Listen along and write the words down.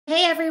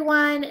Hey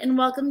everyone, and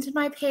welcome to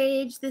my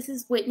page. This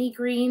is Whitney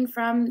Green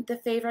from The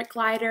Favorite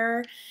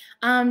Glider.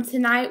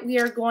 Tonight we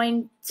are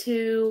going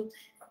to,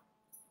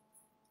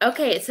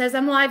 okay, it says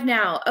I'm live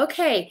now.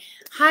 Okay,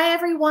 hi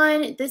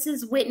everyone, this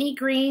is Whitney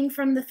Green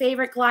from The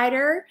Favorite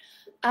Glider.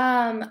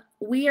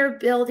 We are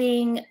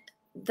building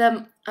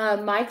the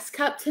Mike's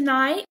Cup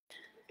tonight,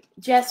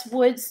 Jess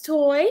Wood's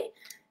toy.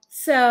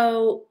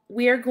 So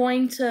we are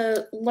going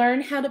to learn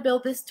how to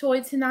build this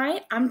toy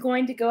tonight. I'm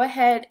going to go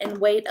ahead and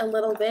wait a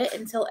little bit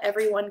until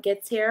everyone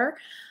gets here.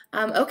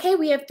 Okay,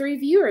 we have 3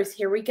 viewers.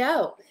 Here we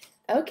go.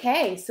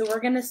 Okay, so we're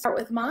going to start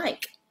with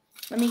Mike.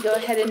 Let me go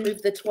ahead and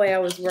move the toy I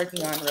was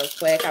working on real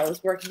quick. I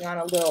was working on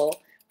a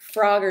little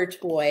Frogger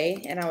toy,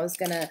 and I was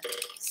going to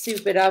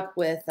soup it up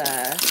with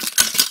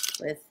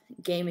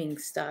gaming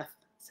stuff.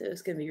 So it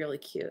was going to be really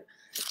cute.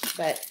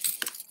 But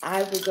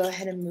I will go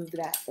ahead and move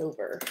that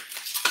over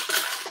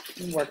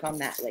and work on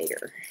that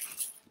later.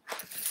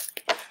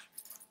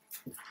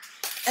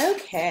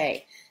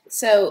 Okay,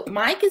 so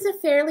Mike is a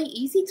fairly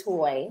easy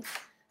toy.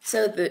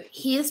 So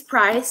he is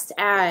priced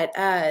at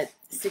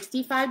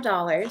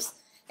 $65,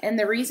 and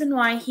the reason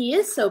why he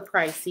is so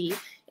pricey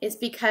is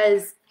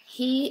because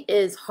he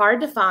is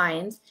hard to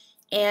find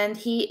and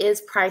he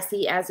is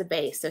pricey as a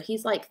base. So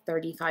he's like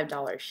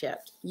 $35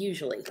 shipped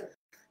usually.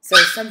 So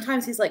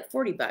sometimes he's like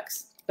 40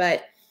 bucks,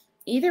 but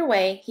either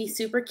way, he's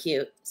super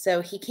cute.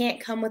 So he can't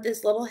come with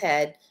his little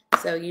head,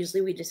 so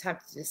usually we just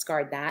have to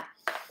discard that.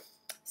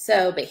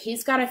 So, but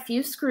he's got a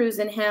few screws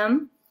in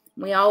him.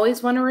 We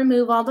always want to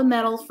remove all the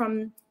metal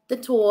from the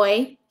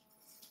toy.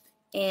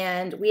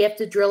 And we have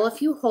to drill a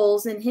few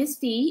holes in his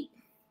feet.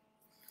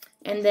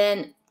 And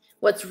then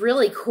what's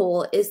really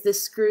cool is the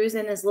screws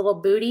in his little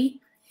booty.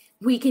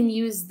 We can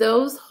use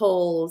those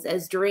holes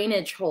as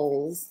drainage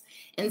holes.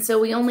 And so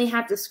we only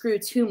have to screw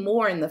 2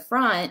 more in the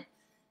front.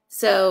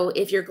 So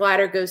if your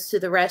glider goes to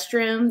the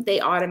restroom, they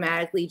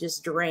automatically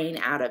just drain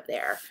out of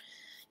there.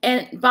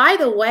 And by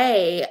the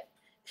way,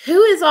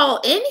 who is all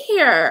in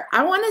here?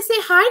 I want to say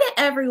hi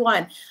to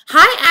everyone.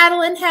 Hi,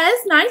 Adeline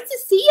Hess. Nice to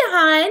see you,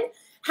 hon.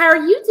 How are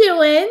you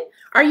doing?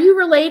 Are you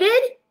related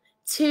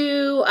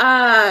to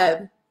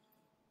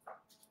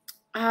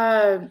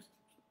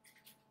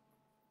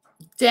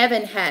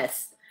Devin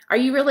Hess? Are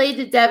you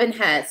related to Devin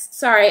Hess?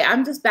 Sorry,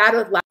 I'm just bad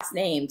with last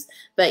names.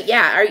 But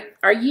yeah,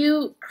 are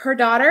you her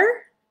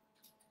daughter?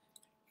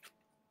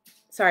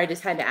 Sorry, I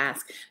just had to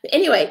ask. But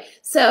anyway,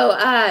 so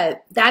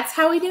that's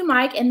how we do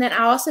Mike. And then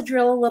I also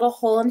drill a little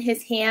hole in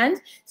his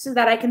hand so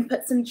that I can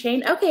put some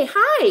chain. Okay,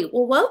 hi.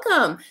 Well,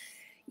 welcome.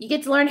 You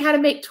get to learn how to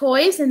make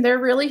toys, and they're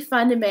really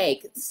fun to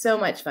make. It's so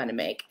much fun to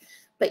make.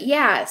 But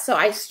yeah, so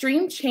I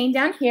stream chain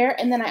down here,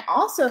 and then I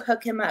also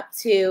hook him up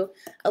to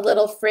a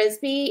little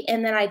Frisbee,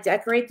 and then I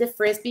decorate the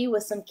Frisbee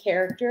with some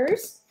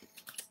characters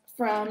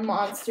from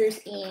Monsters,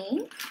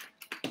 Inc.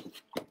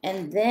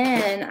 And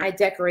then I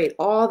decorate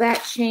all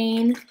that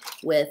chain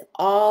with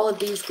all of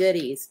these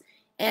goodies.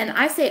 And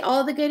I say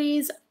all the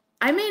goodies,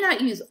 I may not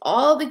use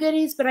all the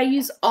goodies, but I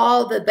use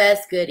all the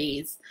best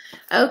goodies.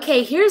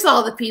 Okay, here's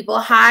all the people.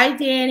 Hi,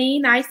 Danny.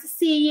 Nice to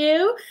see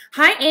you.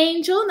 Hi,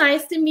 Angel.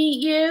 Nice to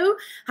meet you.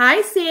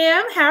 Hi,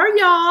 Sam. How are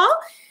y'all?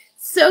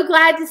 So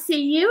glad to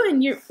see you,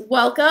 and you're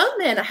welcome.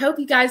 And I hope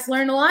you guys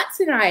learned a lot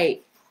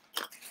tonight.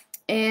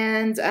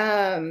 And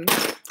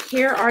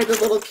here are the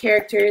little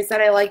characters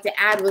that I like to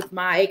add with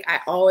Mike.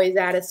 I always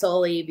add a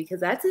Sully because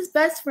that's his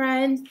best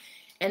friend.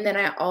 And then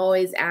I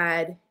always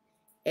add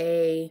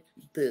a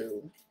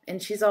Boo.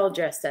 And she's all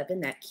dressed up.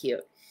 Isn't that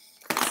cute?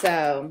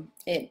 So,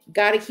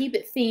 got to keep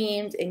it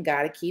themed and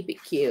got to keep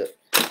it cute.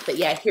 But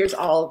yeah, here's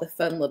all the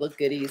fun little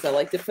goodies. I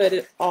like to put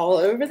it all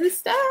over the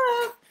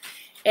stuff.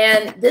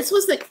 And this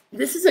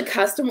is a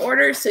custom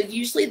order. So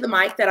usually the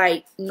Mike that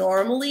I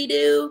normally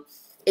do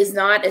is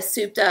not as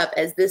souped up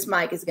as this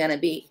Mike is going to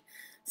be.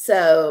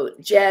 So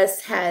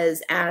Jess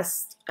has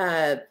asked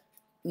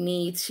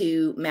me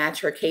to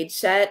match her cage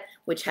set,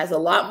 which has a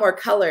lot more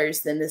colors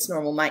than this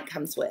normal Mike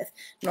comes with.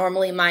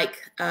 Normally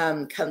Mike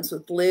comes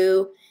with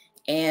blue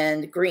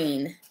and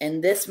green,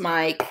 and this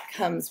Mike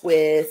comes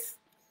with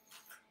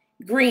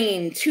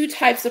green, 2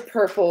 types of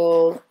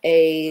purple,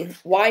 a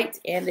white,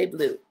 and a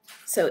blue.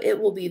 So it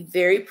will be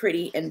very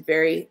pretty and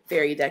very,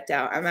 very decked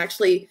out. I'm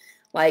actually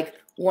like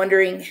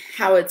wondering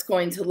how it's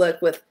going to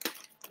look with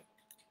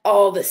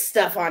all the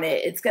stuff on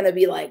it. It's going to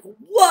be like,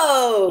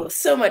 whoa,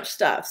 so much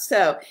stuff.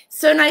 So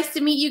nice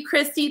to meet you,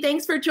 Christy.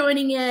 Thanks for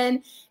joining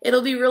in.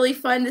 It'll be really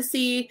fun to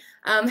see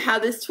how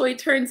this toy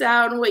turns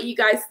out and what you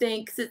guys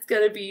think, because it's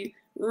going to be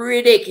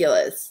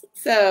ridiculous.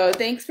 So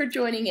thanks for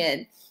joining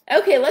in.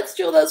 Okay, let's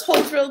drill those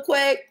holes real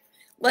quick.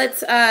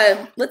 Let's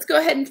go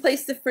ahead and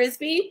place the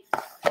Frisbee.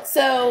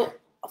 So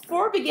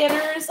for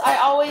beginners, I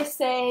always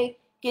say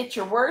get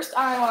your worst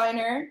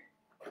eyeliner.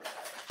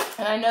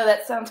 And I know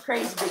that sounds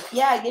crazy, but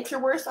yeah, get your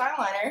worst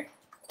eyeliner.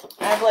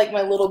 I have like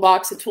my little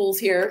box of tools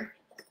here,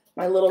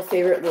 my little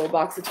favorite little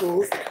box of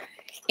tools.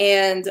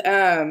 And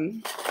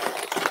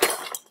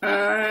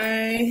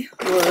I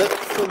look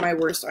for my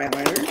worst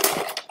eyeliner.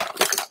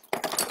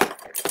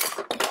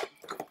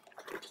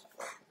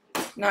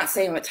 not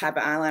saying what type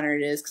of eyeliner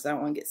it is because I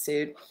don't want to get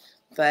sued.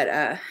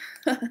 But,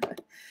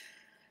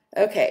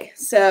 okay,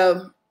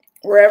 so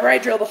wherever I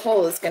drill the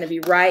hole is going to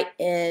be right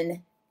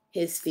in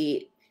his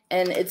feet.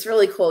 And it's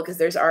really cool because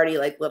there's already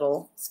like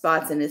little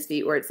spots in his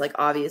feet where it's like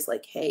obvious,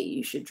 like, hey,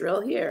 you should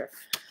drill here.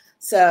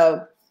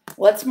 So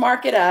let's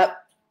mark it up.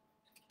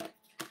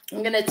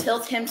 I'm going to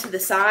tilt him to the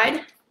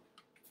side.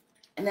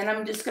 And then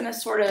I'm just going to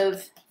sort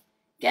of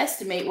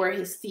guesstimate where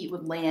his feet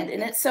would land.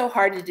 And it's so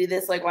hard to do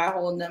this like while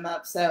holding them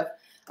up. So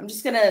I'm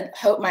just going to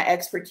hope my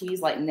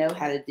expertise like know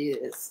how to do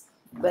this.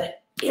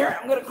 But here,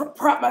 I'm going to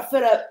prop my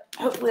foot up.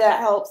 Hopefully that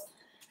helps.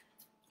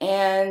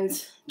 And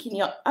can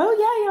you, oh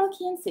yeah, y'all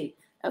can see.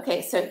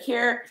 Okay, so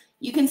here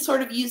you can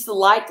sort of use the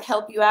light to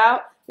help you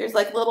out. There's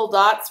like little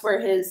dots where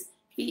his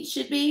feet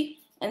should be.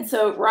 And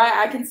so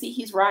I can see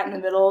he's right in the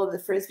middle of the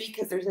Frisbee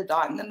because there's a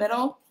dot in the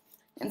middle.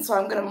 And so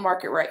I'm going to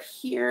mark it right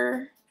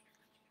here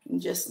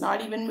and just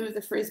not even move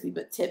the Frisbee,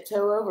 but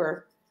tiptoe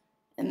over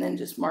and then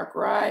just mark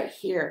right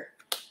here.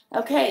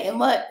 Okay, and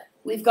look,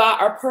 we've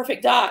got our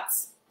perfect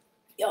dots.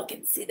 Y'all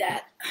can see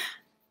that.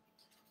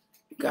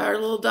 We've got our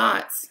little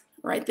dots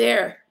right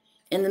there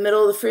in the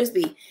middle of the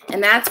Frisbee.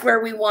 And that's where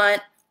we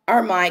want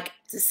our mic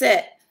to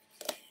sit.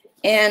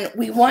 And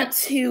we want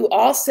to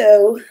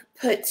also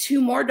put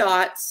 2 more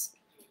dots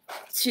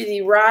to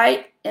the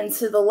right and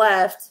to the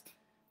left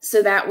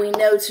so that we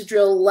know to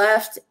drill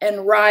left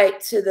and right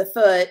to the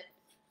foot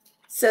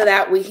so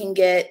that we can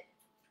get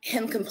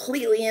him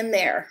completely in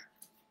there.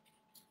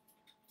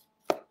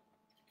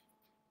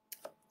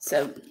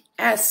 So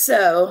as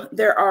so,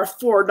 there are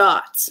 4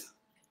 dots.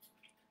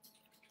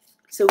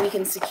 So we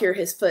can secure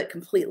his foot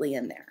completely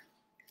in there.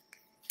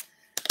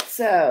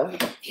 So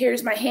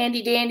here's my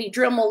handy dandy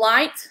Dremel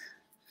light.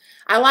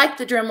 I like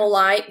the Dremel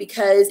light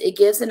because it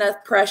gives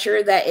enough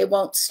pressure that it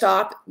won't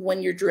stop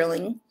when you're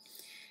drilling.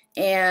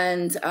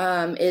 And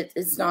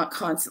it's not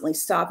constantly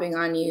stopping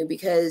on you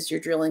because you're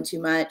drilling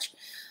too much.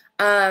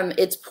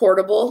 It's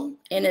portable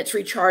and it's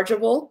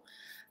rechargeable.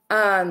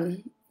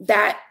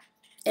 That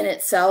in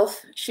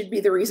itself should be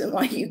the reason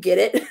why you get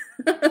it.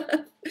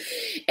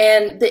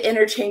 And the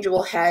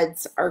interchangeable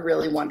heads are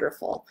really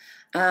wonderful.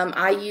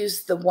 I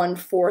use the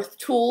 1/4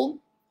 tool.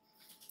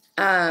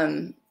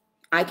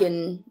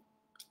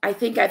 I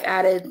think I've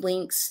added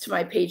links to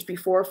my page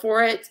before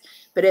for it,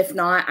 but if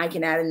not, I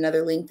can add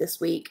another link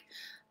this week.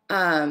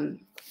 But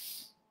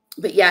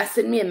yeah,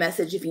 send me a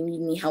message if you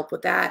need any help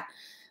with that.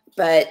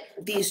 But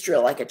these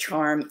drill like a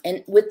charm.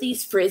 And with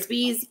these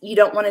Frisbees, you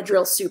don't want to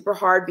drill super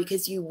hard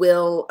because you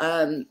will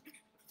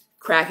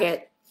crack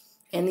it.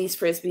 And these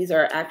Frisbees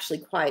are actually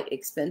quite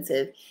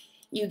expensive.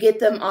 You get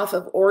them off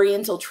of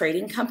Oriental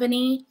Trading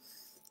Company,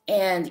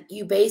 and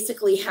you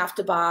basically have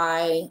to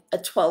buy a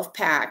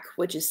 12-pack,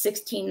 which is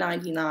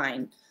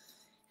 $16.99.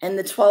 And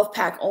the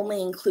 12-pack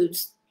only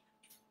includes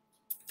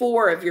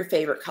 4 of your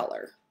favorite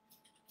color.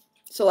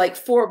 So like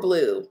 4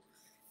 blue.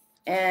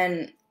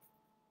 And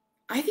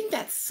I think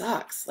that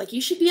sucks. Like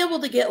you should be able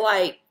to get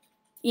like,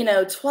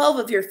 12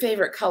 of your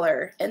favorite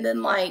color and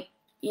then like,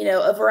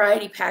 a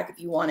variety pack if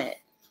you want it.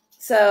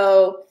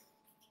 So,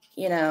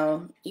 you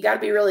got to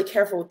be really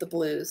careful with the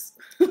blues.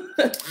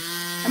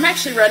 I'm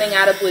actually running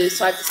out of blues,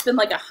 so I have to spend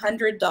like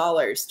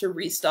 $100 to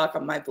restock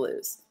on my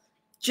blues.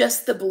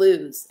 Just the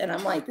blues. And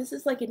I'm like, this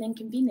is like an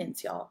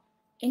inconvenience, y'all.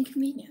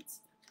 Inconvenience.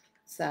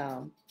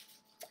 So,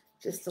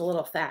 just a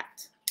little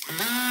fact.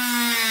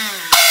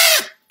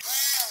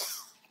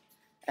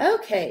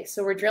 Okay,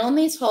 so we're drilling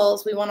these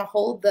holes. We want to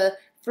hold the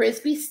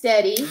Frisbee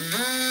steady.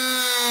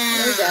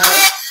 There we go.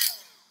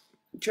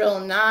 Drill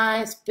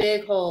nice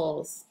big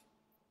holes.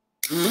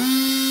 Yeah.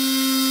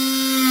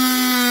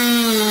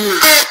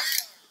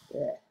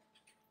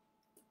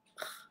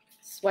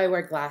 This is why I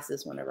wear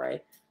glasses whenever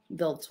I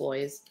build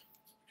toys,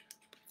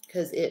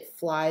 because it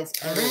flies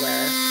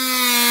everywhere.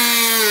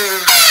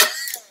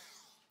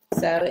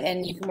 So,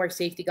 and you can wear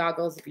safety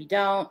goggles if you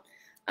don't.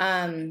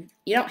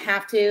 You don't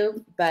have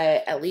to,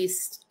 but at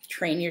least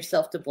train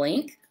yourself to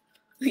blink.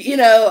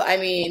 I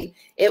mean,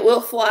 it will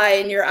fly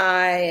in your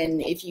eye,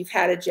 and if you've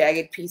had a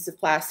jagged piece of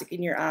plastic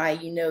in your eye,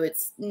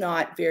 it's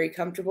not very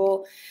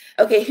comfortable.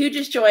 Okay, who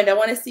just joined? I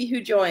want to see who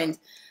joined.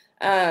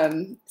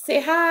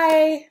 Say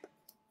hi.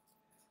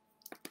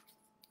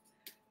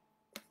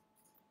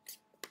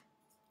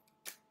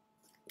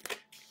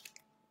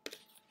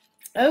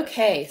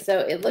 Okay, so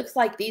it looks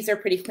like these are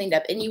pretty cleaned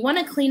up, and you want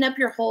to clean up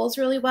your holes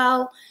really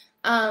well.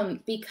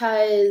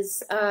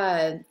 Because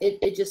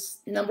it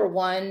just, number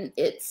one,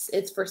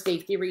 it's for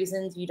safety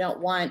reasons. You don't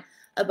want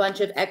a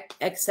bunch of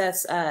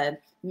excess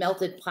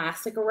melted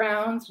plastic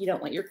around. You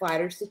don't want your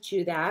gliders to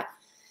chew that.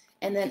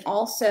 And then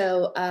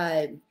also,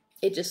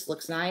 it just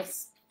looks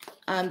nice.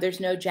 There's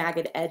no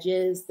jagged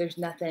edges. There's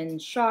nothing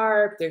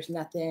sharp. There's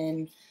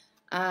nothing,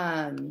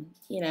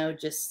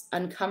 just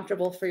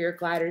uncomfortable for your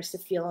gliders to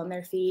feel on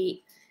their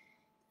feet.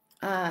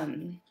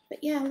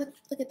 But yeah,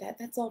 look at that.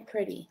 That's all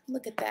pretty.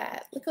 Look at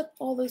that. Look at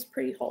all those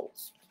pretty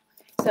holes.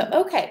 So,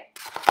 okay.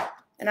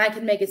 And I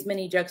can make as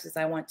many jokes as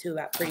I want to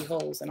about pretty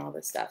holes and all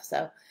this stuff.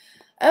 So,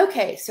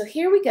 okay. So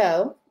here we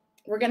go.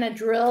 we're going to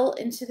drill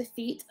into the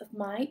feet of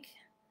Mike.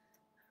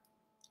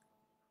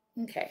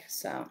 Okay,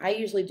 so I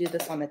usually do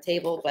this on the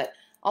table, but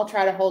I'll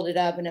try to hold it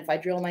up, and if I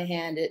drill my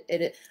hand,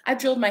 I've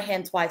drilled my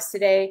hand twice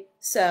today,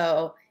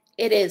 so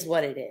it is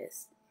what it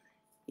is,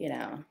 you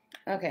know.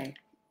 Okay.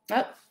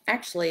 Oh,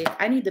 actually,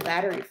 I need the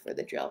battery for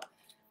the drill.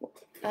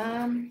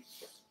 I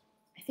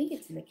think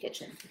it's in the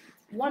kitchen.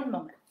 One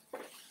moment.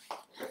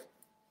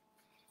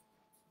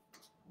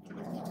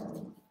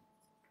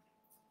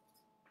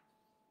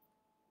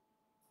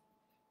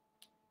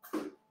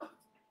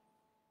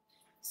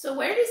 So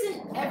where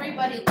doesn't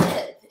everybody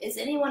live? Is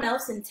anyone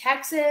else in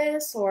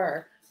Texas,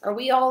 or are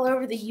we all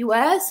over the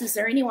U.S.? Is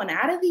there anyone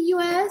out of the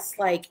U.S.?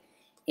 Like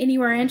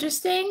anywhere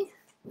interesting?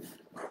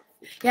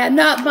 Yeah,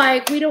 not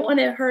Mike. We don't want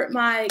to hurt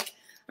Mike.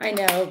 I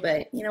know,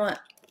 but you know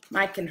what?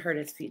 Mike can hurt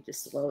his feet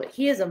just a little bit.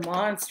 He is a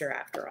monster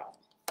after all.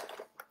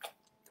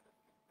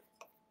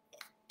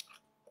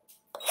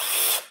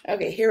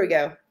 Okay, here we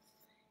go.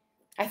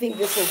 I think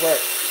this will work.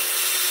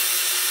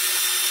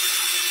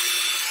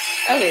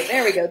 Okay,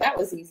 there we go. That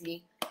was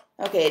easy.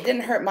 Okay, it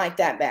didn't hurt Mike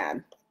that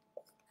bad.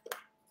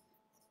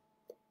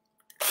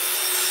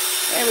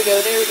 There we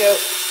go, there we go.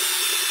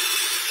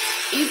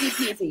 Easy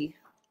peasy.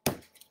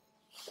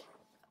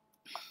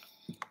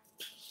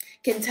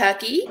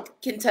 Kentucky,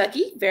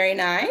 Kentucky, very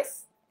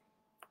nice.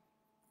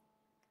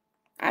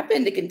 I've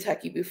been to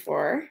Kentucky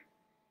before.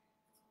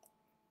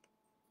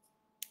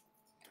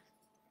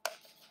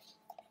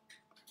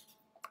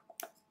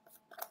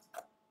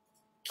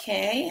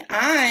 Okay,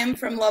 I'm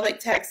from Lubbock,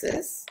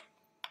 Texas.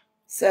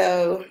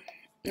 So,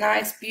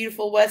 nice,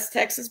 beautiful West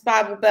Texas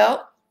Bible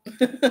Belt.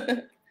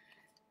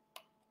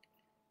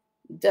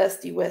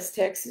 Dusty West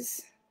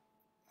Texas.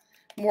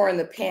 More in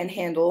the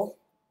Panhandle.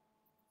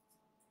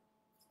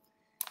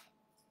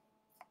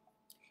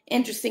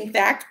 Interesting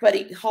fact,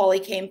 Buddy Holly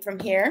came from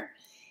here,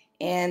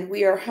 and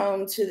we are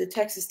home to the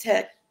Texas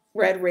Tech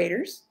Red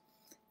Raiders.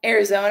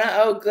 Arizona,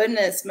 oh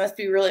goodness, must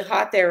be really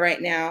hot there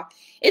right now.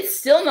 It's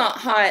still not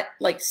hot,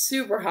 like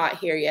super hot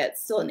here yet.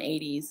 It's still in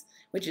 80s,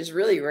 which is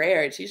really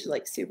rare. It's usually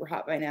like super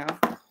hot by now.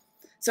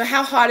 So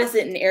how hot is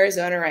it in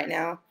Arizona right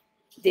now,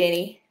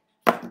 Danny?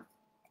 I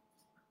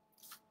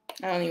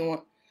don't even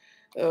want,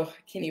 oh,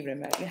 I can't even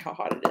imagine how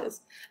hot it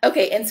is.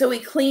 Okay, and so we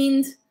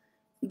cleaned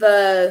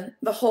the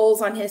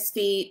holes on his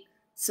feet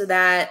so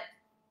that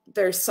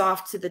they're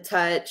soft to the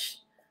touch.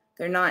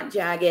 They're not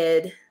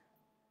jagged.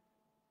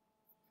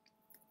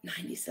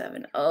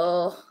 97.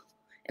 Oh,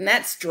 and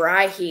that's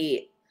dry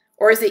heat.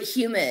 Or is it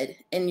humid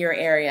in your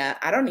area?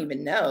 I don't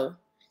even know.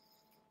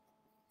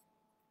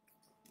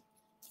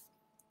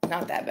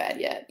 Not that bad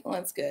yet. Well,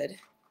 that's good.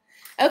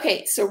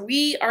 Okay, so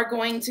we are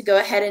going to go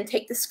ahead and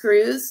take the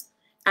screws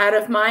out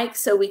of Mike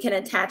so we can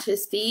attach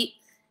his feet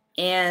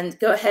and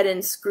go ahead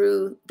and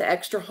screw the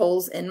extra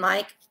holes in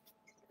Mike.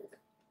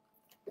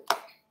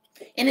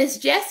 And is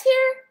Jess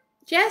here?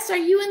 Jess, are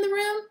you in the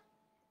room?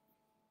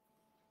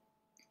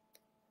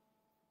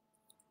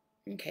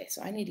 Okay,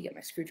 so I need to get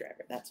my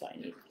screwdriver. That's what I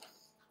need.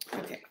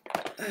 Okay.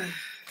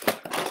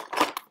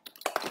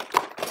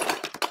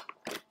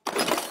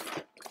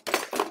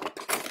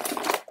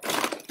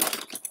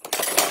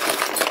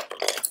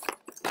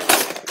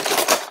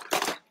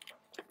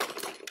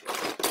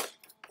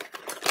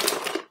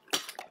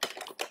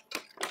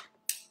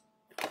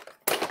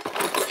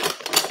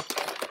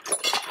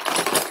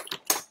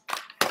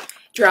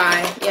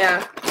 Dry,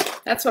 yeah,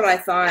 that's what I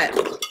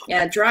thought.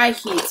 Yeah, dry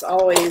heat's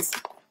always,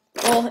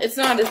 well, it's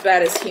not as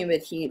bad as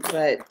humid heat,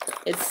 but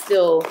it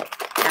still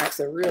packs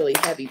a really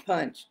heavy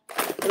punch.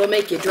 It'll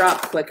make you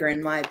drop quicker,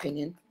 in my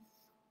opinion.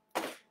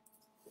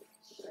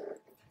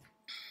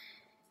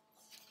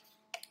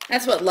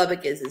 That's what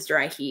Lubbock is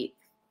dry heat.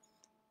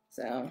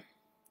 So,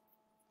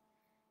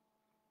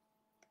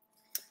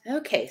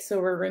 okay, so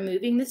we're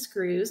removing the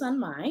screws on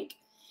Mike.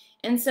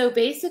 And so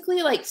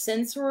basically, like,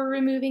 since we're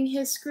removing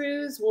his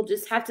screws, we'll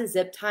just have to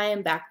zip tie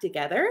him back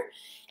together.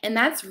 And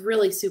that's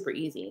really super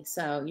easy.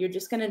 So you're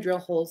just going to drill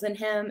holes in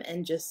him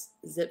and just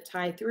zip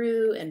tie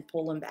through and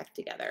pull them back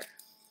together.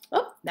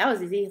 Oh, that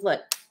was easy.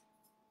 Look,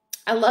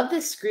 I love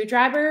this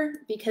screwdriver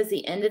because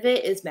the end of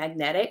it is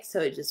magnetic. So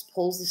it just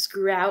pulls the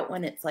screw out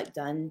when it's like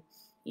done,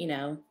 you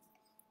know,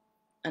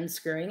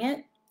 unscrewing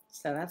it.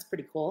 So that's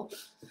pretty cool.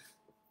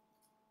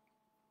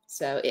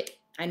 So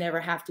I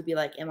never have to be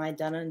like, am I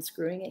done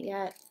unscrewing it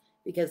yet?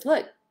 Because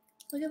look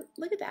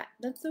at that.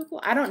 That's so cool.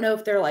 I don't know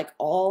if they're like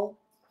all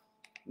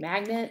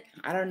magnet.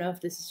 I don't know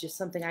if this is just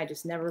something I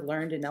just never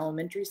learned in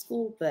elementary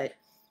school, but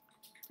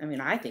I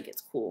mean, I think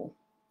it's cool.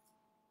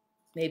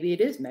 Maybe it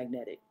is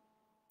magnetic.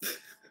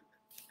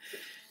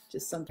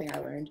 Just something I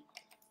learned.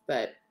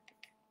 But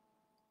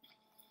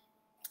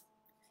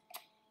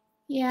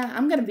yeah,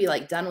 I'm gonna be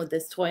like done with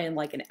this toy in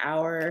like an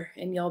hour,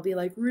 and y'all be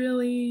like,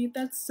 really?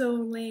 That's so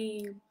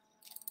lame.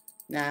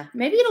 Nah,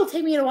 maybe it'll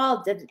take me a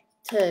while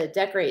to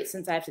decorate,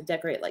 since I have to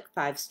decorate like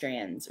 5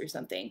 strands or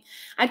something.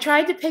 I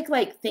tried to pick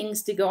like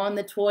things to go on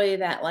the toy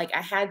that like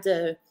I had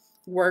to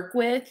work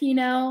with, you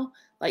know,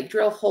 like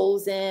drill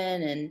holes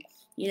in and,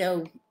 you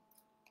know,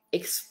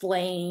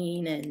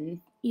 explain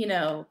and, you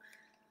know,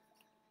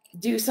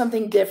 do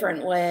something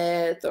different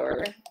with,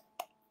 or,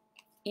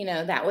 you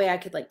know, that way I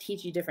could like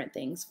teach you different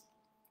things.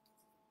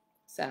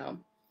 So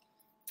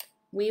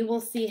we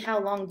will see how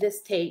long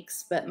this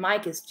takes, but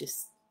Mike is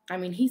just, I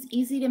mean, he's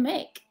easy to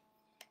make.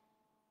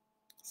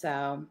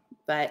 So,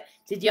 but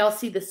did y'all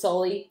see the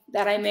soli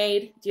that I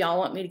made? Do y'all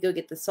want me to go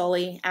get the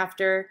soli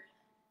after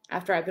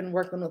I've been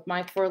working with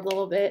Mike for a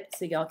little bit,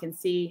 so y'all can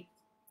see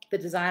the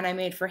design I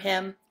made for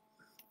him?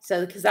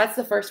 So, because that's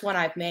the first one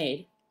I've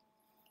made.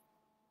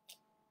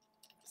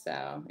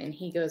 So, and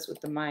he goes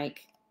with the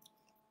mic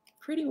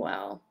pretty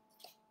well.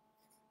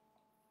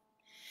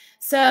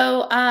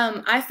 So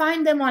I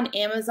find them on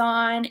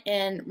Amazon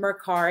and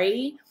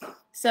Mercari.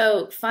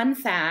 So fun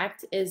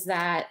fact is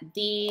that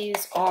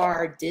these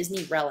are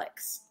Disney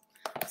relics.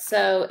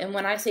 So, and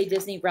when I say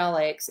Disney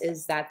relics,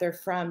 is that they're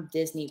from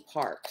Disney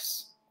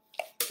parks.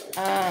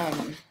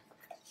 They're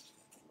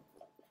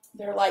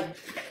like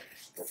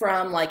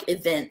from like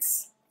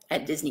events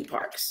at Disney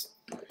parks.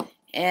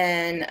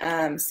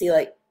 And see,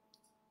 like,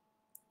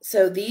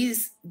 so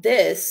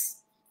this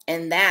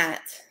and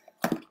that,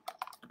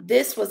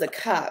 this was a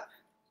cup.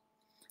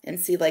 And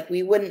see, like,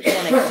 we wouldn't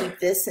want to keep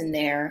this in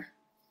there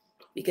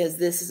because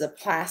this is a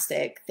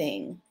plastic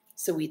thing.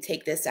 So we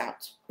take this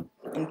out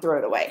and throw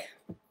it away.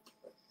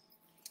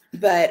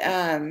 But,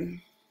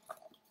 and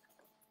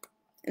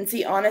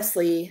see,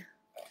 honestly,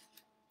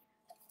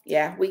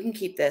 yeah, we can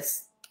keep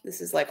this.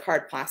 This is like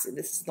hard plastic.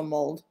 This is the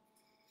mold.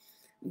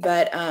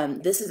 But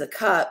this is a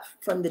cup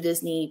from the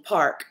Disney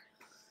park.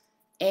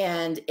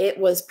 And it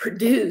was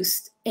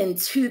produced in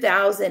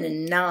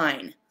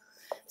 2009.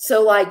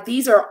 So, like,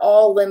 these are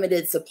all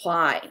limited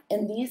supply.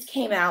 And these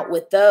came out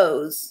with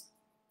those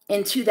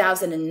in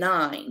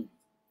 2009.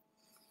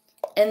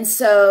 And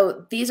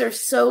so these are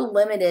so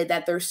limited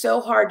that they're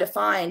so hard to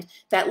find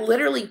that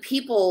literally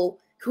people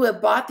who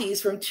have bought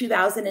these from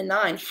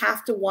 2009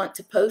 have to want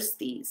to post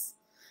these.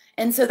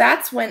 And so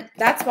that's why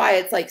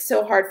it's like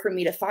so hard for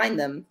me to find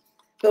them.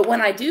 But when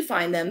I do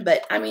find them,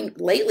 but I mean,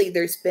 lately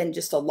there's been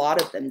just a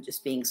lot of them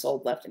just being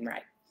sold left and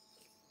right.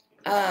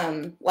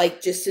 Like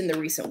just in the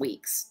recent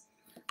weeks.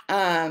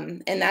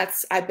 And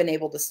I've been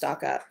able to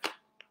stock up.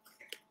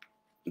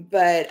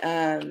 But,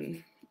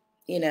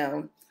 you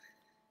know,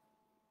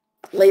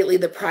 lately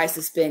the price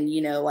has been,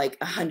 you know, like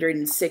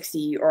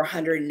 160 or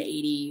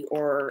 180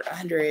 or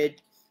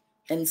 100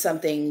 and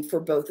something for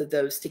both of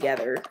those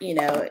together. You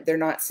know, they're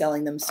not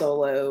selling them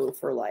solo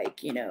for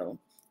like, you know,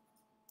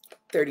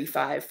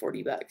 35,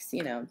 40 bucks,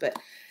 you know, but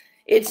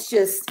it's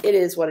just, it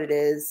is what it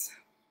is.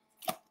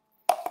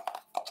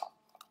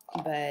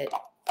 But,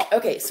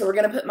 okay, so we're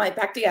going to put Mike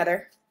back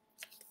together.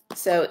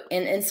 So,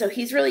 and so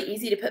he's really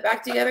easy to put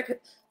back together.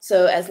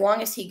 So as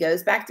long as he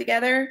goes back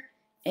together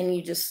and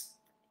you just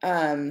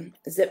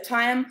zip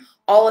tie him,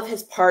 all of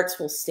his parts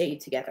will stay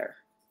together.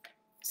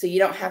 So you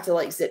don't have to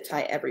like zip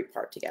tie every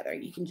part together.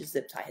 You can just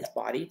zip tie his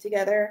body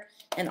together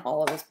and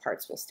all of his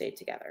parts will stay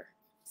together.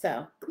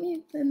 So, yeah,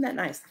 isn't that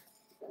nice?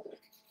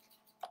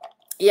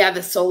 Yeah,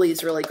 the soli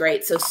is really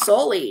great. So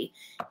soli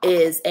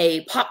is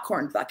a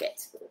popcorn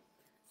bucket.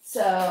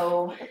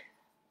 So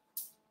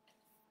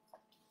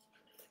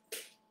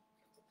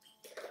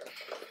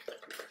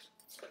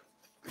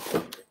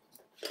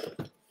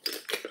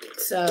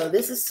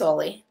this is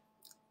soli,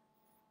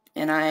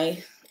 and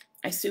I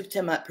souped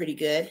him up pretty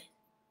good.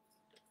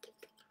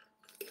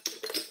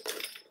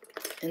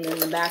 And then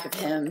the back of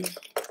him,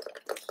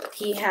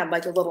 he had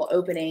like a little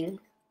opening.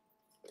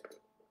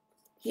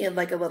 He had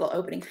like a little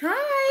opening.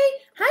 Hi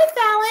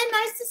Fallon,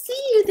 nice to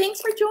see you. Thanks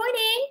for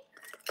joining.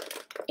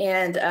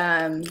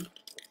 And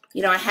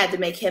you know, I had to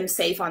make him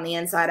safe on the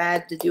inside. I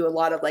had to do a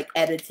lot of like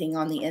editing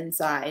on the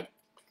inside.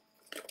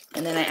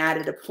 And then I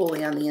added a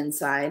pulley on the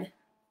inside.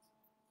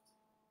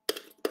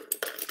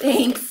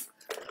 Thanks.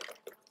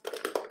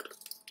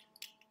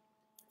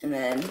 And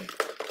then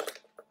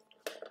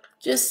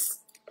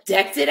just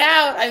decked it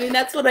out. I mean,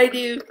 that's what I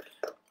do.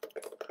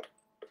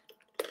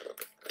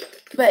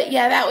 But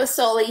yeah, that was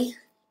Sully.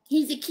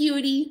 He's a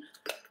cutie.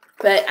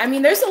 But I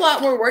mean, there's a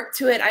lot more work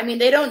to it. I mean,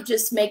 they don't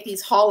just make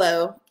these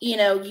hollow. You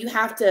know, you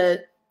have to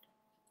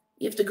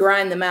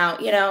grind them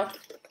out, you know.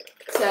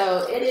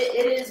 So it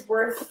is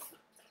worth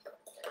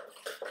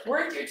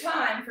your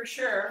time for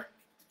sure.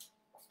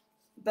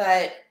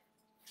 But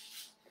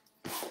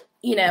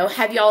you know,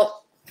 have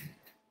y'all,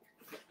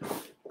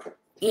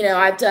 you know,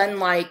 I've done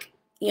like,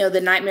 you know, the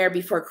Nightmare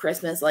Before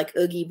Christmas, like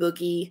Oogie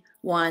Boogie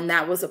one,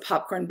 that was a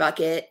popcorn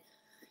bucket,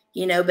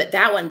 you know, but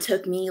that one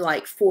took me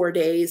like 4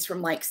 days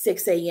from like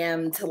 6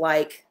 a.m. to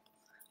like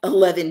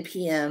 11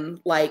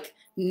 p.m., like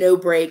no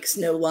breaks,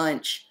 no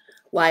lunch,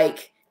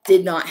 like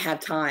did not have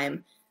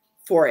time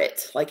for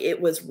it. Like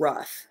it was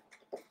rough.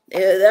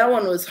 That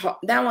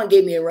one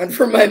gave me a run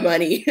for my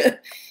money.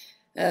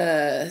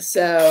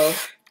 So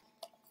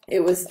it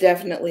was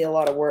definitely a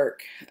lot of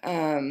work.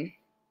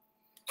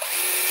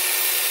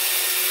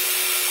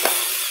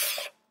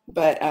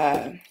 But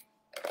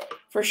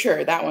for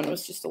sure, that one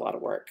was just a lot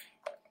of work.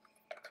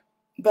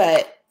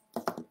 But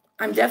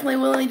I'm definitely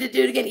willing to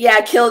do it again. Yeah,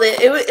 I killed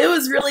it. It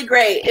was really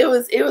great. It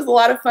was a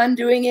lot of fun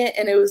doing it,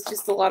 and it was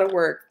just a lot of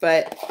work,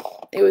 but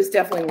it was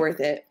definitely worth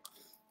it.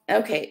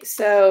 Okay,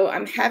 so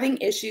I'm having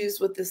issues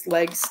with this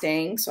leg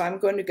staying, so I'm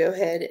going to go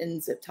ahead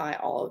and zip tie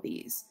all of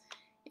these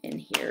in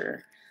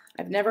here.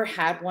 I've never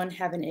had one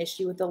have an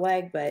issue with the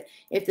leg, but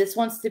if this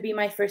wants to be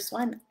my first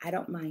one, I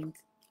don't mind.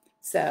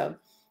 So,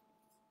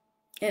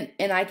 and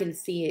I can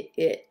see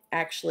it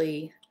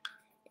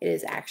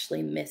is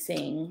actually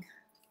missing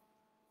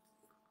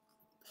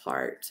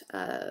part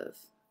of,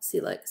 see,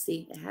 look,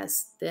 see, it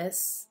has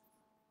this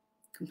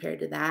compared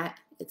to that.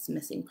 It's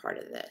missing part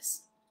of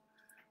this.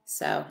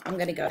 So I'm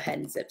going to go ahead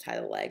and zip tie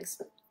the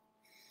legs.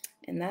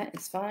 And that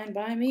is fine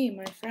by me,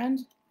 my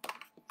friend.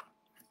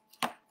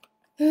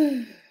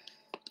 Let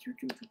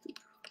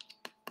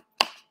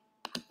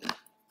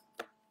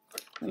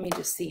me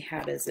just see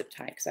how to zip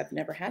tie, because I've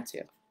never had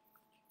to.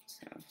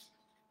 So,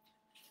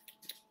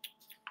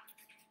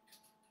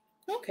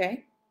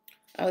 okay.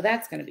 Oh,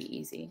 that's going to be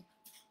easy.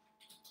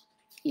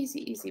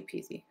 Easy, easy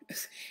peasy.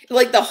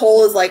 Like the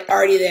hole is like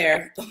already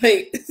there.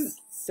 Like,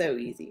 so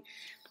easy.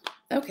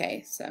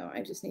 Okay, so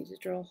I just need to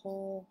drill a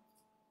hole.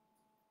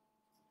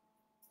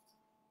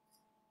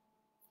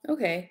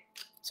 Okay,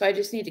 so I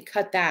just need to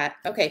cut that.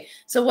 Okay,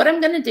 so what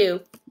I'm going to do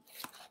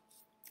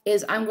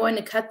is I'm going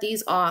to cut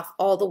these off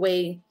all the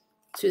way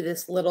to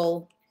this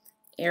little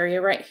area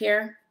right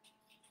here.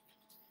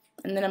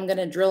 And then I'm going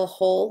to drill a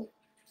hole.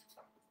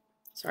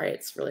 Sorry,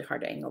 it's really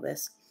hard to angle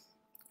this.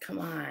 Come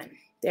on.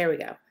 There we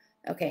go.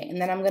 Okay,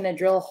 and then I'm going to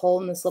drill a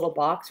hole in this little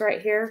box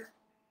right here.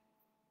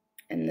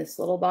 And this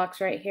little box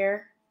right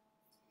here.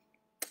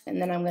 And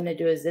then I'm going to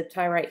do a zip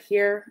tie right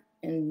here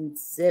and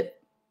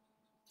zip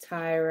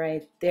tie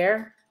right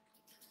there.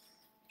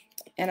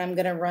 And I'm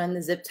going to run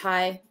the zip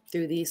tie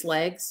through these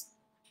legs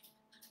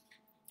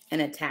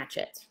and attach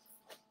it.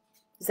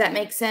 Does that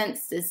make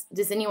sense?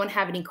 Does anyone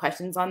have any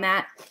questions on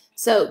that?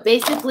 So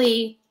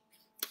basically,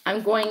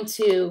 I'm going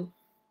to,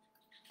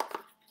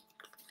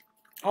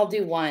 I'll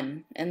do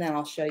one and then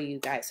I'll show you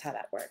guys how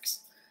that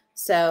works.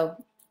 So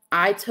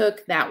I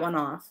took that one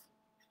off.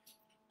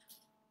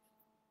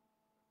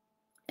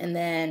 And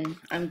then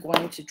I'm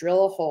going to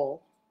drill a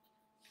hole.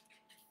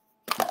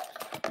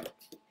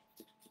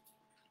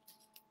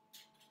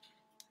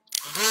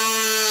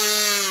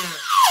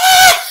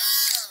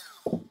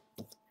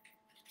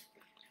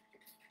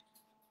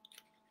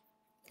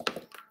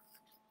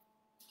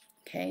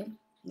 Okay,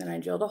 then I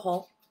drilled a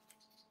hole.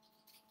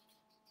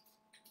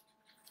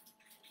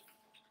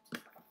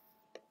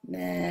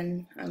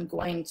 Then I'm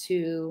going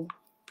to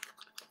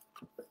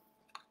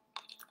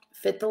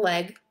fit the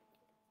leg.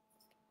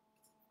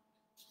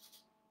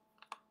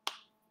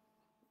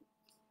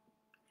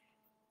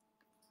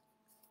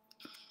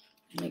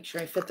 Make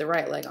sure I fit the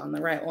right leg on the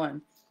right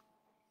one.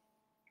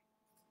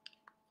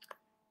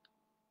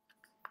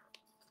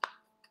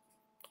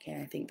 Okay,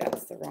 I think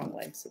that's the wrong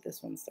leg, so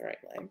this one's the right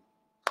leg.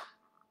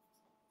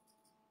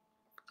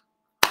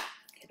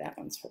 Okay, that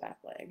one's for that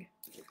leg,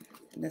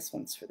 and this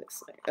one's for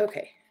this leg.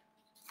 Okay.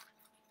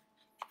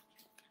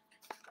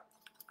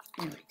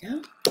 There we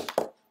go.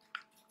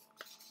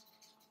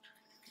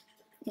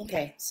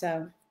 Okay,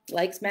 so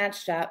legs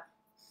matched up.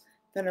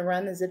 I'm going to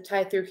run the zip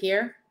tie through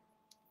here.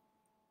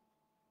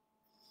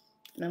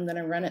 And I'm going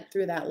to run it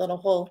through that little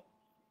hole.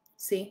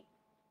 See?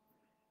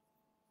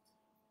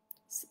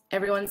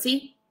 Everyone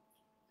see?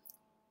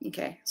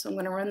 Okay, so I'm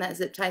going to run that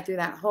zip tie through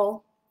that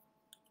hole.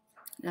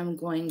 And I'm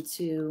going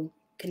to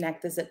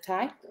connect the zip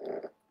tie.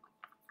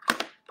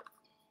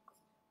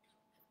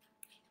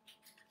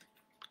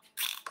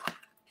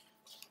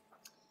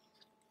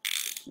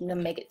 I'm going to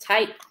make it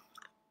tight.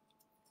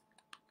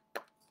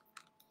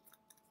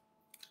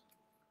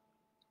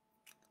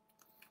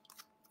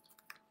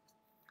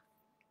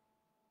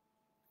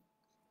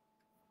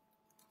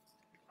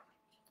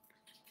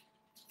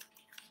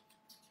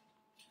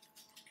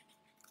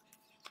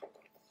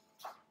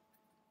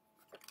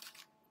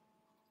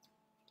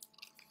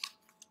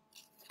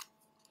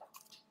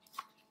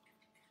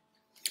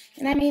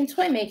 And I mean,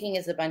 toy making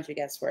is a bunch of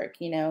guesswork.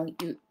 You know,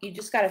 you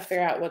just got to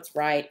figure out what's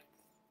right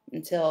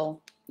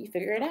until you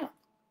figure it out,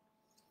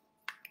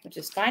 which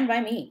is fine by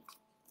me.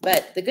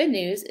 But the good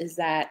news is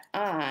that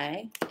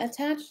I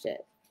attached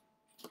it.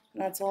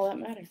 And that's all that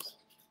matters.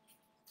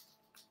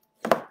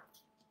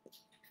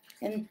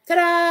 And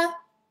ta-da!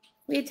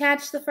 We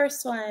attached the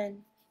first one.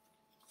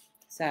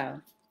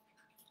 So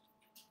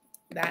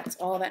that's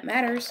all that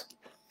matters.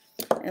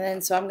 And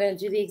then so I'm going to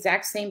do the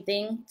exact same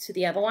thing to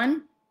the other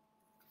one.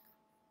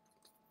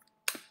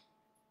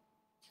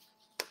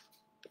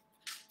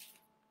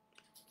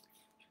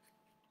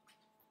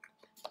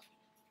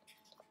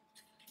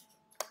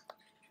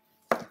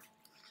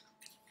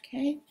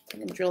 Okay, I'm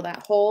going to drill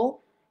that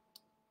hole.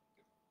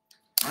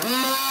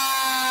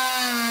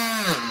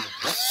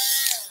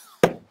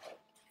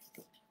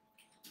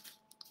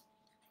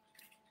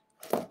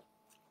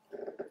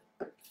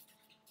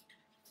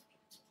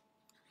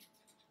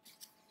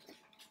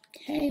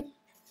 Okay,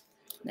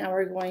 now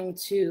we're going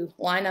to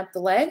line up the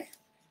leg.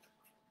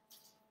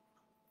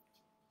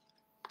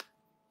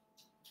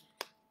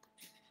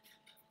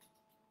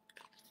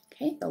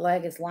 Okay, the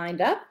leg is lined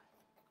up.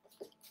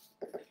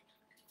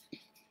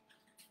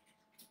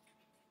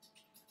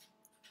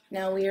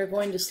 Now we are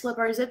going to slip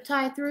our zip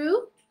tie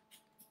through.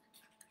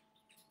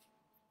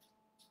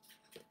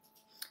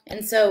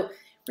 And so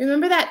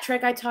remember that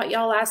trick I taught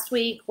y'all last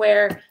week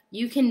where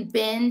you can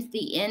bend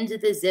the end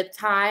of the zip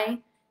tie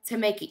to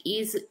make it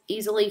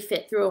easily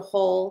fit through a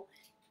hole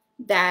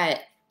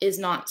that is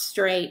not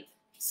straight.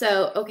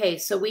 So, okay,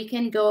 so we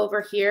can go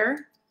over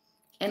here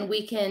and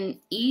we can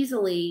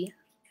easily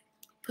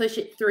push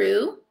it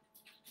through.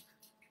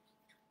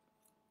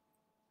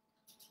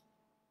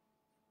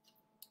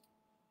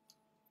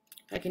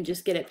 I can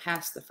just get it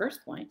past the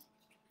first point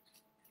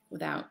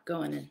without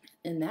going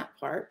in that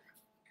part.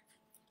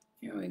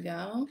 Here we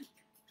go.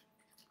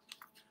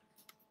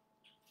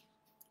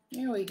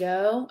 There we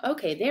go.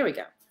 Okay, there we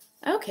go.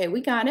 Okay,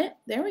 we got it.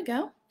 There we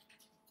go.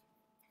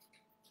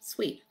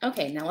 Sweet.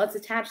 Okay, now let's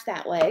attach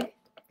that leg.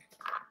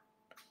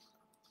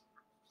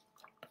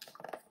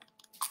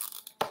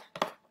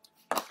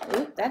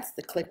 Ooh, that's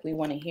the click we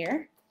want to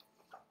hear.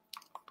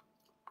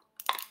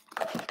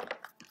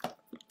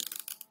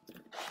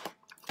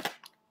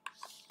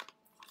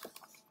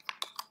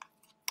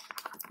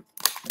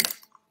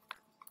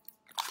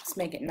 Let's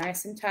make it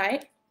nice and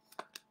tight.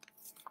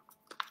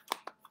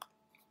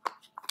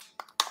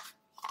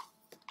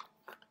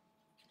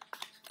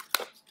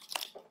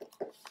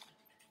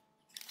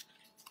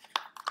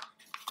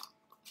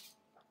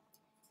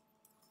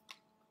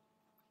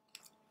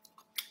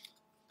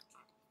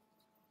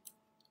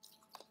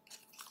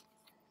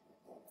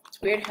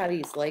 It's weird how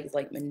these legs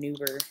like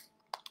maneuver.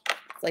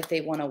 It's like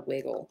they want to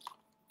wiggle.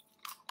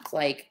 It's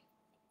like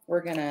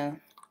we're gonna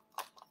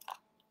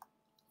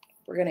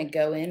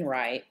go in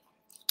right,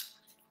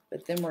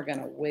 but then we're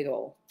gonna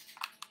wiggle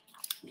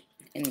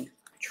and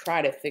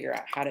try to figure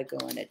out how to go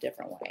in a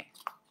different way.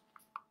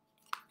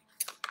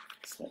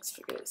 So let's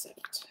figure this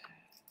out.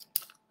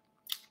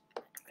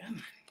 Come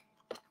on.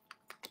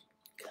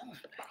 Come on,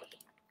 buddy.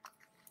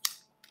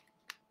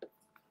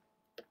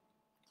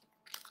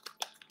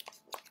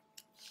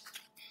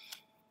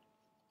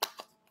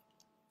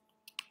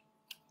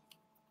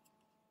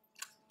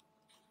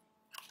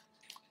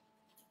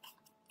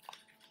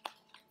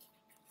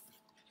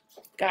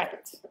 Got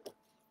it.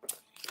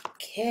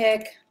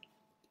 Kick.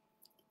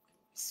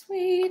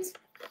 Sweet.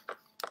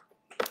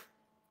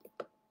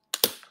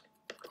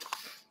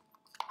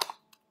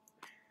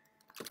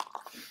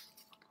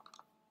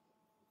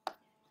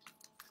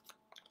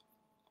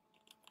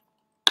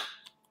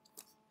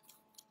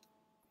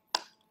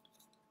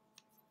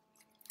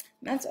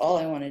 And that's all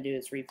I want to do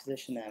is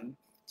reposition them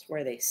to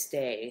where they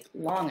stay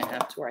long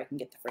enough to where I can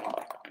get the frame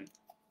back on.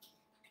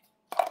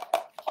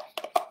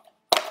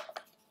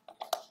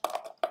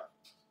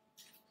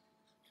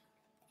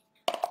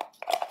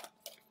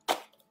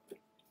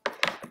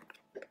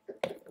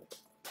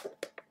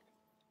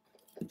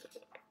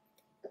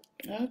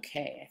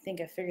 Okay, I think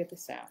I figured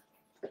this out.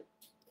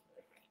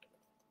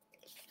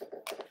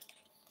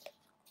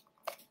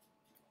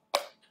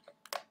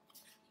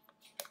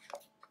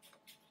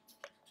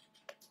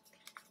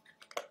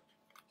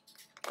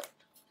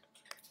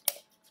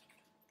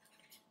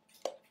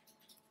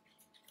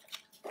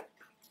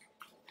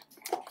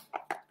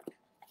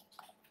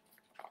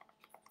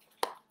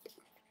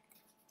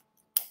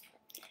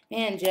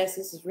 Man, Jess,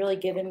 this is really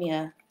giving me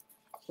a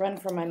run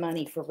for my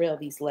money for real,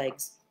 these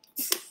legs.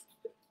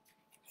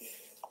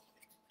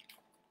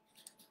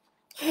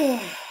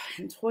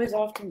 And toys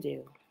often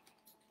do.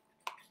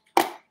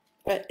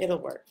 But it'll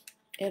work.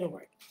 It'll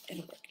work.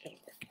 It'll work. It'll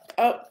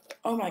work.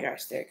 Oh my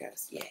gosh, there it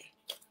goes. Yay.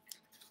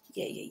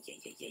 Yay, yay, yay,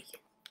 yay, yay.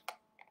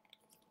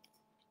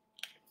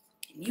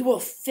 And you will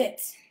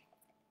fit.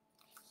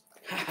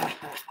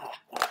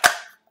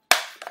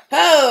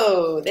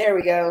 Oh, there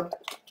we go.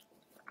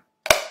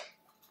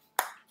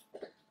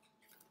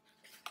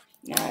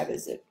 Now I have a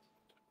zip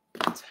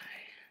tie.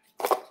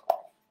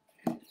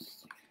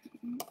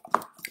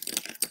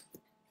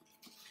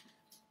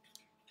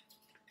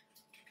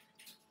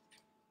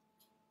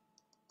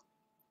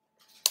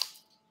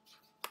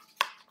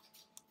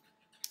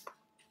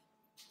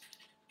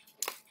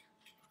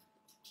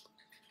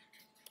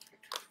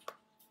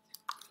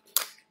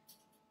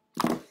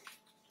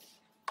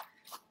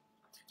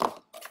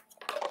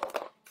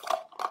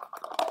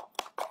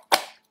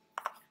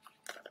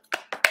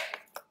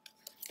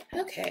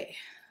 Okay.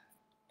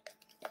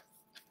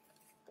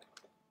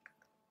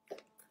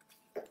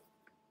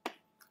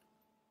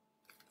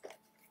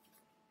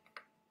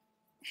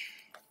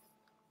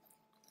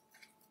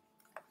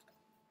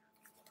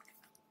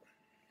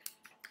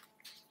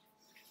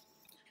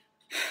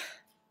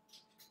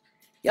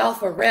 Y'all,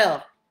 for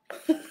real.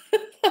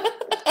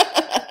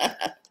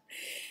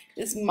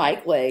 This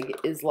mic leg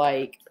is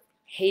like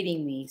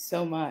hating me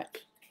so much.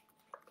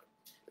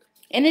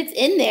 And it's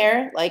in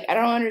there. Like, I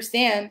don't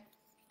understand.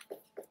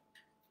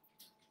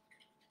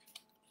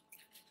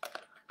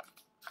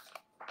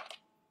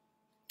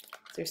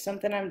 Is there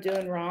something I'm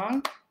doing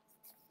wrong?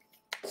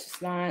 It's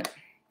just not.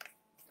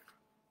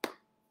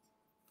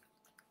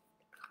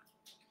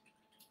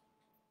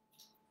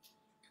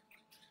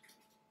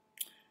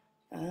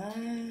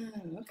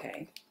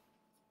 Okay.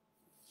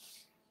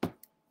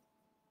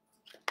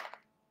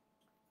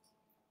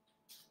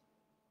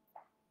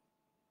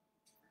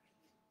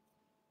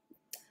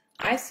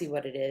 I see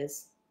what it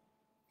is.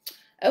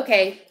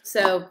 Okay,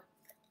 so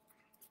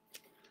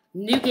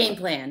new game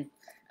plan.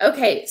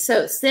 Okay,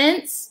 so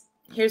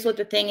here's what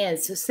the thing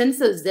is. So since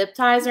those zip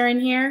ties are in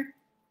here,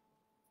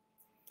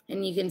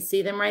 and you can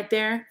see them right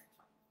there,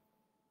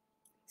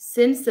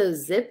 since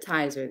those zip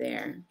ties are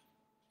there,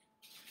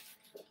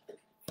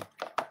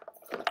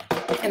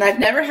 and I've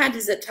never had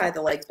to zip tie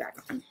the legs back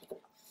on,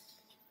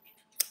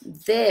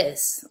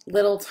 this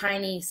little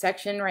tiny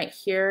section right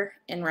here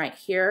and right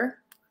here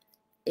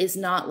is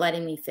not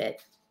letting me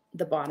fit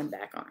the bottom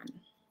back on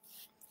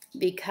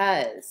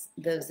because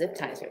those zip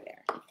ties are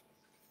there.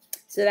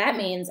 So that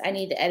means I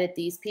need to edit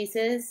these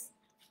pieces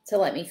to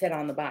let me fit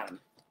on the bottom.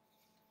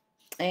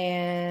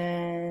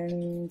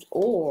 And,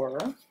 or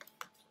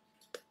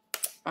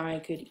I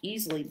could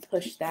easily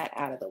push that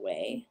out of the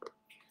way,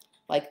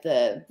 like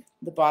the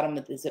bottom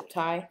of the zip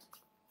tie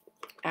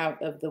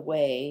out of the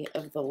way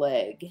of the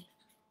leg,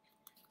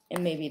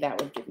 and maybe that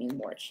would give me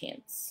more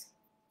chance.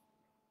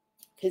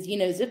 Because, you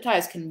know, zip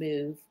ties can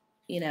move,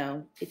 you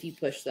know, if you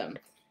push them.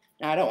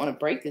 Now, I don't want to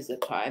break the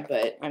zip tie,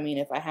 but, I mean,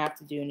 if I have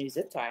to do a new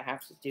zip tie, I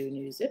have to do a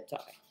new zip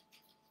tie.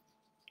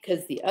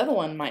 Because the other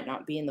one might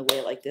not be in the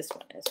way like this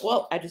one is.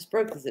 Well, I just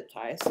broke the zip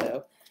tie,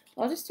 so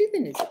I'll just do the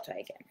new zip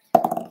tie again.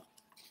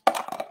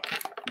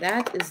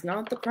 That is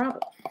not the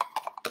problem.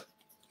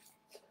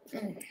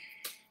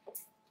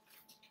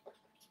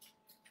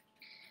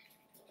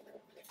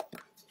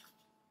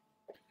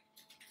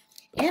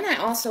 And I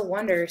also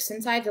wonder,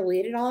 since I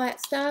deleted all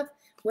that stuff,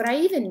 would I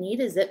even need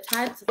a zip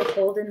tie to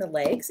hold in the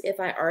legs if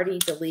I already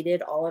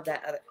deleted all of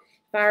that other,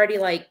 if I already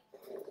like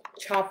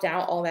chopped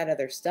out all that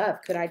other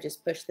stuff? Could I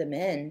just push them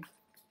in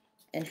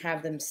and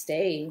have them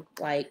stay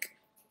like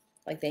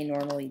they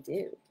normally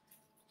do?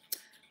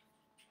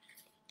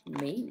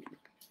 Maybe.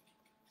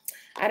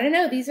 I don't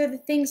know. These are the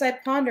things I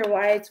ponder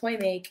why I toy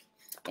make,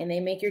 and they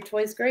make your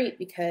toys great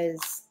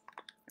because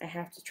I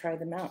have to try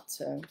them out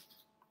to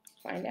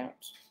find out.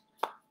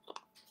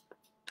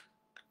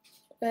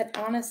 But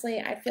honestly,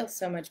 I feel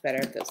so much better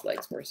if those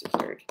legs were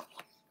secured.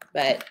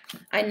 But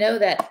I know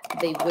that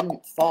they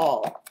wouldn't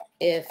fall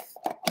if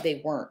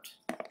they weren't.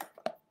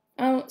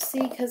 Oh,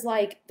 see, because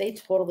like they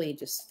totally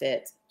just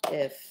fit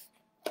if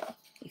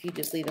you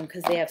just leave them,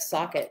 because they have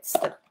sockets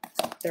that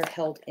they're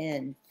held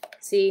in.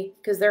 See,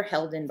 because they're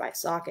held in by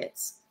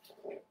sockets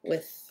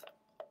with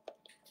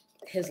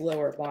his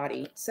lower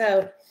body.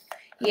 So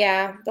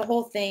yeah, the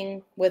whole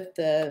thing with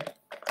the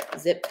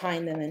zip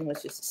tying them in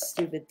was just a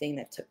stupid thing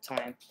that took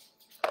time.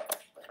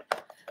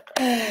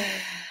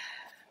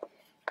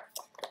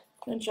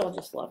 Don't y'all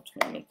just love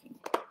toy making?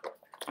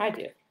 I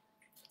do.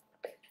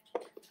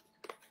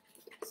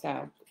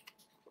 So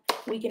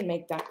we can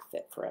make that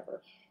fit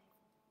forever.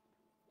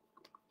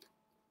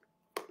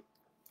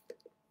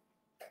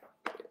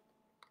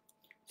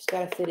 Just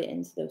gotta fit it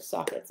into those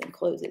sockets and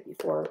close it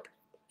before.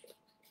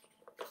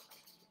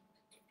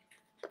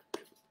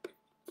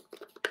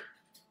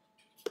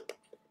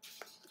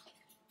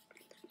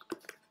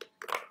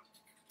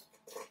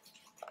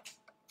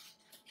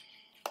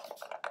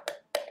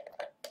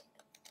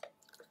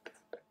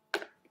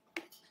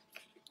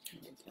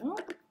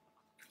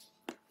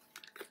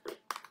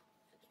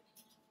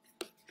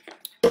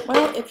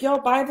 Well, if y'all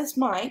buy this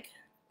mic,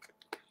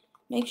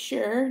 make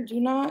sure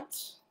you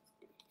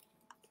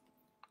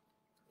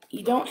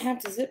don't have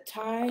to zip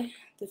tie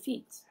the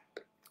feet.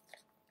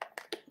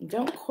 And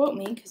don't quote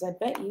me, because I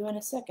bet you in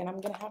a second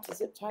I'm going to have to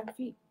zip tie the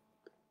feet.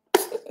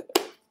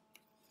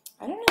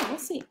 I don't know. We'll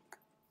see.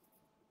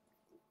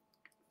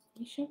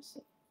 We shall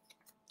see.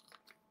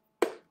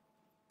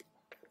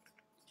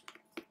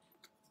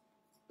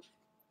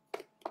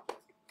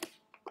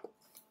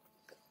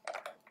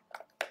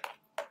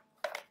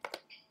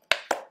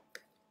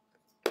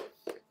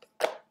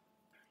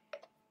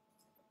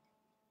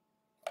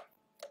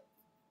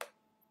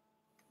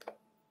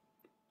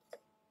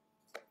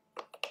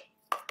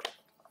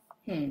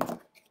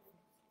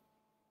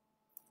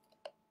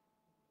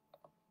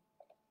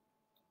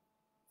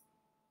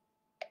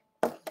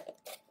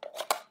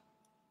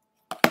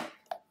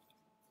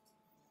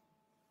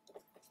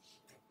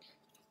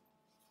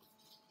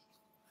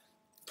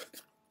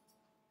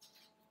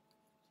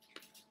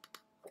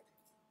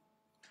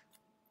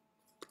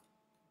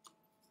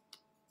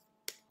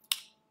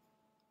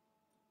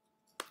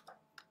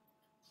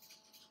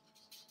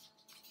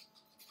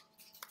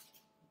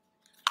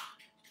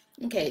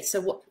 Okay,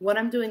 so what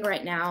I'm doing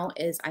right now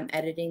is I'm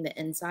editing the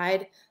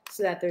inside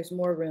so that there's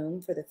more room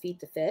for the feet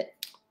to fit.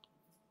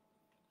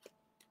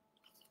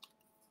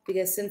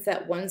 Because since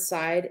that one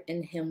side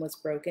in him was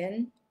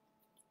broken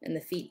and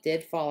the feet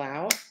did fall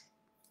out,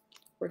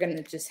 we're going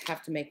to just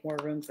have to make more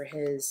room for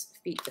his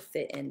feet to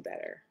fit in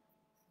better.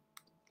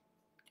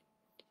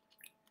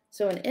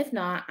 So, and if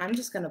not, I'm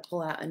just going to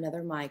pull out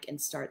another mic and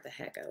start the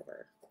heck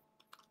over,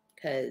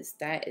 because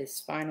that is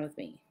fine with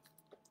me.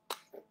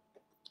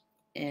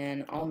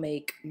 And I'll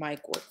make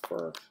mic work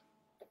for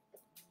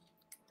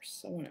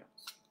someone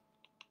else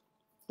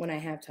when I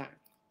have time.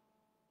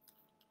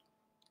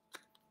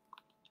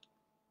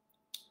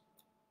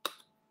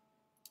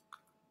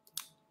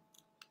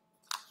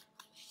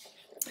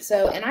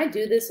 So, and I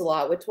do this a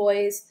lot with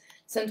toys.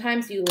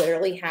 Sometimes you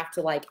literally have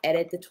to like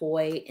edit the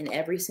toy in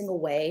every single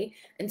way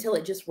until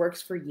it just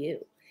works for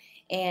you.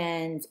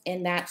 And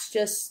that's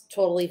just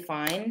totally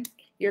fine.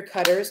 Your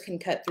cutters can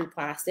cut through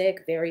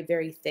plastic, very,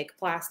 very thick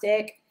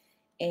plastic.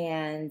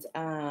 And,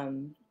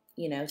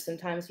 you know,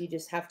 sometimes you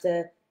just have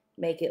to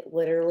make it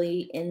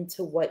literally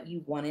into what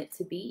you want it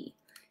to be.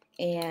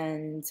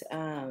 And,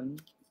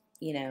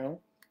 you know,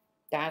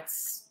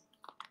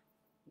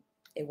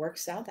 it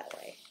works out that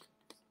way.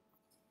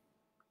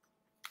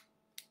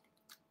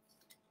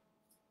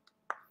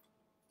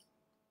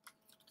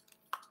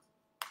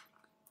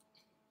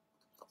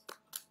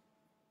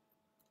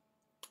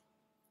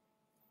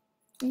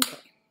 Okay.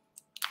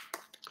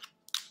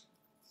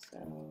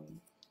 So,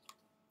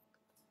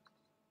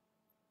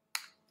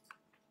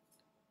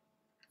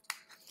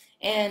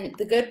 and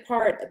the good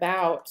part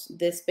about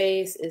this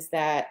base is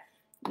that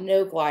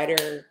no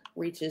glider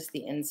reaches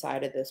the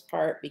inside of this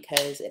part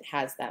because it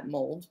has that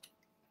mold.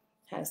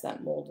 It has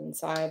that mold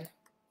inside.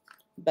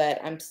 But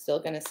I'm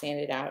still going to sand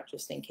it out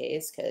just in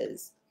case,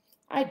 because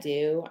I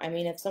do. I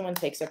mean, if someone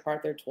takes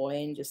apart their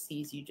toy and just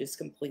sees you just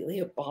completely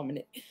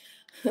abominate,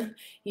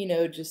 you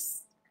know,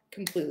 just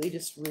completely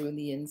just ruin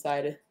the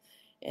inside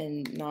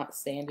and not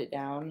sand it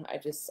down, I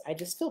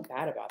just feel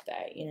bad about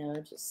that, you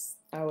know.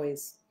 I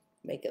always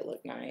make it look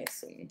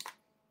nice and,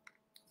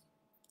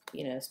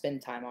 you know,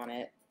 spend time on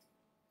it.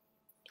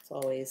 It's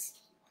always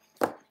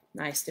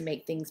nice to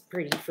make things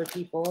pretty for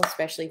people,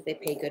 especially if they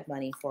pay good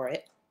money for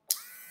it.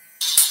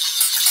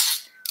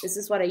 This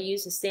is what I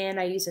use to sand.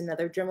 I use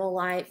another Dremel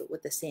light, but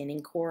with the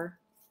sanding core.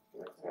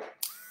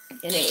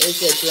 And it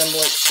is a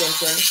Dremel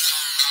extension.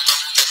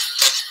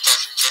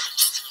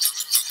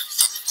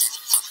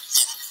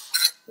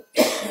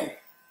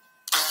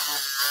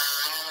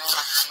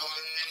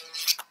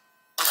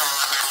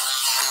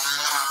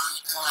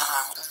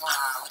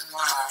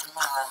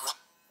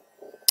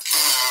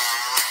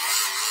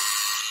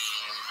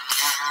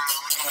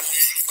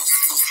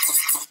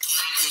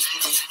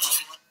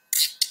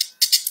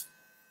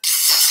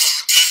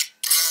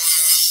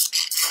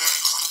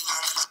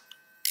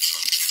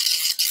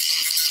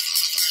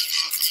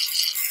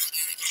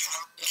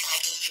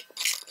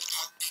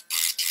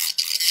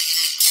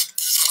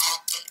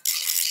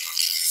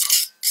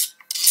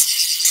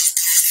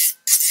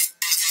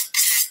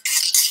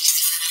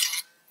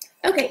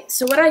 Okay,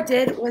 so what I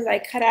did was I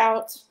cut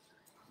out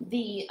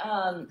the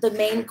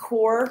main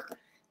core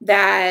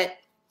that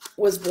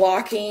was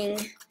blocking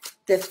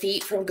the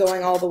feet from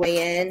going all the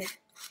way in,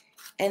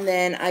 and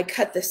then I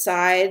cut the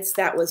sides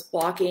that was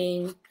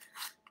blocking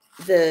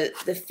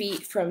the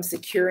feet from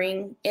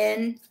securing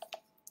in,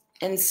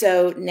 and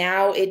so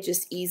now it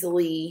just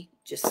easily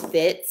just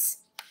fits.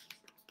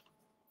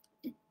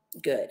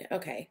 Good,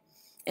 okay.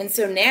 And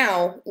so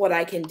now what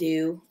I can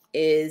do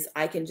is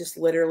I can just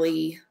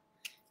literally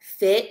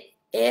fit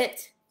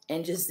it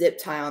and just zip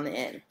tie on the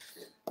end.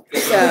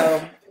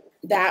 So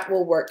that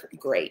will work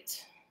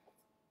great.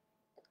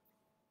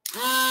 So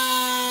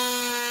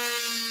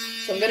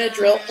I'm going to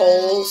drill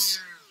holes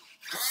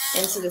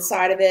into the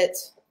side of it.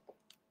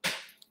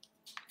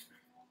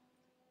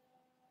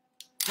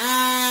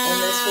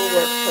 And this will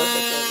work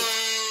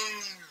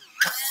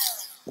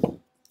perfectly.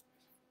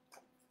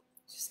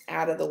 Just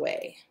out of the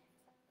way.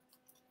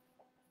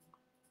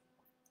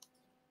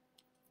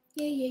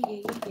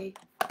 Yay.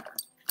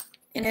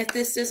 And if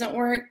this doesn't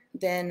work,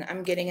 then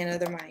I'm getting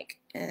another mic,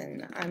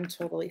 and I'm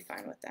totally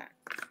fine with that.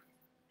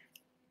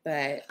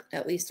 But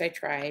at least I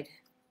tried,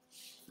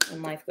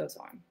 and life goes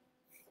on.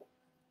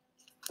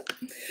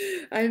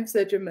 I'm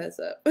such a mess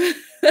up.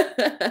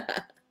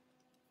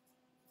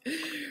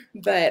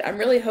 But I'm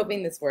really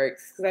hoping this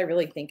works, because I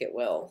really think it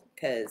will,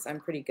 because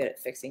I'm pretty good at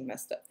fixing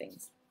messed up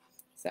things.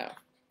 So.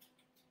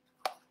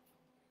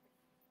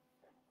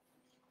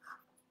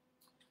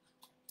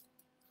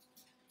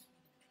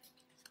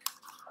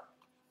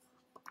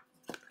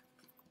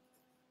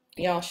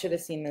 Y'all should have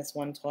seen this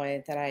one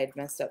toy that I had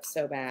messed up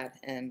so bad,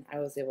 and I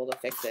was able to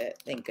fix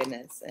it, thank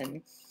goodness. And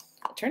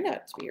it turned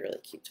out to be a really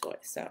cute toy.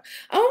 So,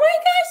 oh my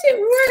gosh, it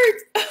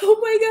worked! Oh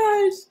my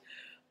gosh!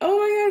 Oh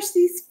my gosh,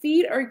 these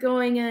feet are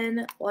going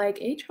in like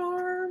a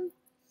charm.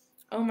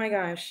 Oh my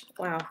gosh,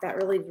 wow, that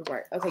really did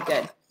work. Okay,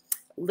 good.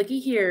 Looky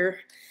here,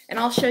 and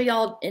I'll show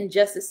y'all in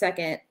just a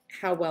second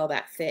how well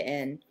that fit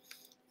in.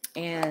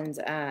 And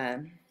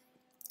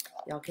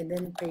y'all can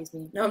then praise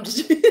me. No, I'm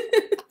just...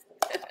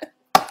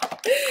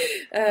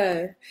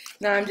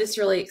 No, I'm just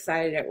really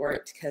excited it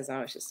worked, because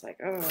I was just like,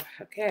 oh,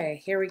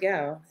 okay, here we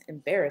go.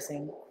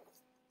 Embarrassing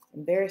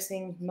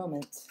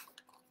moment.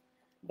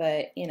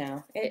 But, you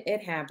know,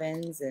 it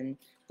happens, and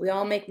we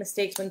all make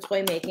mistakes when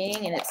toy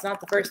making, and it's not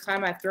the first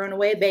time I've thrown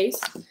away a base,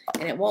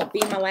 and it won't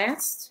be my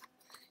last,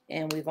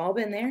 and we've all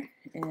been there,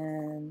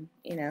 and,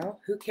 you know,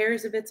 who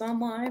cares if it's on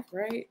live,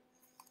 right?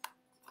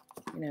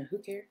 You know, who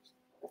cares?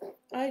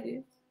 I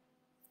do.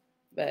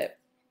 But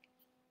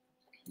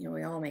You know,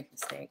 we all make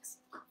mistakes.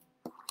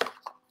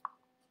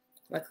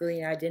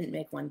 Luckily, I didn't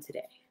make one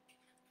today.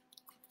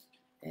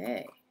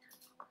 Hey.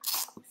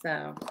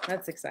 So,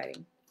 that's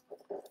exciting.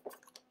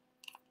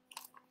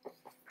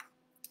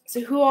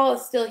 So, who all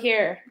is still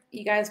here?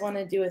 You guys want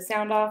to do a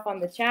sound off on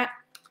the chat?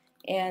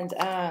 And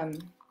I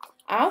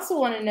also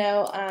want to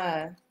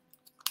know,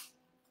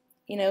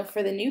 you know,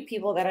 for the new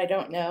people that I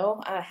don't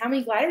know, how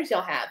many gliders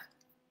y'all have?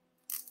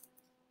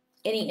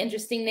 Any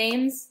interesting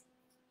names?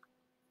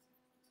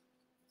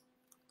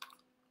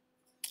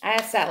 I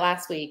asked that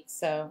last week,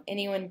 so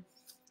anyone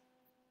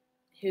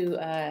who you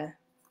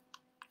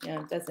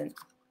know,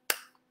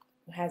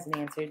 who hasn't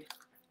answered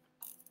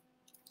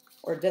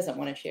or doesn't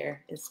want to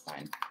share is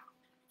fine.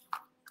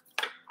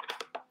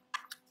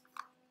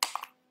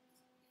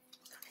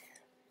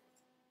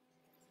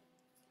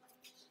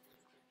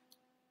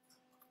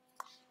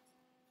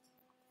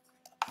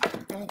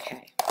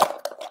 Okay,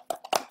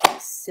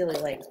 silly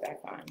legs back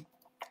on.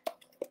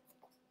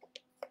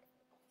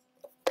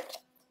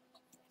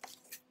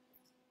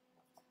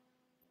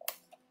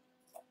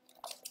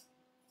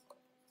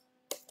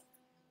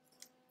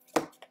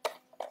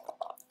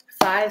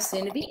 Five,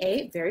 soon to be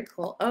 8. Very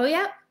cool. Oh,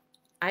 yeah,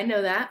 I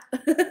know that.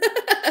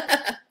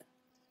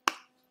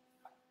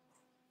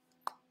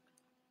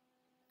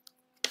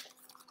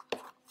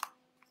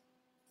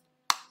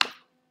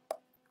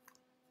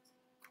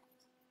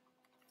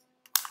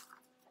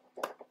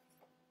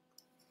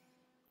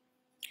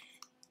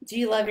 Do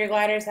you love your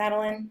gliders,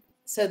 Adeline?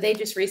 So they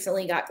just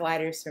recently got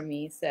gliders from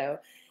me, so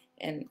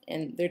and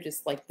they're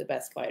just like the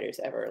best gliders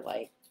ever.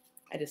 Like,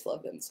 I just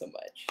love them so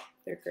much.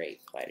 They're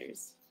great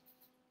gliders.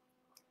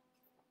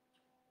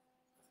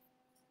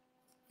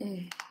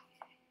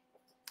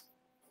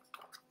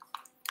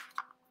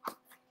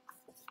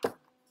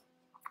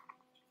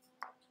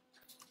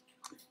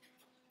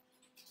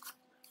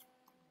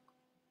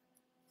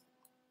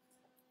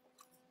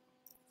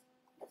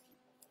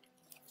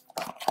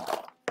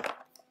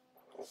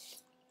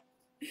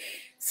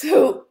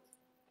 So,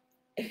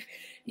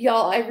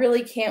 y'all, I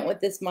really can't with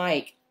this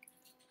mic.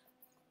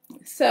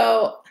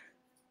 So,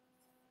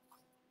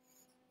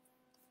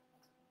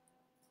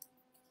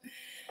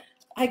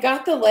 I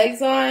got the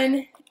legs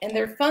on, and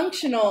they're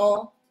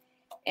functional,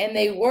 and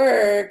they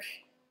work.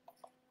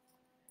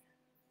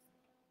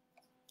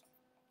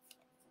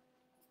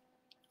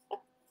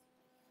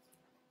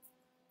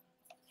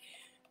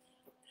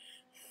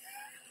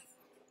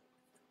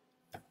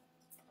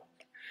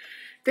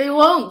 They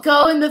won't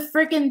go in the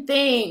freaking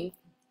thing.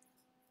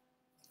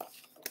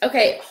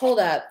 Okay, hold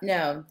up.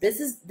 No, this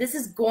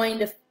is going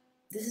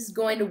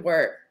to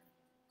work.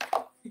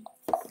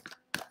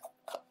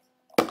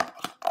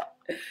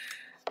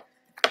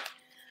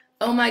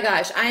 Oh my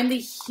gosh, I'm the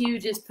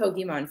hugest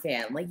Pokemon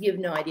fan. Like, you have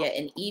no idea.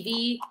 And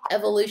Eevee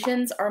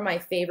evolutions are my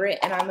favorite,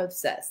 and I'm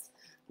obsessed.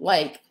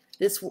 Like,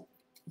 this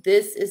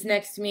is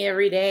next to me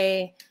every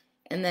day,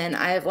 and then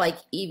I have like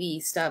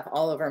Eevee stuff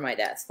all over my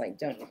desk. Like,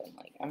 don't even,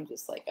 like, I'm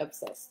just like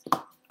obsessed.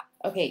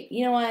 Okay,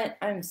 you know what?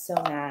 I'm so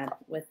mad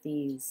with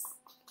these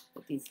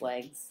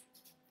legs.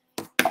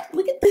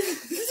 Look at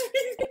this.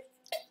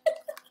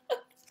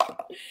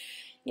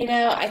 You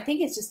know, I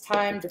think it's just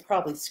time to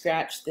probably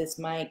scratch this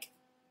mic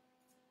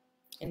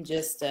and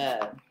just,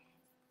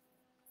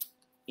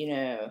 you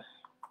know,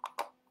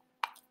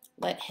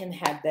 let him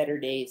have better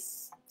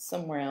days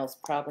somewhere else,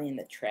 probably in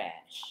the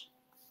trash.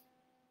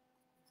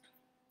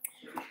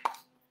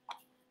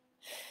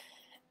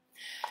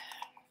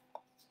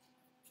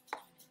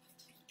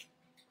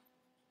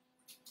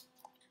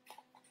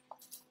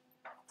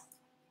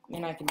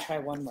 And I can try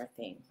one more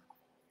thing.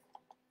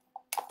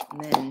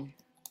 And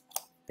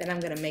then I'm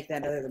going to make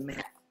that other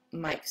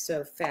mic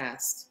so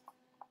fast,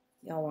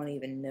 y'all won't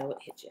even know it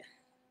hit you.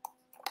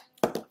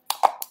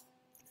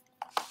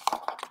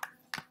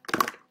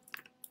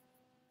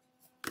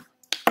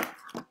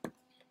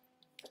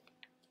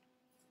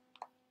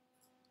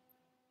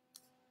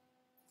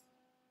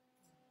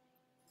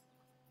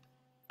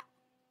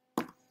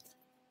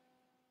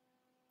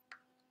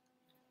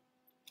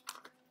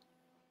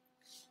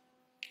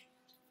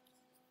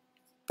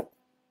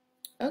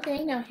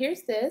 Okay, now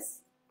here's this.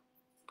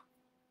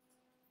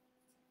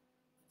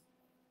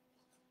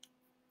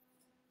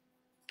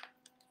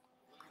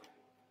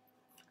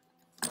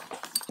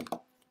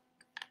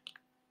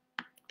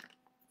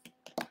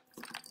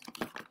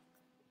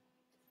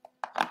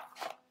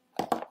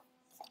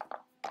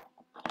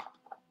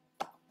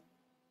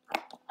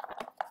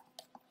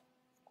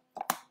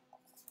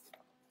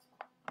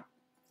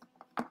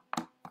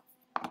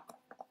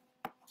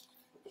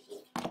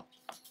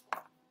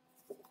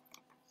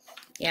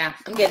 Yeah,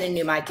 I'm getting a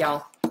new mic,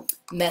 y'all.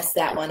 Messed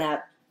that one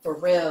up for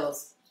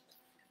reals.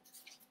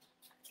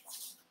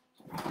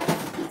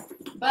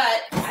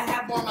 But I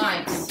have more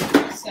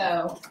mics,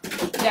 so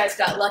you guys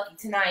got lucky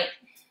tonight.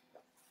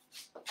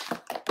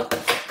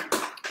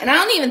 And I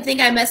don't even think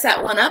I messed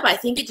that one up. I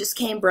think it just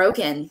came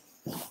broken.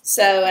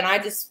 So, and I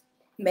just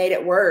made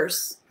it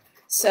worse.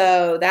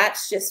 So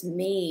that's just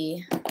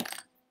me.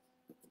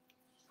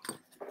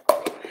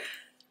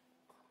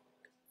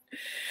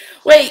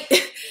 Wait,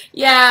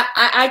 Yeah,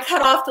 I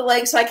cut off the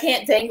leg so I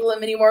can't dangle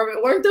them anymore,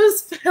 but weren't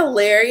those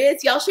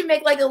hilarious? Y'all should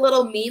make like a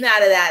little meme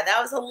out of that. That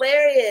was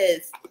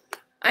hilarious.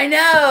 I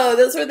know,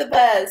 those were the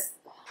best.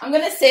 I'm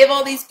going to save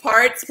all these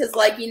parts because,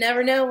 like, you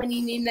never know when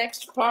you need an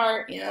extra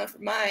part, you know, for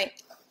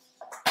Mike.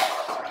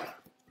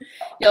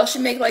 Y'all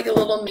should make like a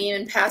little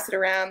meme and pass it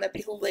around. That'd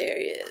be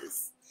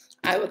hilarious.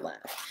 I would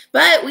laugh.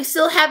 But we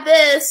still have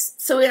this,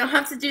 so we don't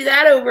have to do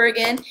that over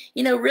again.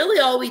 You know, really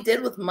all we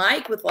did with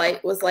Mike was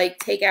like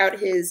take out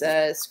his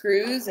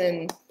screws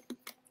and,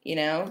 you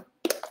know,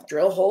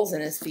 drill holes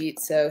in his feet.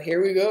 So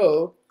here we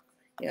go.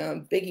 You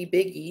know,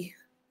 biggie.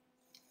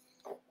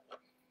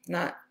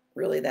 Not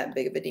really that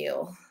big of a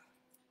deal.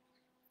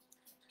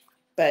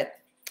 But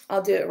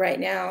I'll do it right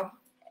now.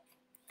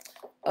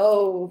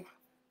 Oh,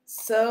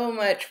 so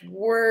much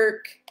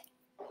work.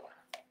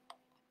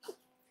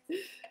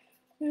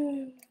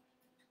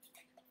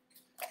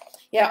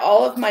 Yeah,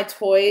 all of my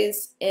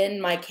toys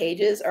in my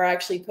cages are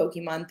actually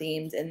Pokemon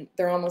themed, and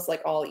they're almost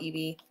like all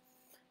Eevee.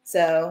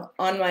 So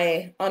on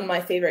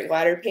my favorite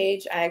glider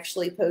page, I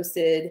actually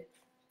posted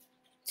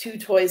 2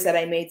 toys that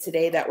I made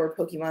today that were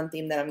Pokemon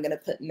themed that I'm gonna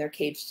put in their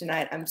cage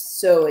tonight. I'm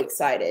so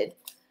excited.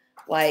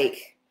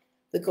 Like,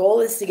 the goal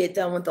is to get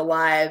done with the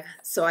live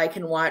so I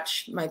can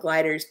watch my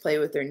gliders play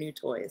with their new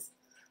toys.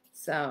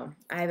 So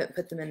I haven't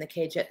put them in the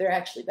cage yet. They're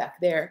actually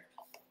back there.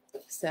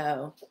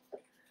 So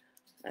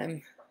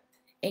I'm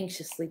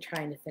anxiously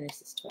trying to finish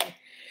this toy.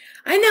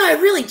 I know,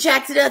 I really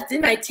jacked it up,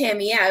 didn't I,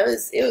 Tammy? Yeah,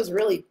 it was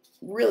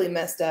really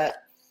messed up.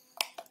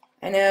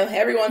 I know,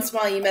 every once in a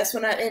while you mess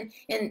one up,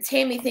 and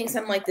Tammy thinks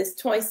I'm like this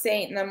toy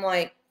saint, and I'm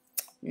like,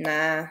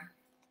 nah.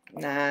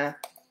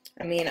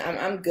 I mean,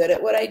 I'm good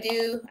at what I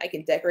do. I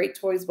can decorate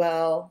toys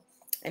well.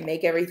 I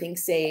make everything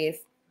safe.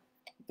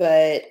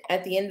 But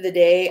at the end of the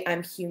day,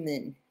 I'm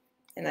human,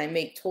 and I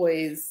make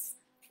toys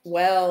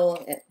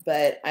well,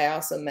 but I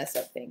also mess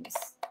up things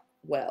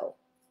well.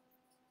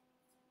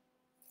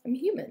 I'm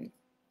human,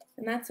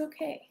 and that's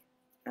okay.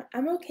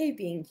 I'm okay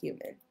being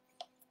human.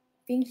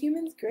 Being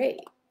human's great.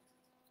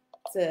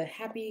 It's a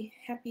happy,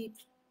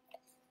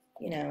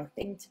 you know,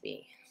 thing to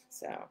be.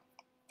 So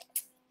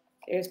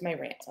there's my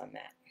rant on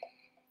that.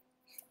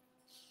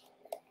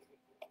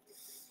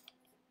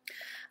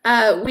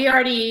 We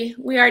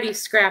already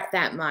scrapped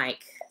that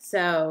mic,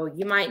 so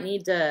you might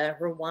need to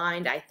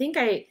rewind. I think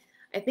I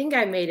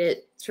made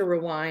it to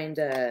rewind.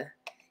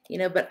 You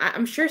know, but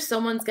I'm sure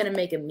someone's gonna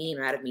make a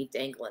meme out of me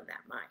dangling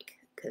that mic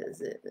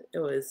because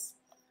it's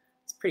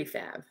pretty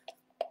fab.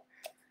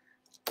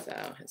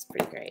 So it's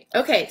pretty great.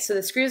 Okay, so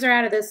the screws are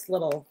out of this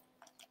little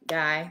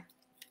guy,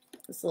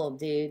 this little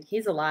dude.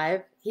 He's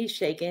alive. He's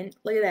shaking.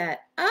 Look at that.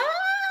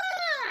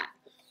 Ah!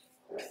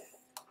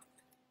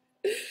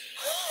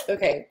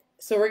 Okay,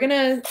 so we're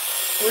gonna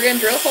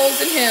drill holes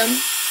in him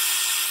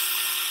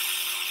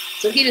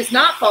so he does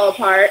not fall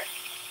apart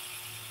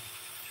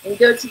and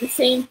go to the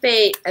same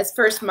fate as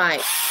First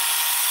Mike.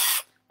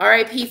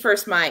 R.I.P.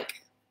 First Mike.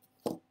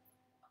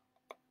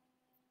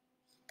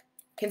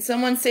 Can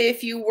someone say a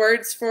few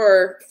words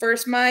for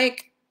First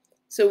Mike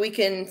so we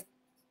can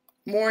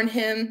mourn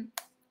him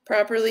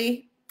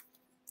properly?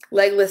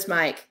 Legless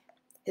Mike.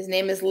 His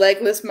name is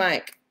Legless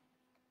Mike.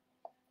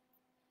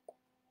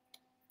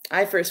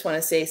 I first want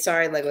to say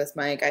sorry, Legless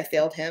Mike. I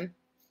failed him.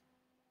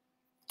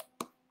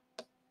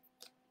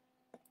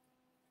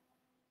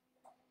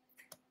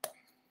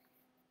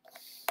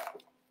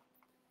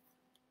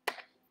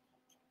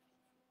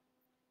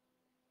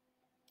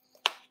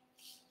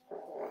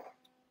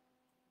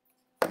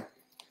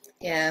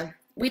 Yeah,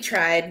 we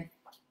tried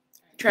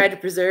to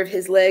preserve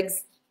his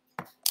legs.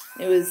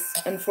 It was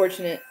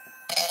unfortunate.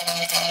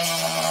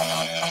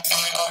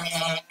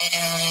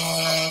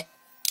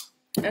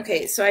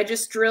 Okay, so I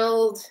just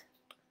drilled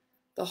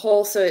the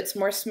hole so it's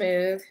more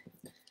smooth.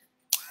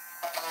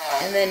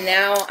 And then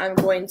now I'm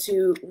going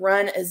to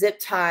run a zip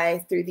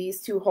tie through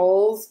these 2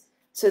 holes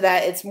so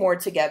that it's more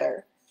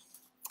together.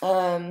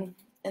 And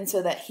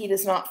so that he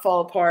does not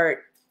fall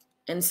apart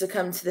and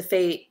succumb to the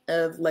fate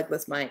of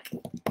Legless Mike.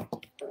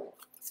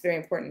 It's very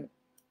important.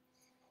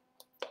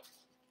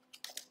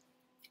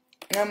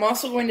 And I'm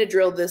also going to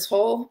drill this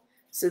hole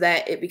so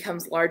that it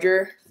becomes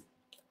larger.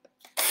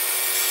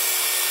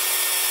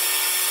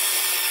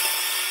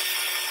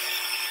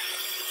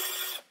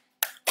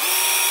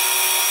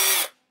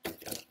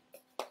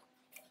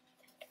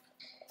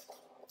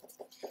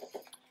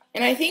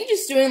 And I think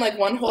just doing like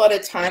 1 hole at a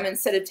time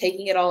instead of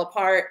taking it all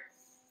apart,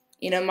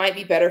 you know, might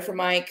be better for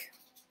Mike.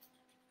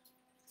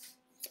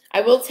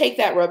 I will take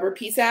that rubber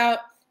piece out,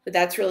 but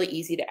that's really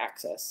easy to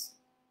access.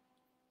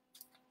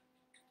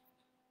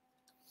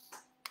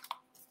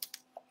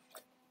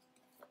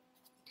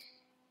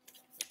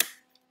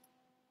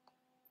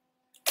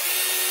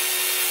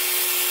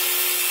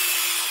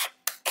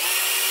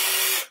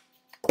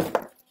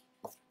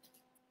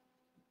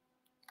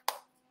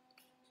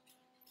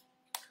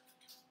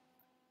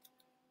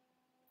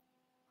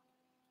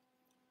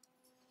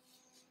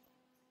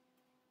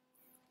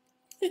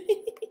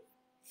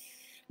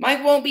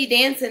 Mike won't be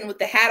dancing with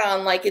the hat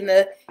on like in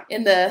the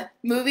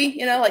movie,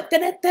 you know, like da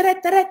da da da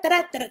da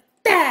da da da.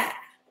 bah!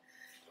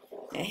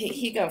 And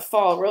he gonna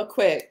fall real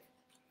quick.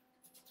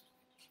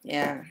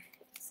 Yeah,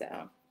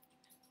 so.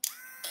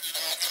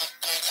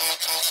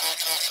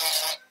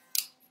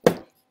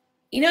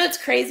 You know what's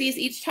crazy is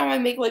each time I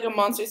make like a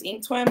Monsters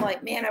Inc. toy, I'm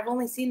like, man, I've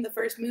only seen the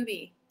first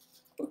movie.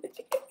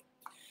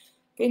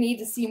 I need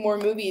to see more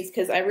movies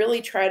because I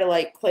really try to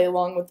like play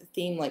along with the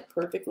theme like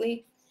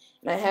perfectly.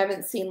 And I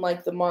haven't seen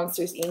like the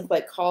Monsters Inc.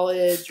 like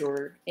college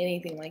or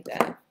anything like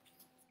that.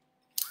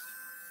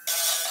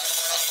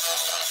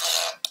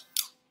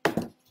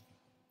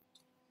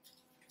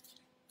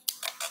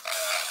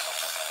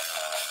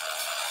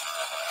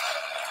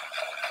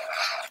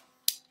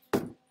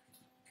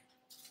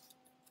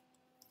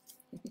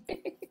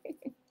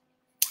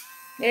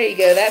 There you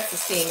go. That's the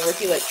scene where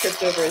he like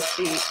tripped over his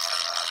feet.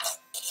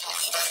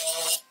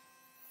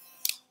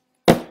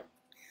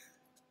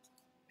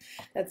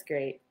 That's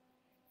great.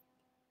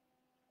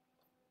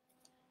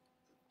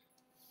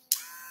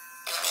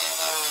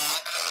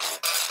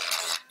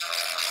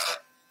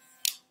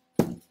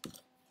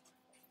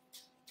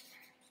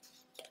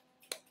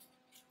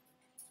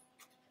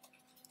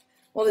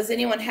 Well, does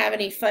anyone have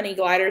any funny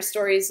glider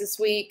stories this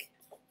week?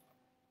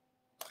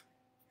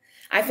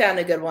 I found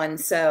a good one.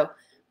 So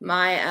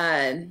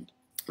my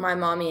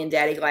mommy and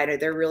daddy glider,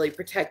 they're really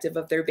protective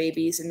of their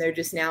babies, and they're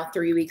just now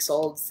 3 weeks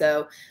old.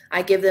 So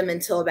I give them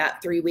until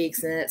about 3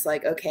 weeks, and then it's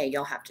like, okay,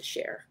 y'all have to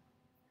share.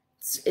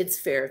 It's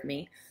fair of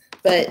me.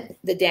 But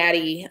the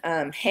daddy,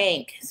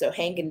 Hank, so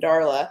Hank and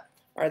Darla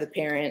are the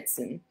parents,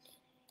 and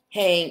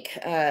Hank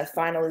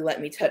finally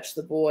let me touch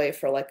the boy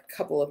for like a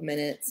couple of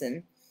minutes,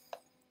 and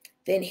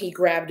then he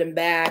grabbed him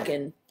back,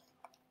 and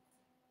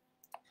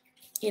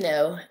you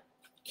know,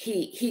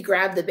 he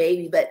grabbed the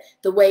baby, but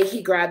the way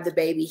he grabbed the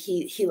baby,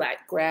 he like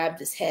grabbed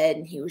his head,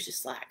 and he was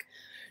just like,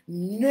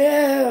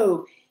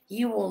 no,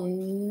 you will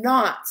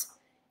not.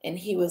 And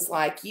he was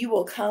like, you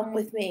will come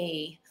with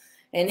me.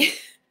 And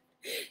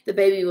the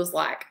baby was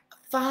like,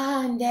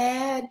 fine,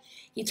 Dad.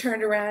 He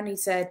turned around and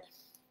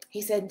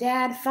he said,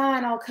 Dad,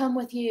 fine, I'll come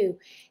with you.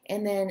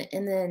 And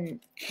then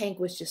Hank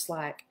was just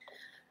like,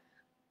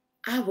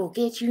 I will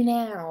get you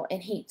now.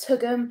 And he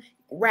took him,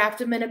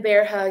 wrapped him in a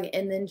bear hug,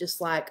 and then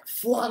just like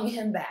flung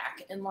him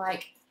back and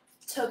like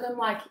took him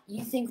like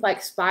you think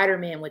like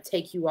Spider-Man would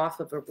take you off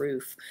of a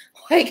roof.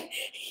 Like,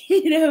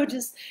 you know,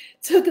 just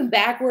took him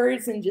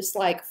backwards and just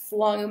like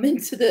flung him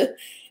into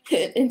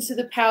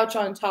the pouch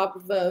on top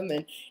of him.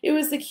 And it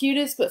was the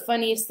cutest but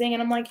funniest thing.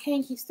 And I'm like,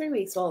 Hank, he's 3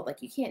 weeks old.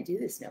 Like, you can't do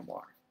this no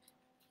more.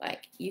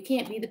 Like, you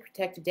can't be the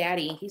protective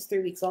daddy. He's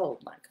 3 weeks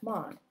old. Like, come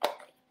on.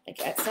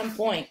 Like, at some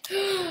point,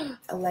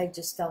 a leg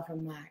just fell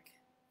from Mac.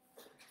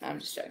 I'm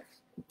just joking.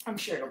 I'm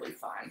sure it'll be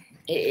fine.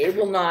 It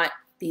will not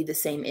be the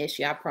same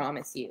issue, I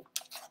promise you.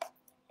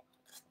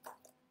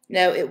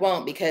 No, it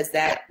won't, because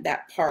that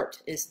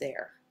part is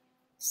there.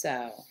 So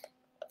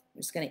I'm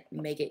just going to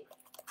make it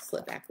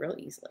slip back real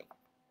easily.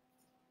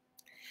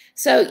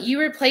 So you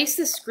replace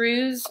the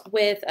screws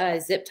with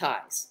zip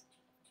ties.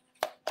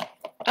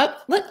 Oh,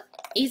 look.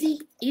 Easy,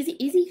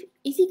 easy, easy,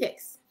 easy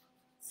fix.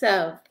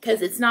 So,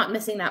 because it's not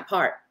missing that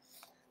part.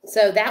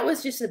 So that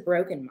was just a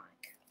broken mic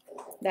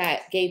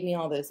that gave me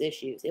all those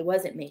issues. It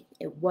wasn't me.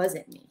 It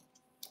wasn't me.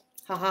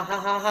 Ha ha ha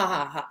ha ha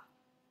ha ha.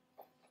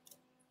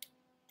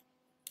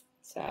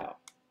 So,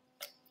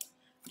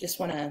 just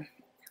want to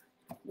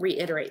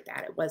reiterate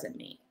that it wasn't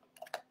me.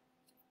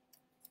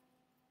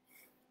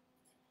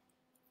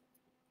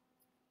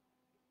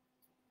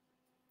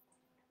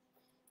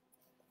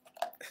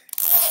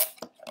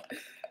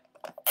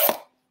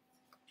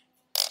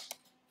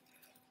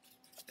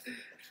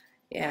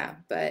 Yeah,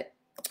 but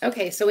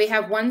okay, so we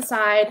have one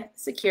side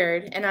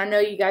secured, and I know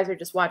you guys are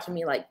just watching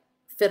me like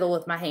fiddle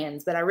with my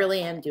hands, but I really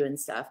am doing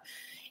stuff,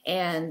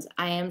 and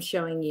I am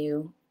showing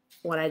you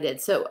what I did.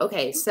 So,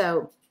 okay,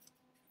 so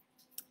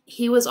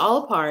he was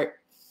all apart,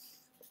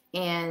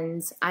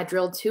 and I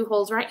drilled 2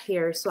 holes right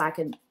here so I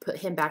could put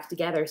him back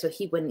together so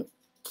he wouldn't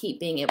keep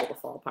being able to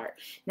fall apart.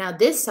 Now,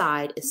 this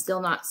side is still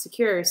not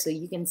secure, so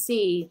you can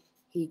see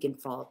he can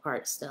fall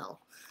apart still.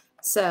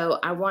 So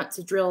I want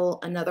to drill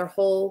another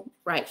hole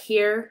right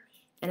here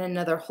and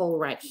another hole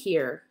right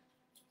here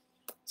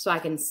so I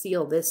can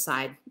seal this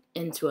side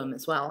into him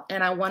as well.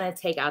 And I want to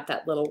take out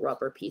that little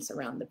rubber piece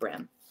around the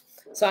brim.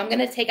 So I'm going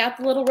to take out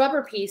the little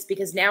rubber piece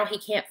because now he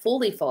can't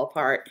fully fall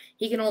apart.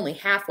 He can only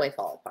halfway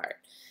fall apart.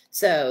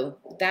 So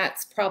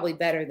that's probably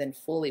better than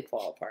fully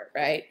fall apart,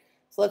 right?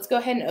 So let's go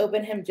ahead and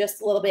open him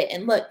just a little bit.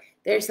 And look,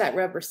 there's that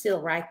rubber seal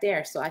right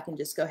there. So I can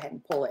just go ahead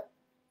and pull it.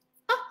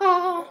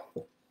 Ah-ha!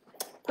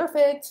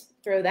 Perfect.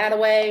 Throw that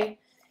away.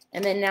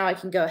 And then now I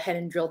can go ahead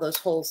and drill those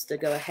holes to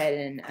go ahead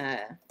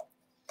and,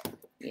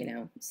 you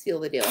know, seal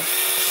the deal.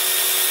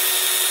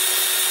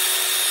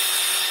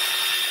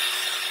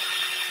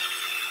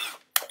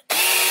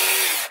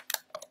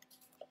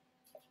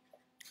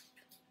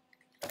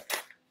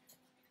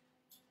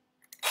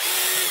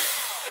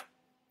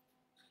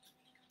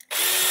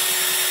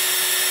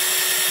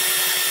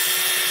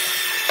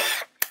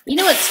 You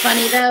know what's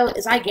funny, though,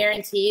 is I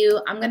guarantee you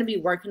I'm going to be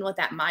working with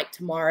that mic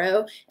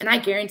tomorrow, and I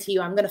guarantee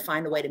you I'm going to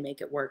find a way to make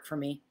it work for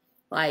me.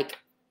 Like,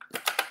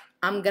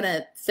 I'm going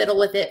to fiddle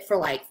with it for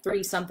like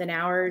 3-something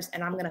hours,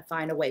 and I'm going to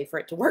find a way for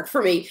it to work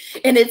for me.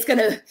 And it's going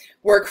to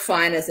work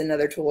fine as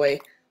another toy,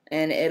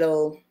 and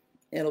it'll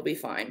be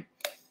fine.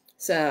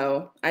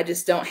 So I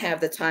just don't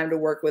have the time to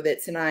work with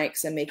it tonight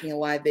because I'm making a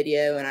live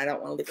video, and I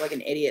don't want to look like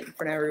an idiot in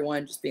front of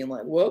everyone just being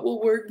like, what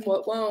will work and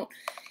what won't,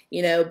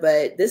 you know,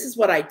 but this is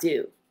what I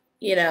do.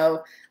 You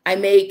know, I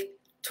make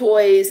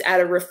toys out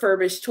of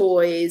refurbished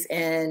toys,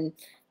 and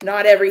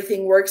not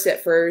everything works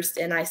at first,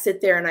 and I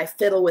sit there and I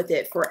fiddle with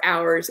it for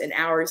hours and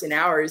hours and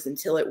hours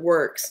until it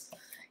works,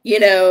 you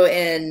know,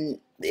 and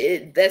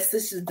this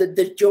is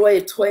the joy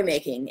of toy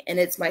making, and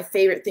it's my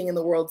favorite thing in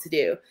the world to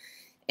do.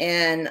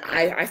 And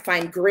I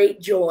find great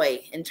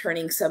joy in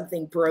turning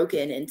something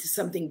broken into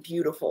something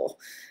beautiful.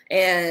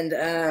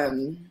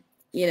 And,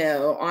 you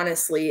know,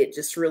 honestly, it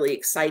just really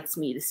excites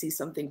me to see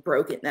something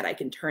broken that I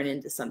can turn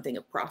into something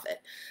of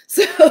profit.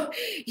 So,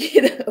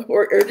 you know,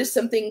 or just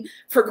something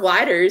for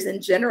gliders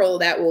in general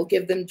that will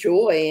give them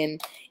joy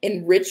and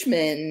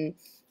enrichment and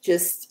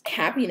just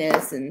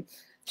happiness and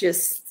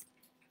just,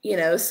 you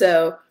know,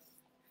 so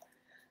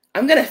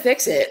I'm going to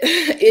fix it.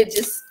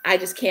 I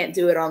just can't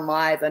do it on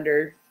live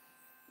under,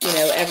 you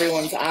know,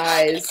 everyone's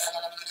eyes.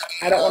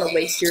 I don't want to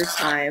waste your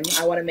time.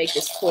 I want to make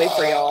this toy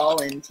for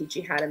y'all and teach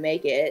you how to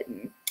make it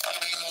and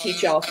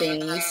teach y'all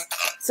things.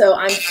 So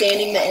I'm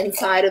sanding the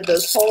inside of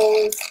those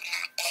holes,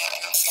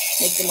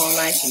 make them all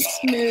nice and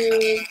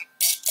smooth.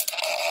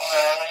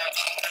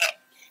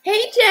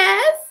 Hey,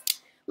 Jess,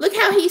 look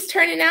how he's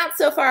turning out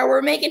so far.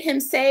 We're making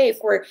him safe.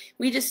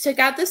 We just took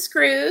out the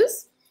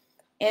screws,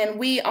 and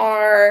we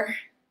are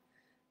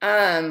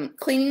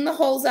cleaning the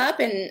holes up,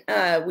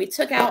 and we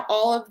took out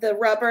all of the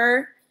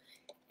rubber,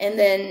 and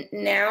then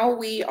now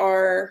we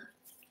are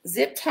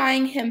zip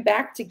tying him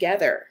back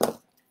together.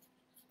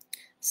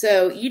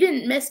 So you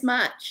didn't miss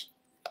much,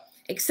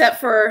 except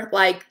for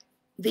like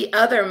the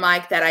other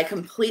mic that I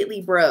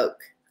completely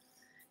broke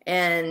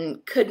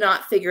and could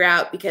not figure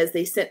out because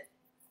they sent,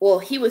 well,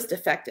 he was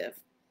defective.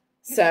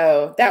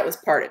 So that was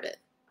part of it.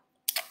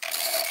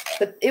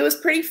 But it was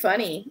pretty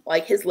funny.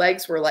 Like, his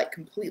legs were like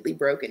completely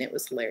broken. It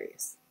was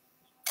hilarious.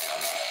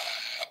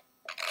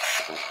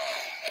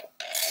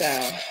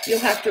 So you'll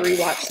have to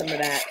rewatch some of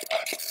that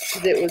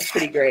because it was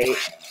pretty great.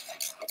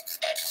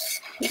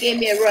 He gave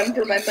me a run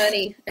for my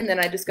money, and then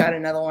I just got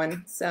another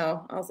one.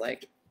 So I was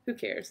like, who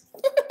cares?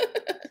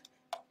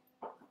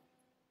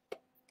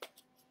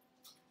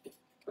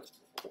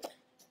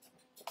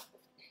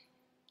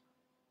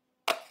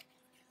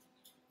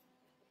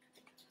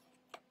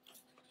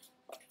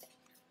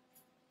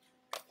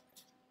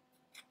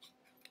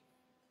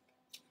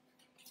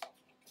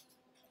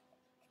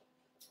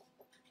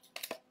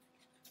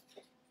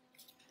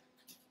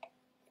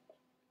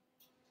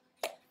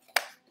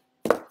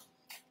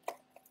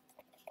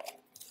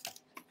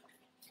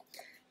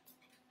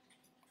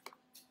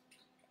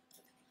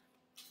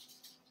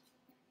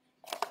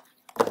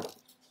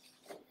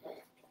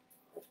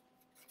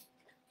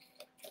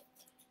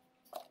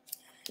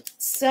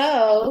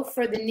 So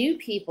for the new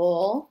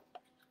people,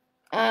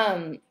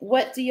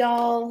 what do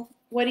y'all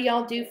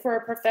do for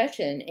a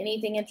profession?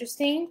 Anything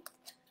interesting?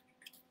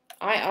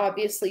 I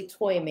obviously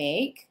toy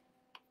make,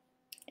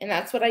 and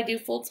that's what I do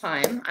full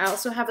time. I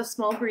also have a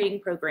small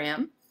breeding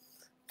program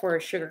for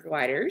sugar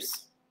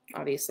gliders,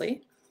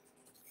 obviously.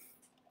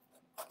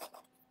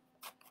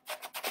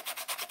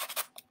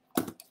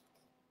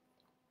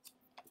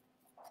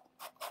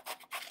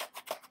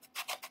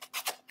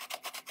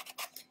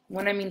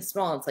 When I mean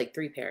small, it's like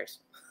 3 pairs.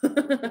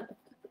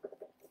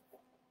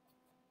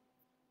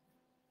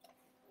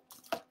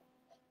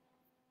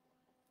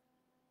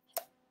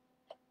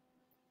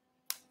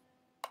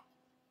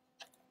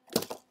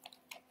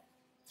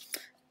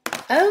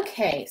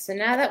 Okay, so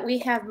now that we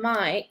have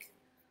Mike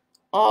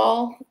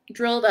all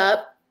drilled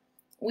up,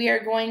 we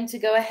are going to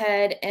go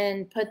ahead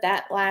and put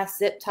that last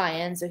zip tie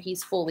in so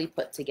he's fully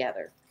put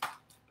together.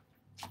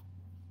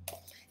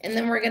 And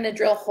then we're going to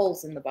drill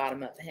holes in the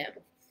bottom of him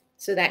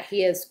so that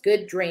he has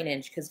good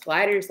drainage, because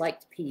gliders like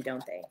to pee,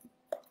 don't they?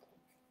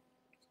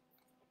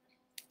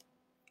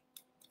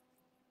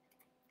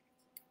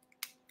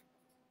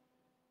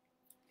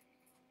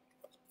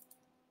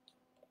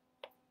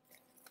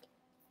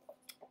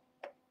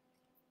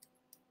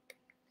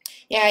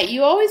 Yeah,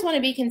 you always want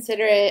to be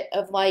considerate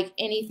of like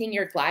anything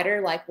your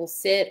glider like will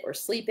sit or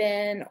sleep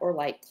in or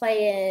like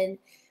play in,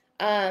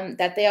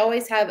 that they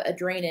always have a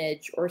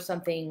drainage or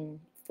something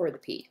for the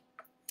pee.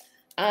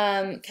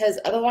 Because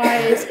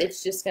otherwise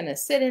it's just going to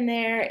sit in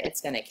there, it's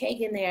going to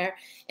cake in there,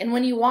 and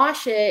when you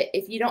wash it,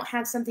 if you don't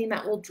have something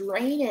that will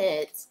drain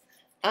it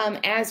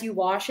as you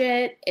wash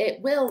it,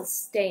 it will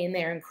stay in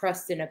there and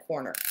crust in a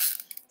corner.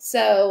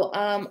 So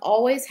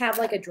always have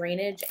like a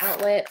drainage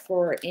outlet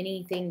for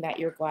anything that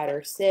your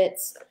glider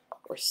sits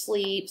or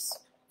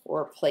sleeps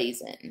or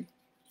plays in.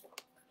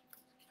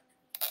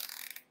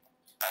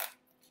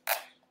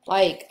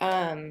 Like,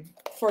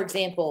 for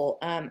example,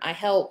 I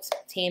helped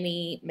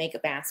Tammy make a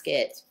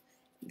basket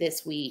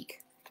this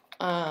week,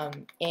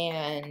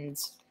 and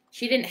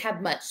she didn't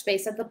have much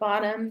space at the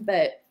bottom,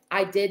 but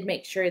I did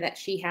make sure that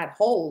she had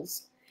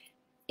holes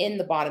in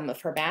the bottom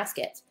of her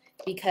basket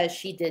because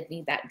she did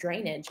need that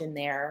drainage in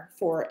there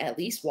for at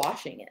least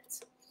washing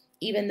it,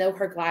 even though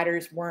her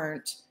gliders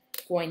weren't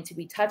going to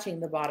be touching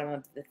the bottom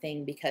of the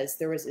thing because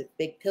there was a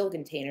big pill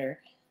container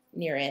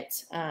near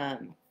it.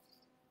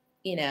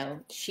 You know,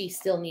 she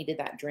still needed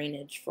that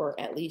drainage for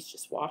at least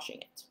just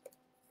washing it.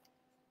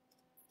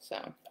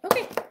 So,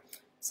 okay.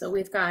 So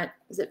we've got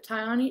zip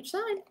tie on each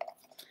side.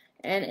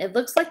 And it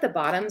looks like the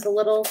bottom's a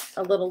little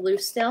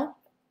loose still.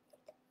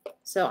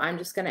 So I'm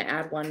just going to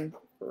add one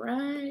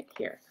right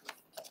here.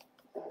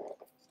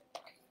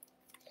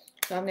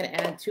 So I'm going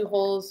to add 2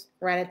 holes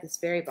right at this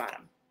very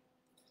bottom.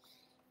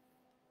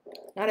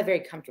 Not a very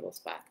comfortable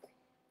spot.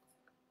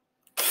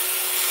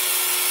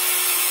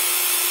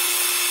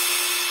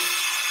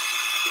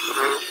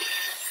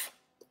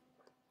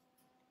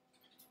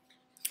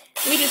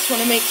 We just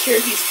want to make sure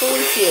he's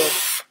fully sealed.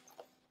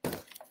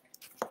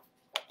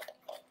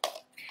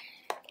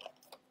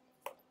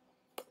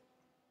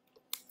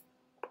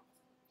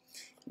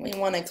 We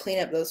want to clean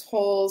up those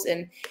holes.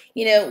 And,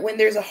 you know, when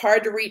there's a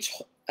hard to reach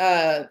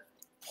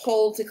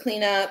hole to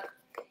clean up,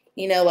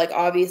 you know, like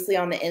obviously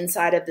on the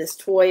inside of this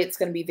toy, it's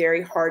going to be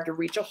very hard to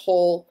reach a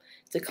hole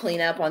to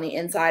clean up on the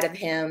inside of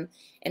him.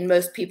 And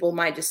most people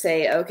might just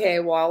say, okay,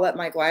 well, I'll let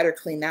my glider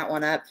clean that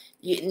one up.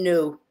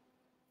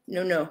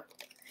 No.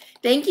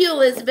 Thank you,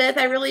 Elizabeth.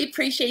 I really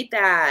appreciate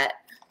that.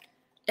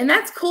 And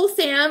that's cool,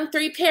 Sam.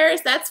 3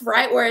 pairs, that's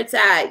right where it's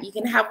at. You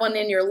can have one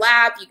in your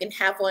lap. You can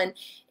have one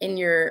in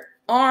your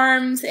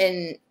arms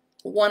and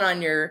one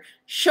on your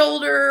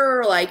shoulder,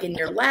 or like in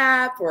your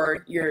lap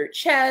or your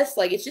chest.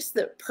 Like, it's just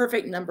the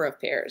perfect number of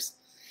pairs.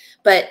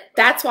 But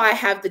that's why I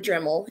have the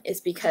Dremel,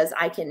 is because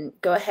I can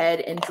go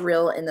ahead and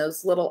drill in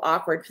those little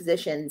awkward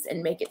positions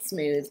and make it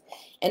smooth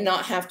and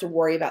not have to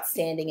worry about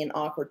standing in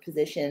awkward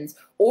positions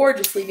or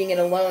just leaving it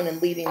alone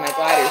and leaving my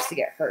gliders to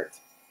get hurt.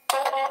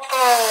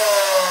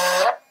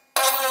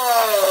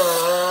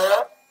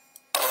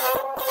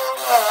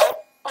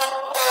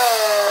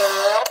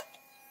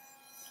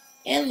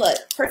 And look,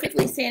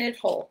 perfectly sanded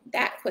hole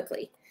that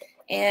quickly.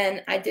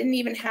 And I didn't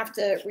even have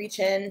to reach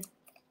in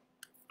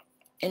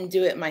and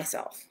do it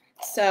myself.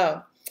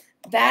 So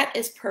that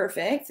is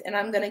perfect. And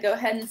I'm going to go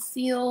ahead and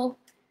seal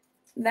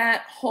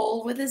that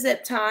hole with a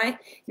zip tie.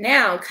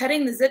 Now,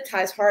 cutting the zip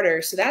tie is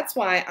harder, so that's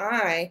why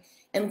I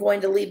am going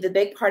to leave the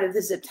big part of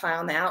the zip tie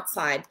on the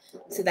outside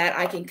so that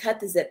I can cut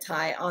the zip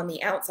tie on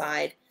the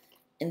outside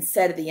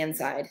instead of the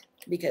inside,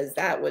 because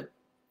that would,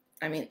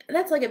 I mean,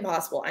 that's like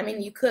impossible. I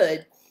mean, you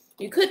could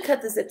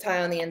cut the zip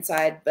tie on the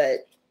inside,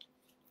 but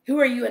who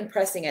are you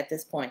impressing at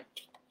this point?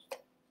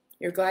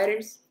 Your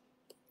gliders?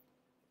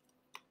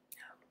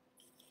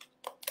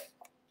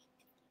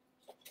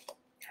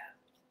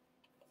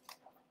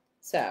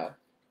 So,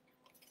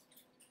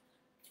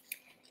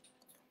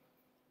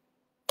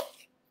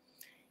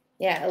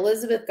 yeah,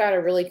 Elizabeth got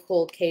a really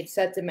cool cage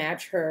set to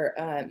match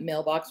her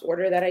mailbox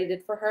order that I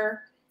did for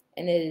her,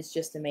 and it is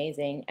just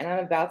amazing. And I'm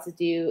about to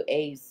do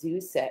a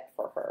zoo set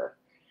for her,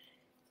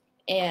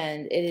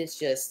 and it is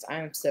just,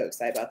 I'm so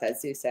excited about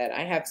that zoo set.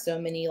 I have so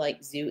many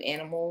like zoo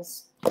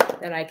animals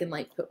that I can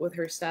like put with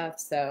her stuff,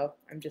 so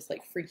I'm just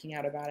like freaking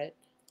out about it.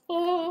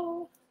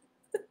 Oh.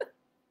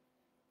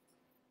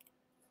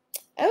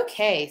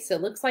 Okay, so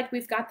it looks like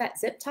we've got that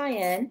zip tie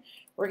in.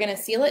 We're going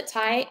to seal it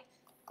tight,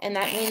 and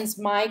that means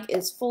Mike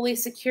is fully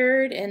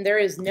secured and there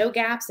is no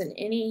gaps in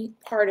any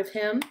part of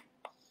him.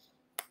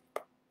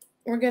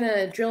 We're going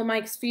to drill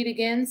Mike's feet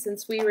again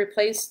since we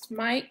replaced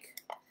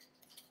Mike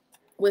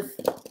with,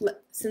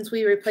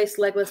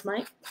 legless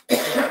Mike.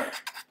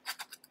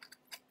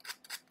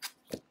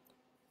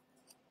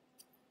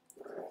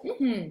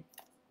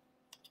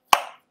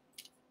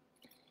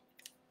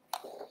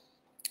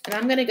 And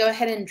I'm going to go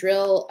ahead and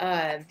drill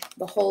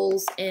the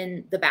holes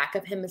in the back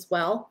of him as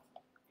well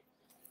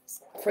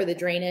for the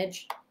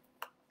drainage.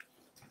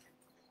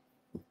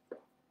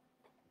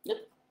 Yep.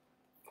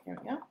 There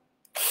we go.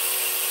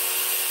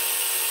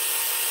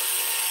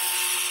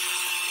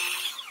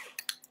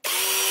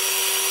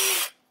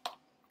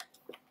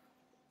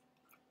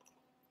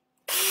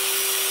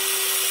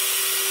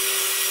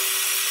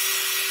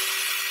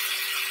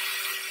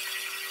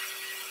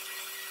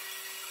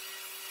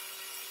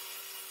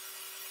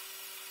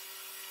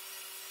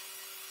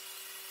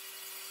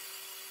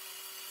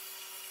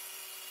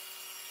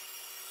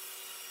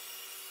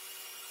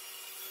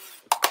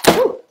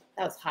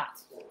 That was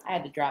hot. I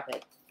had to drop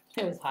it.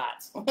 It was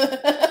hot.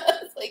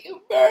 It's like,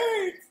 it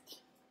burns.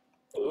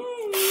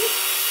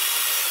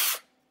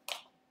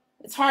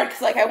 It's hard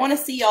because, like, I want to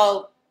see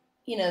y'all,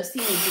 you know,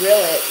 see me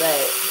drill it,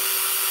 but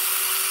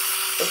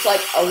it's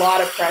like a lot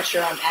of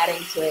pressure I'm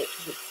adding to it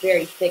because it's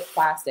very thick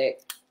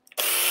plastic.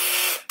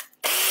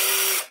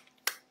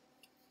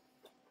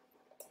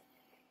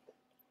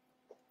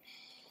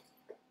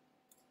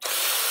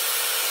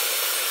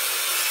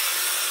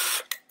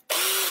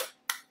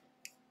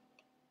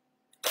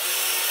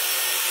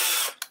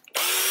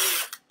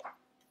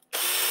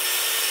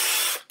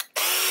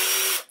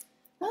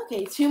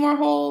 Okay, 2 more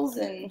holes,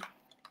 and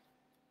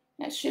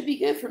That should be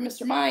good for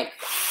Mr. Mike.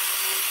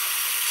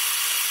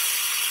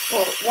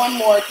 Well, one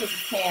more because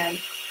he can.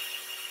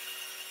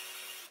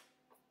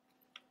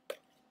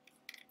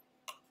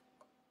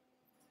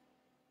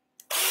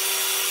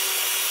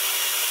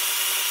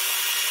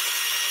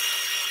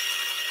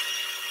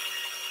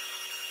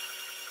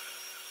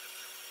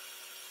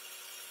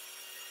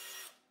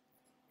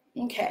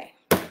 Okay.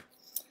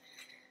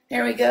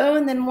 There we go.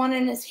 And then one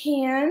in his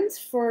hands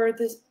for all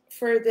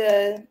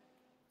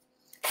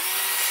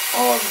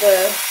of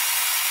the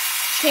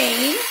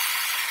chain.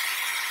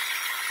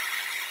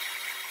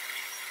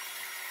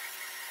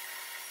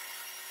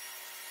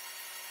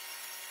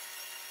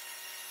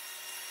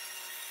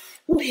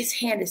 Ooh, his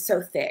hand is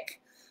so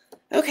thick.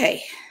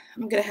 Okay,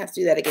 I'm gonna have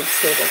to do that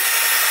against table.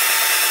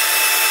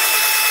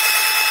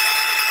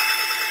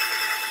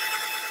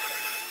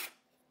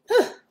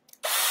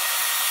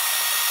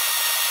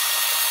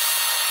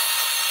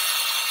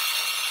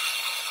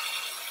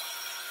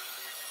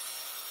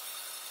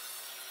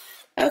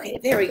 Okay,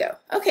 there we go.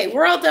 Okay,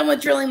 we're all done with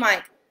drilling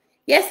Mike.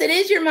 Yes, it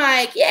is your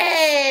Mike.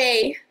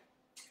 Yay!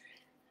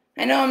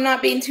 I know I'm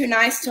not being too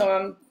nice to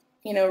him,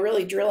 you know,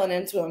 really drilling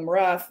into him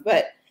rough,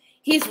 but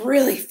he's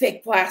really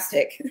thick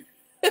plastic.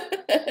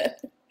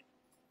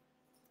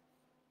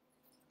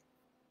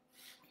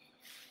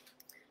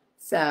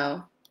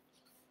 So,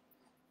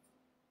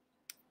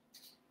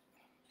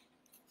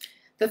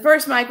 the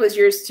first Mike was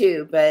yours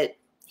too, but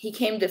he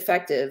came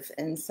defective,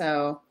 and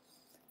so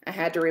I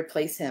had to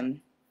replace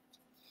him.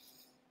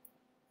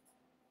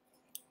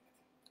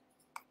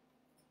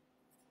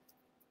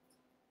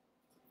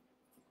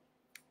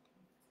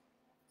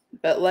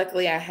 But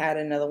luckily I had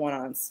another one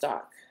on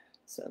stock,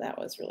 so that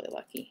was really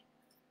lucky.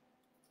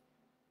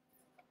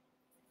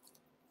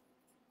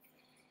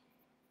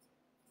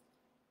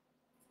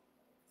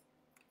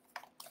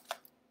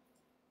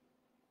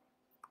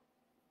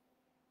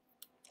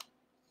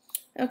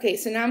 Okay,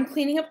 so now I'm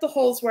cleaning up the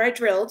holes where I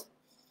drilled.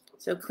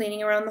 So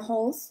cleaning around the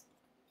holes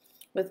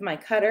with my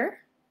cutter.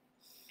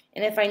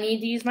 And if I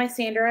need to use my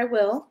sander, I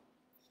will.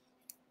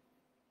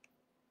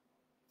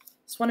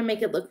 Just want to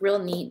make it look real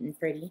neat and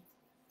pretty.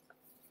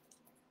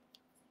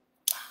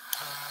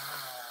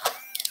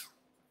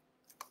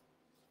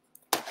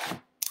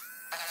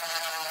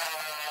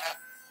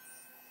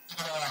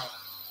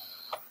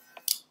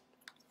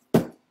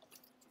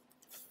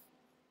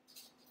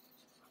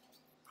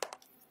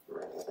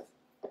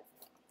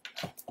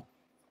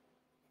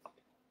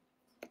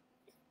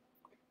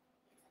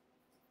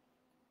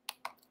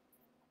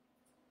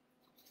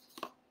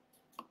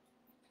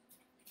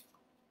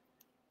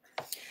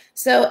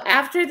 So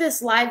after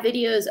this live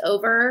video is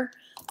over,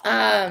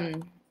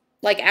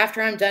 like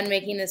after I'm done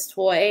making this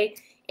toy,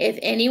 if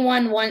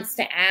anyone wants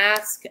to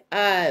ask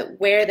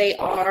where they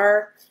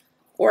are,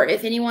 or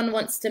if anyone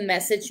wants to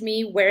message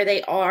me where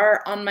they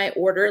are on my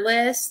order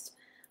list,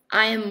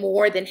 I am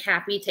more than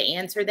happy to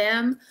answer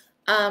them.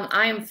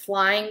 I am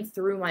flying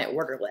through my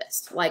order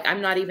list. Like,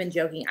 I'm not even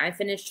joking. I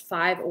finished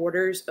 5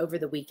 orders over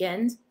the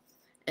weekend,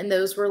 and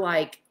those were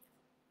like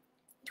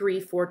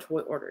 3-4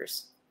 toy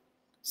orders.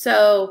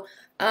 So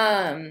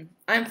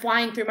I'm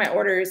flying through my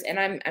orders, and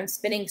I'm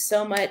spending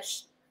so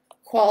much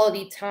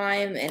quality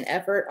time and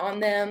effort on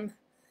them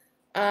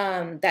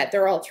that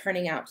they're all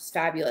turning out just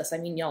fabulous. I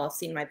mean, y'all have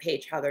seen my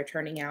page, how they're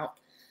turning out.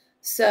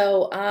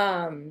 So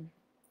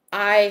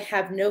I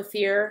have no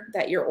fear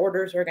that your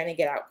orders are going to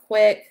get out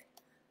quick.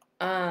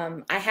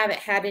 I haven't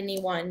had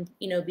anyone,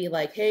 you know, be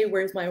like, hey,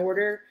 where's my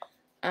order?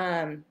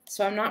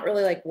 So I'm not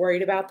really like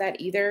worried about that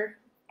either.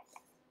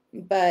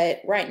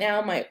 But right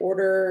now my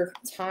order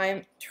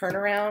time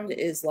turnaround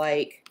is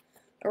like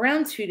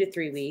around 2 to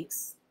 3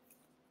 weeks.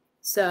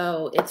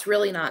 So it's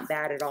really not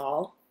bad at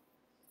all.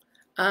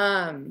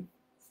 But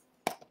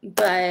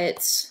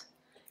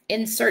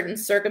in certain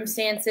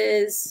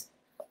circumstances,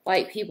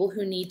 like people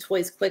who need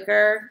toys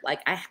quicker, like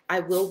I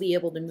will be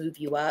able to move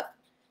you up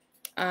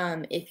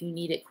if you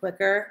need it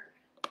quicker.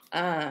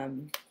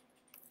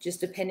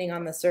 Just depending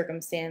on the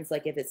circumstance,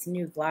 like if it's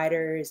new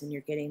gliders and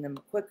you're getting them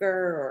quicker,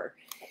 or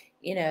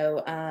you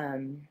know,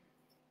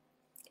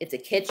 it's a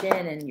kitchen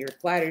and your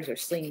gliders are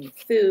slinging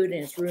food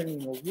and it's ruining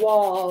the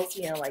walls,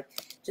 you know, like,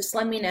 just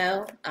let me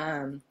know.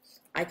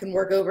 I can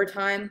work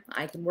overtime.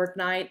 I can work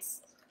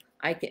nights.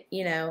 I can,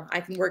 you know, I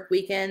can work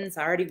weekends.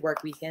 I already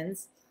work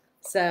weekends.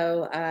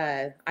 So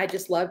I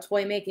just love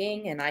toy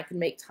making, and I can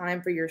make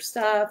time for your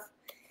stuff.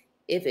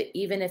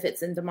 Even if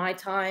it's into my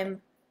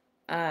time,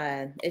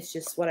 it's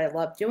just what I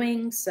love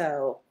doing.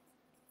 So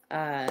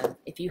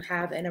if you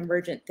have an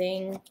emergent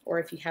thing, or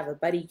if you have a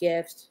buddy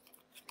gift,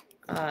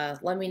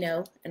 let me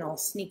know and I'll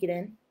sneak it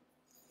in,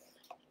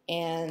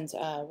 and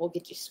we'll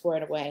get you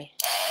squared away.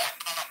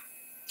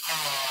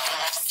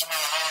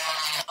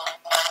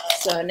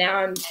 So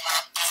now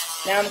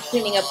I'm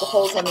cleaning up the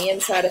holes on the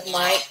inside of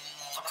Mike.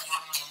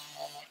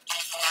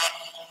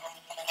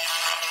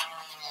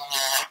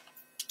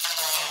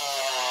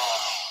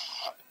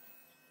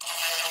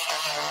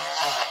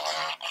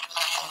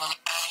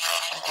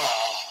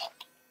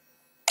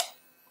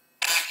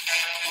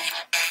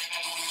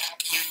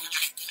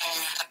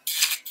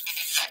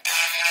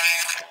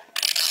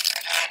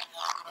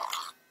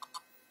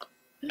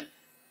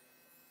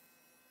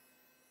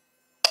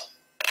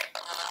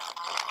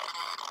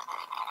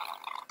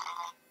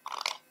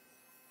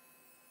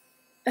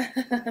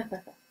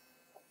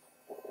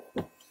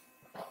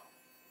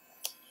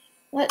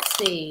 Let's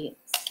see.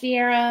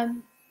 Sierra,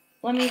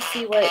 let me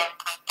see what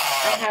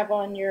I have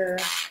on your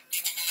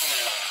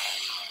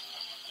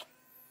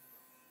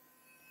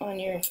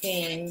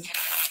thing.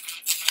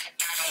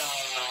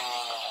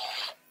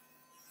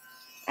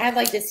 I have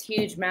like this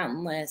huge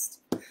mountain list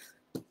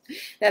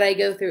that I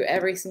go through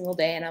every single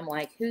day, and I'm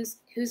like, who's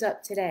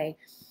up today?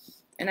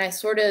 And I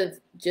sort of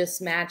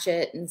just match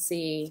it and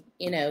see,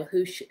 you know,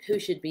 who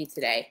should be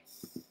today.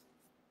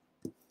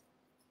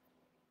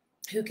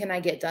 Who can I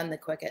get done the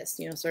quickest,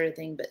 you know, sort of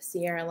thing. But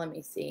Sierra, let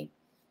me see.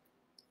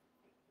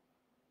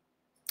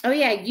 Oh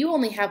yeah, you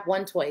only have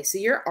one toy, so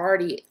you're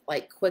already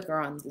like quicker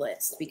on the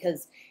list,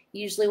 because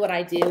usually what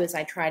I do is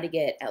I try to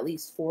get at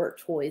least 4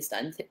 toys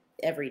done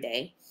every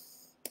day.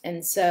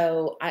 And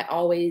so I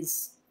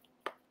always,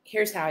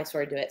 here's how I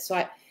sort of do it. So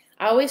I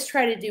always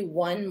try to do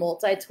 1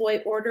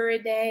 multi-toy order a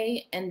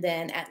day, and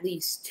then at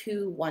least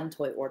 2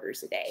 one-toy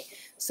orders a day.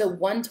 So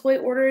 1-toy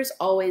orders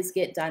always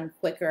get done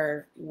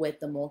quicker with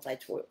the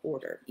multi-toy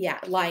order. Yeah,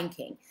 Lion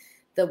King,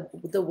 the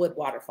wood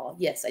waterfall.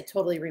 Yes, I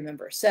totally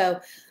remember. So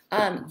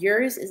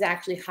yours is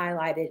actually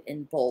highlighted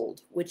in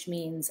bold, which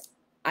means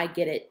I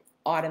get it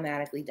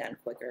automatically done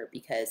quicker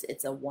because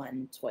it's a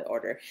 1-toy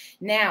order.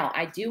 Now,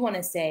 I do want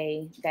to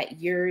say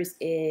that yours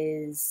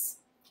is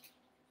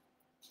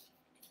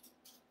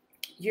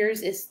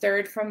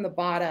 3rd from the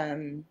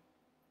bottom,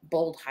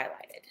 bold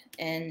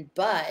highlighted.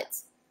 But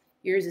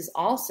yours is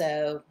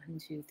also 1,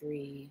 2,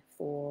 3,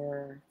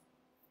 4.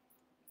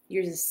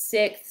 Yours is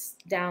 6th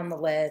down the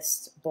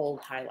list,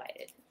 bold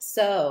highlighted.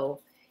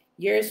 So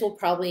yours will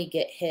probably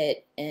get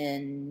hit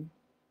in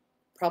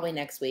probably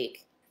next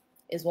week,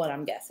 is what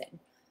I'm guessing.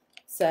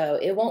 So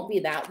it won't be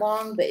that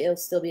long, but it'll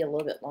still be a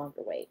little bit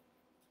longer wait.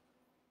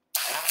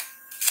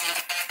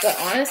 But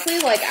honestly,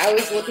 like, I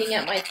was looking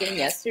at my thing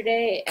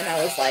yesterday, and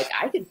I was like,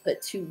 I could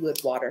put 2 wood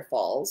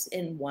waterfalls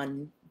in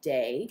one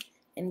day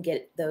and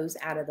get those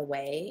out of the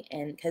way.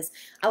 And because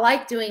I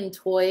like doing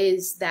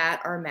toys that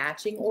are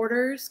matching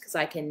orders, because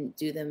I can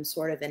do them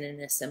sort of in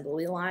an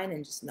assembly line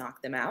and just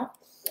knock them out.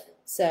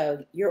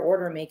 So your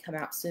order may come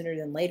out sooner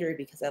than later,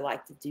 because I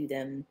like to do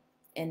them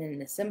in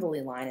an assembly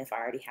line if I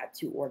already have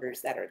 2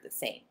 orders that are the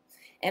same.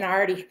 And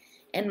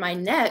my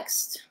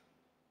next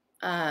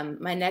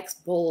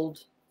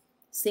bold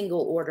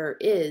single order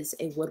is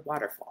a wood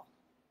waterfall.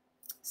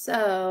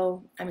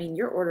 So, I mean,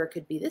 your order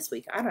could be this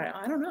week. I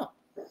don't know.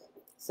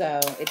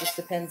 So it just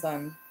depends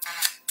on,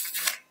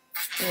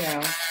 you know,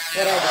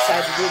 what I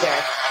decide to do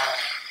there.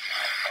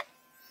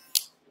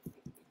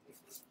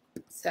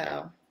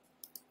 So,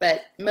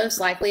 but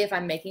most likely if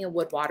I'm making a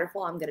wood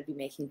waterfall, I'm going to be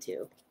making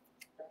 2.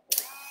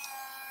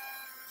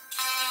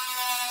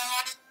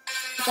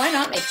 Why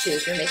not make 2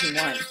 if you're making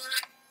 1?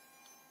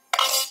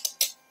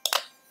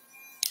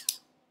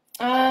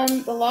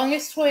 The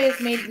longest toy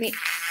I've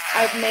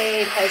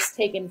made has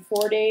taken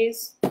 4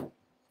 days,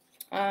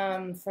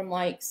 from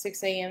like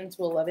 6 a.m.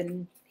 to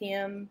 11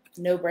 p.m.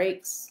 No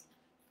breaks,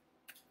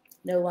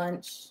 no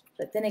lunch.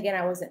 But then again,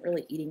 I wasn't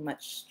really eating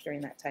much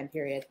during that time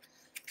period.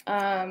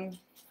 That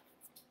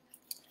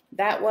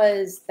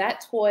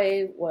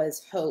toy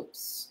was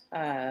Hope's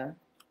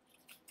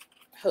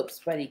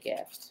Buddy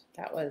Gift.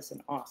 That was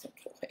an awesome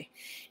toy.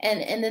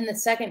 And then the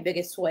second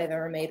biggest toy I've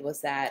ever made was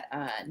that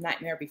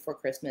Nightmare Before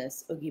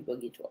Christmas Oogie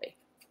Boogie toy.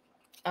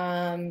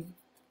 I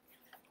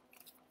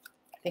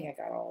think I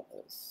got all of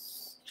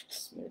those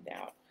smoothed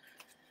out.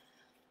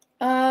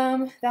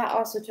 That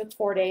also took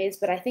 4 days,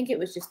 but I think it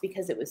was just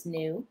because it was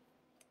new.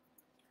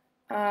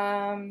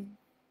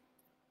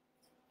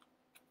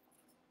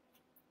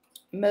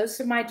 Most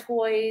of my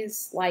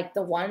toys, like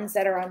the ones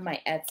that are on my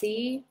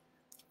Etsy,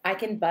 I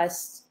can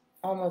bust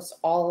almost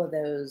all of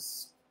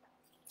those.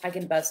 I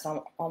can bust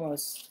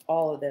almost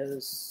all of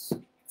those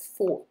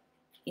 4,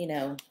 you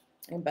know,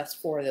 I can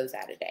bust 4 of those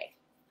out a day.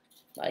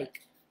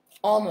 Like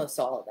almost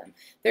all of them.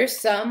 There's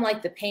some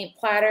like the paint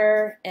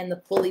platter and the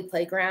pulley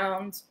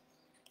playground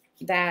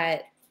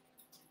that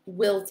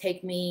will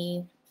take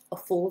me a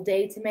full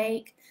day to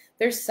make.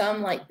 There's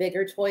some like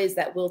bigger toys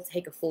that will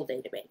take a full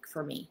day to make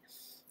for me.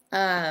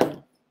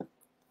 But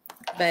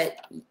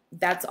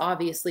that's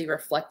obviously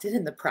reflected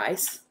in the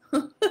price.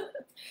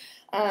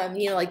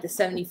 You know, like the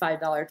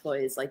 $75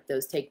 toys, like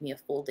those take me a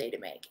full day to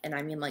make. And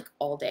I mean like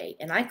all day.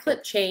 And I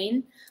clip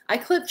chain. I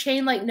clip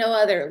chain like no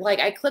other. Like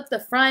I clip the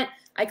front,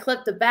 I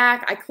clip the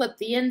back, I clip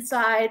the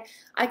inside,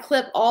 I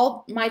clip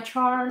all my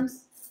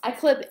charms. I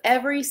clip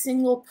every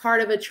single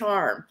part of a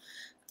charm.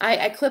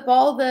 I clip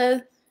all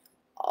the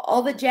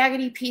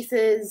jaggedy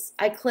pieces.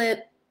 I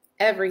clip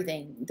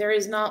everything. There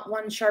is not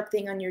one sharp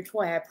thing on your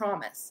toy, I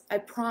promise. I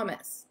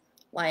promise.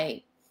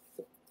 Like,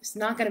 it's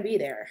not going to be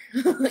there,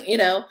 you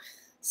know?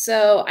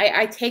 So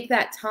I take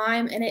that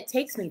time, and it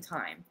takes me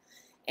time.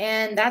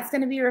 And that's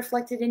going to be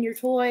reflected in your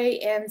toy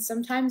and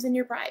sometimes in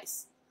your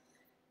price,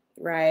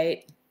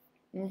 right?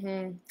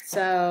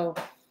 So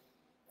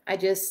I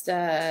just,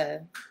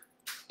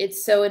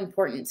 it's so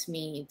important to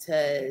me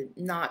to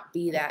not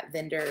be that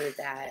vendor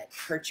that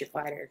hurts your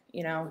fighter,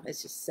 you know?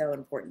 It's just so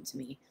important to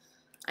me.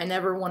 I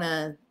never want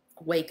to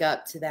wake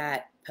up to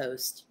that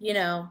post, you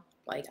know,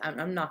 like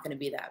I'm not going to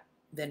be that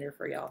vendor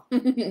for y'all.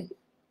 Okie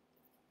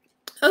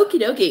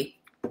dokie.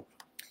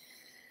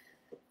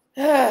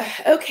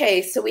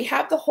 Okay, so we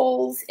have the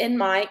holes in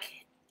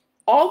Mike.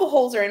 All the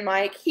holes are in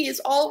Mike. He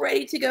is all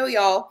ready to go,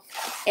 y'all.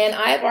 And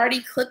I've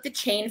already clipped the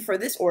chain for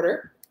this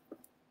order.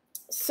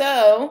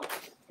 So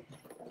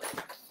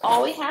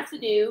all we have to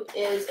do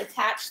is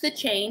attach the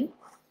chain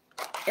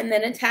and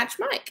then attach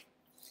Mike.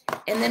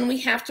 And then we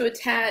have to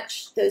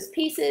attach those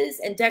pieces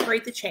and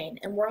decorate the chain,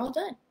 and we're all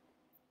done.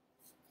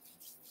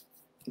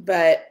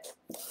 But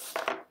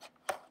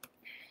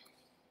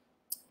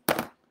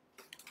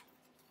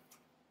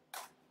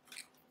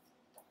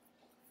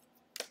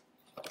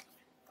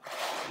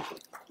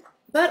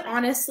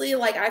honestly,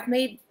 like, I've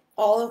made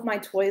all of my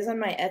toys on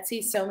my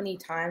Etsy so many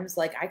times,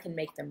 like, I can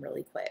make them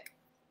really quick,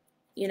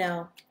 you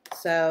know?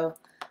 So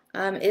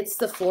it's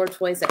the floor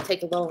toys that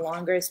take a little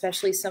longer,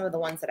 especially some of the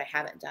ones that I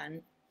haven't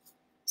done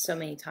so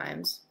many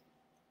times.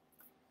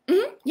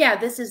 Yeah,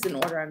 this is an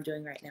order I'm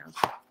doing right now.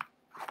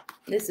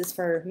 This is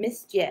for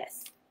Miss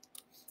Jess.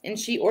 And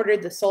she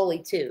ordered the Soli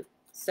too.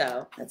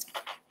 So that's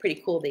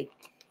pretty cool. They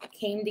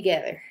came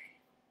together.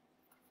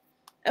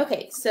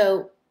 Okay,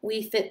 so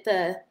we fit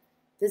the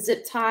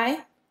zip tie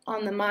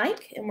on the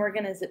Mike, and we're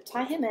going to zip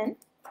tie him in.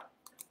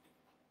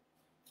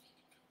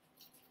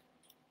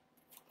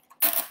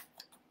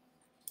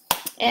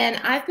 And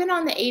I've been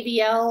on the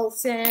AVL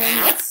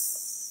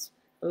since,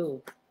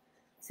 ooh,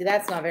 see,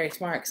 that's not very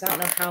smart because I don't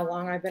know how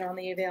long I've been on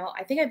the AVL.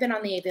 I think I've been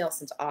on the AVL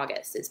since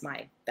August is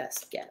my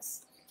best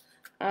guess.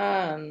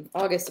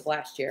 August of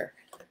last year,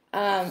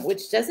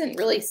 which doesn't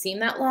really seem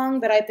that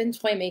long, but I've been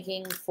toy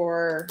making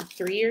for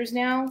 3 years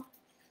now,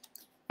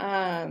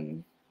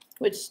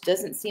 which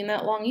doesn't seem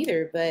that long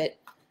either, but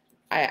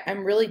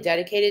I'm really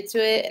dedicated to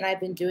it, and I've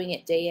been doing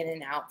it day in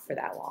and out for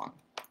that long.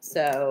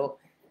 So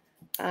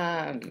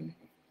I've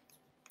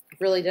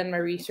really done my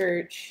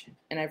research,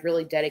 and I've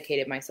really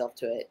dedicated myself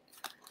to it.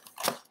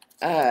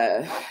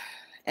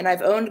 And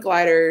I've owned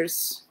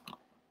gliders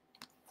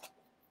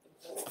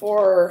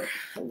for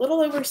a little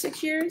over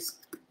 6 years.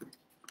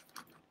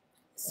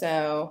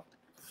 So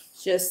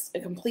just a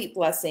complete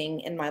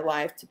blessing in my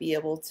life to be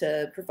able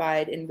to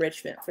provide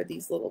enrichment for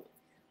these little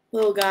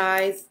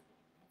guys.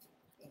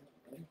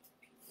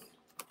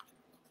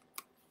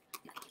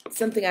 It's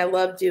something I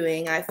love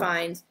doing. I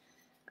find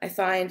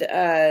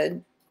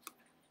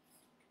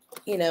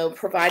you know,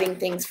 providing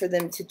things for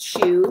them to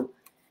chew,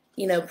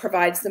 you know,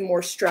 provides them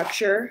more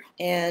structure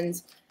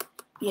and,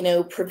 you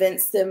know,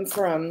 prevents them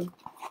from,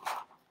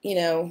 you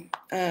know,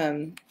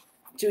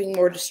 doing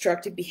more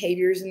destructive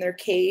behaviors in their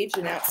cage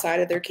and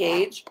outside of their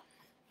cage.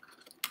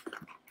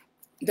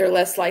 They're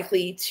less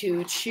likely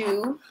to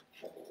chew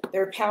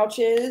their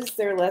pouches.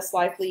 They're less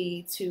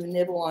likely to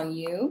nibble on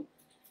you.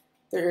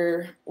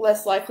 They're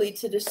less likely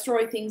to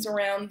destroy things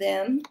around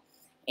them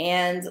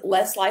and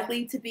less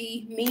likely to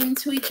be mean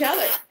to each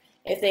other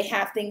if they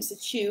have things to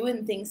chew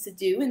and things to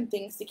do and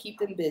things to keep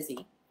them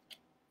busy.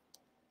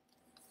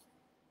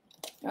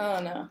 Oh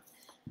no,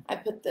 I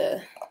put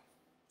the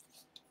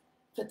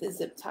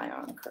zip tie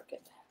on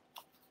crooked.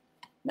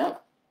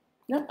 Nope,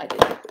 I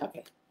didn't.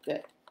 Okay,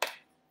 good.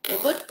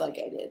 It looked like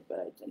I did, but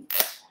I didn't.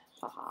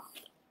 Haha.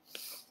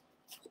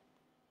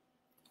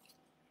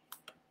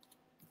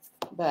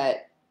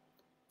 But,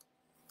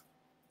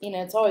 you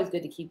know, it's always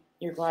good to keep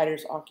your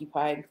gliders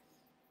occupied.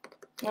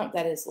 Oh,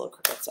 that is a little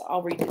crooked, so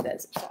I'll redo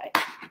that zip tie.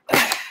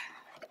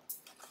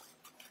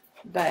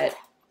 But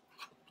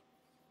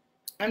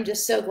I'm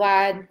just so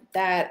glad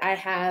that I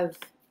have,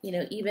 you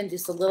know, even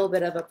just a little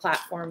bit of a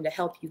platform to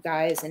help you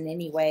guys in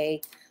any way,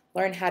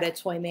 learn how to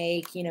toy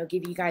make, you know,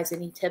 give you guys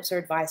any tips or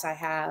advice I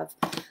have.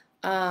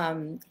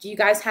 Do you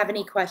guys have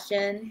any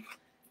questions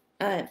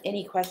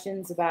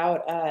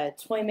about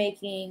toy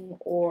making,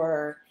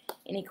 or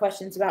any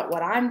questions about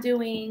what I'm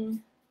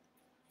doing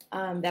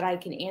that I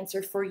can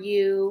answer for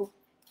you?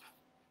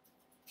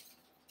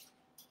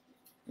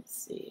 Let's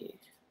see.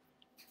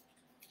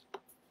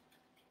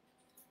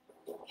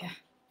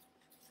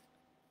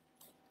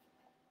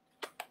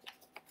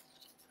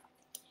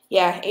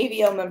 Yeah,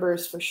 AVL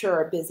members for sure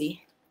are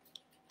busy.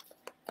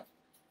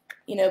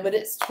 You know, but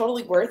it's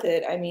totally worth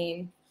it. I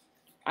mean,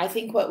 I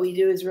think what we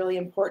do is really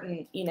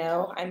important, you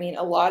know. I mean,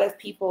 a lot of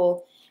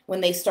people,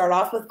 when they start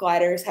off with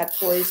gliders, have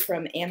toys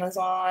from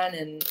Amazon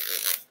and,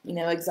 you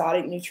know,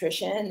 Exotic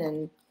Nutrition,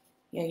 and,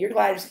 you know, your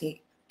gliders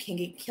can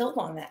get killed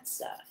on that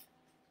stuff.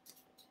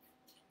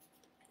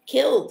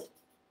 Killed.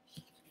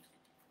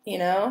 You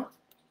know?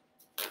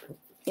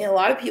 You know, a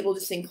lot of people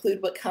just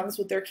include what comes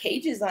with their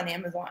cages on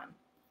Amazon.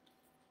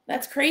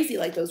 That's crazy,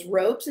 like those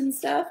ropes and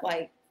stuff,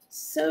 like,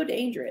 so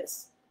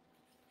dangerous.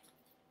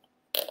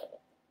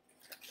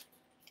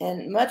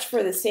 And much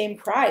for the same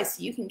price,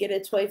 you can get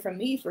a toy from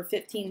me for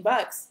 15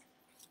 bucks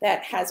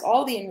that has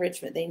all the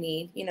enrichment they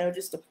need, you know,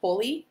 just a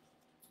pulley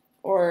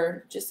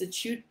or just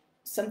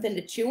something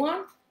to chew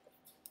on.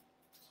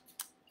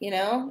 You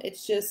know,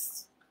 it's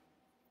just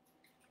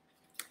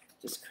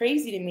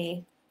crazy to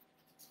me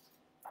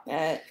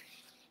that,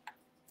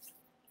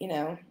 you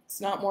know,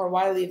 it's not more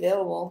widely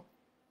available.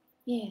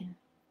 Yeah.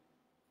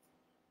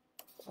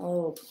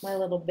 Oh, my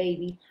little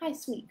baby. Hi,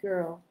 sweet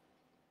girl.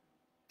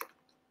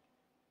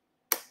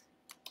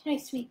 Hi,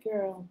 sweet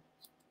girl.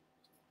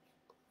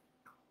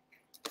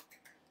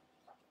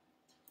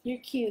 You're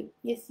cute.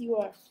 Yes, you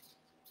are.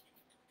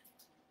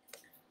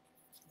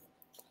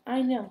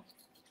 I know.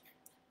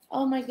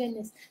 Oh my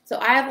goodness. So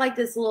I have like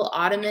this little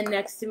ottoman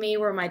next to me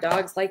where my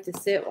dogs like to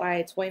sit while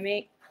I toy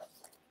make.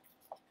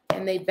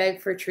 And they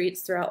beg for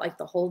treats throughout like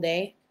the whole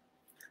day.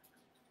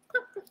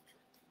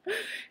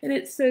 And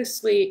it's so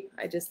sweet.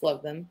 I just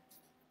love them.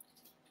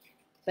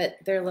 But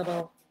they're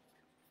little.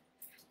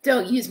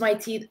 Don't use my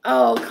teeth.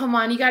 Oh, come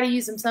on. You got to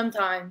use them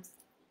sometimes.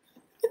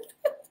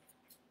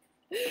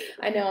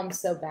 I know I'm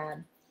so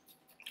bad.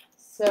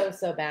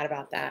 So bad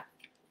about that.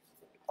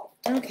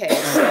 Okay,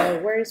 so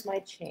where's my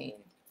chain?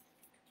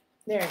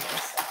 There it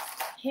is.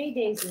 Hey,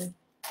 Daisy.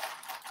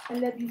 I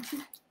love you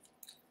too.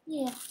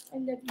 Yeah, I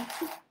love you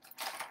too.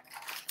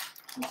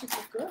 You're such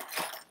a girl.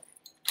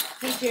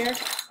 Hey, Jared.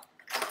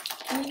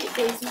 Can you get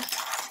Daisy?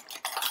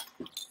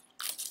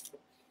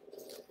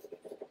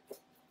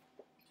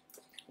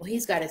 Well,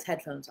 he's got his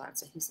headphones on,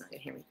 so he's not going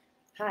to hear me.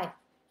 Hi.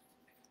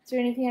 Is there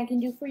anything I can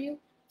do for you?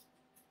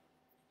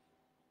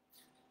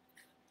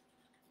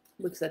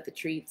 Looks at the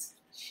treats.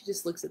 She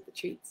just looks at the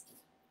treats.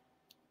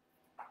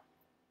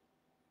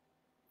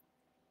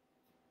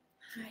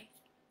 Hi.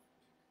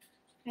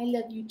 I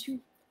love you too.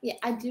 Yeah,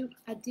 I do.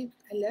 I do.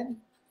 I love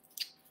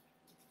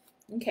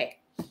you. Okay.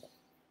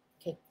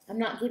 Okay. I'm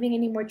not giving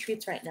any more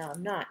treats right now.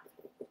 I'm not.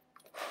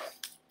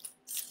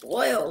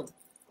 Spoiled.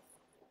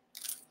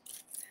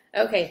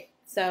 Okay.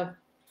 So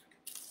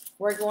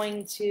we're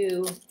going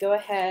to go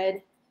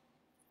ahead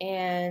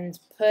and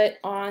put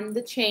on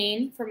the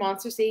chain for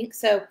Monsters Inc.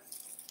 So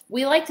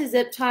we like to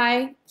zip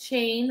tie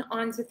chain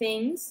onto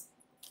things.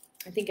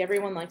 I think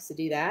everyone likes to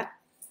do that.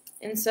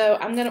 And so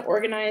I'm going to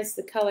organize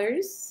the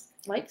colors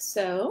like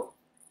so.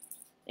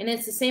 And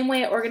it's the same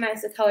way I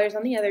organize the colors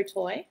on the other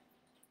toy.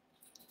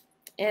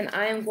 And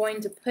I am going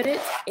to put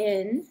it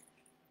in.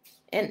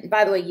 And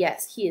by the way,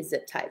 yes, he is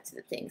zip tied to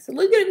the thing. So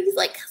look at him. He's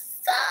like,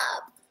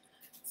 sup?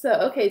 So,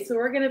 okay, so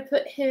we're going to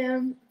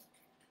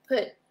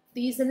put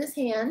these in his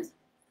hand.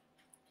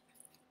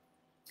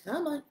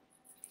 Come on.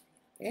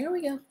 There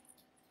we go.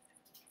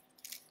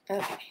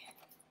 Okay.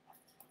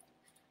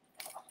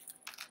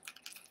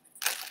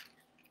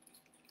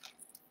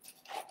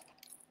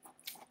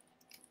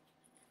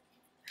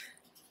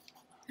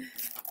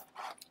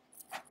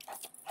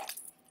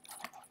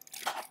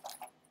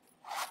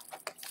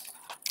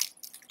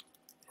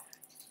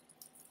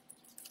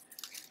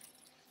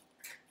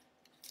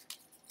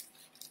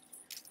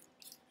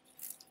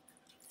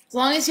 As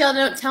long as y'all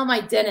don't tell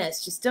my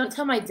dentist, just don't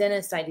tell my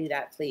dentist I do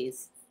that,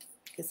 please.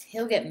 Because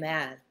he'll get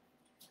mad.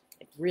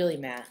 Like, really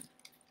mad.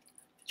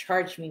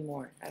 Charge me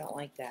more. I don't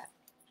like that.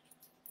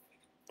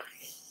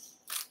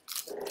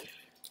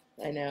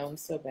 I know, I'm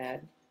so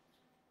bad.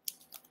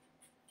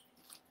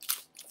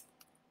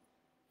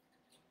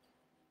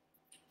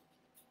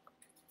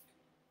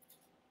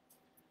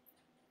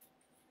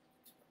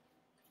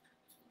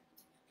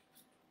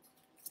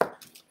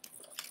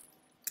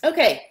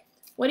 Okay.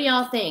 What do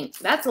y'all think?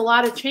 That's a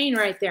lot of chain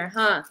right there,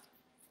 huh?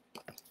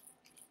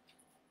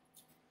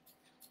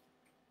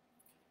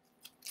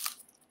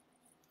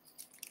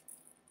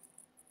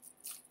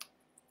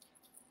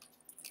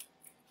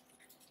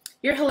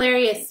 You're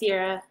hilarious,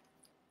 Sierra.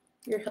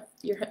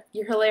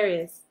 You're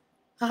hilarious.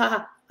 Ha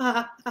ha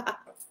ha ha.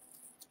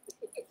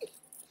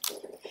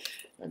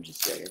 I'm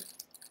just joking.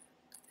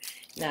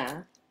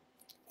 Nah.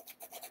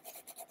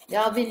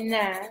 Y'all be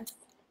nice.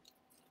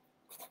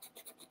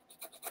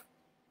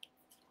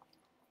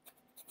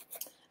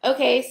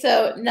 Okay,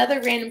 so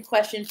another random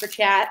question for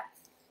chat.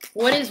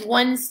 What is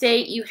one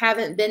state you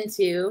haven't been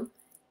to?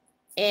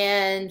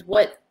 And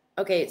what,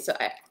 okay, so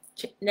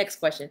next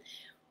question.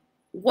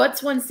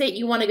 What's one state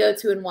you want to go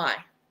to and why?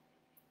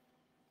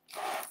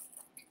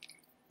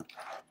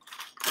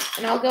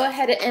 And I'll go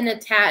ahead and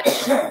attach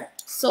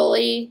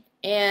Sully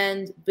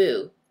and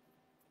Boo.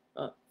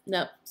 Oh,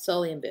 no,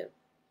 Sully and Boo.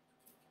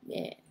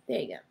 Yeah, there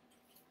you go.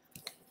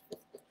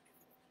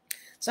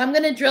 So I'm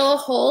going to drill a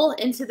hole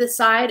into the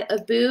side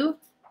of Boo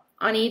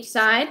on each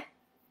side.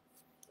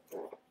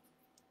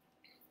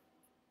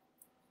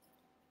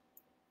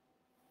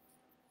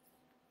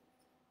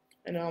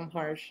 I know I'm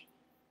harsh.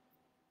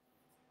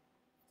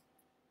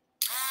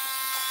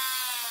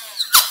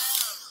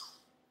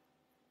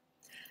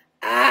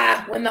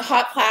 Ah, when the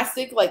hot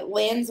plastic like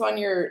lands on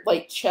your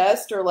like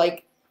chest or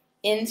like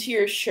into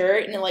your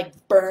shirt and it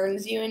like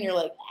burns you and you're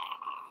like,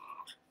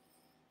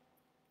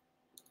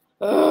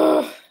 ah.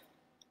 Ugh.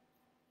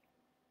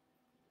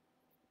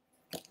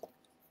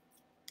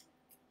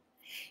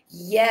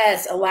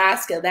 Yes,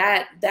 Alaska.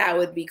 That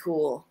would be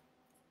cool.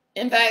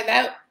 In fact,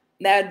 that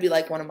would be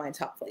like one of my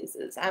top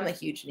places. I'm a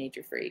huge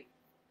nature freak.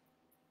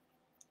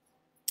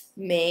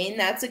 Maine,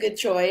 that's a good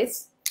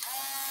choice.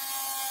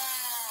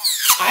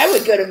 I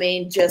would go to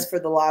Maine just for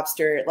the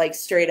lobster, like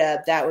straight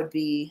up. That would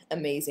be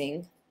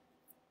amazing.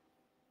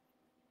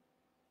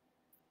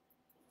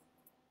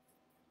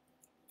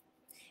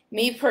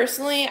 Me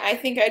personally, I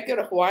think I'd go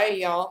to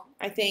Hawaii, y'all.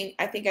 I think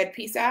I'd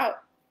peace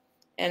out.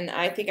 And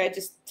I think I'd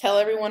just tell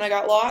everyone I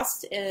got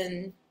lost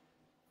and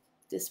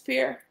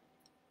disappear.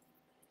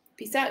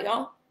 Peace out,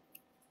 y'all.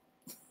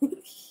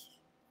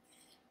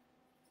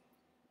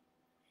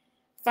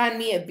 Find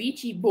me a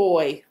beachy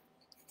boy.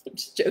 I'm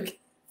just joking.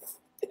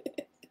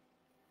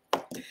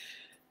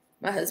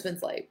 My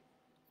husband's like,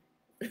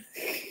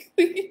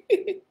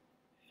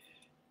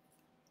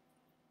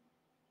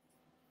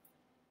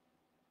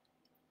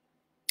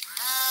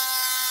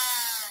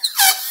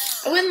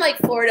 I wouldn't like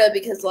Florida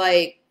because,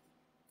 like,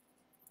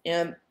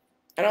 I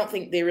don't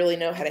think they really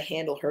know how to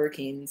handle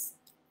hurricanes.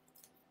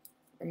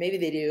 Or maybe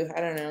they do.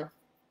 I don't know.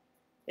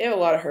 They have a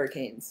lot of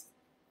hurricanes.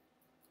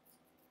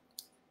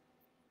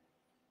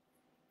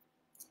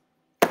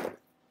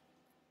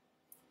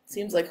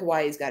 Seems like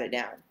Hawaii's got it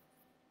down.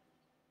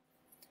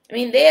 I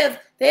mean, they have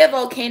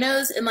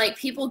volcanoes, and like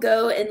people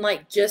go and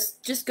like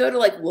just go to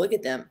like look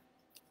at them.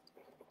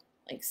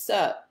 Like,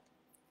 sup,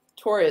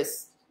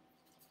 tourists.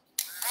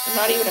 I'm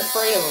not even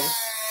afraid of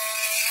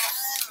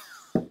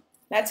them.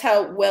 That's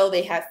how well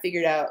they have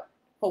figured out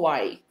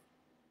Hawaii.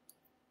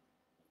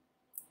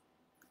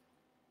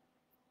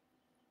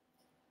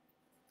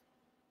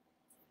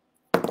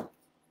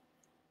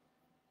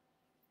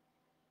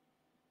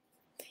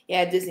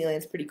 Yeah,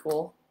 Disneyland's pretty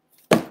cool.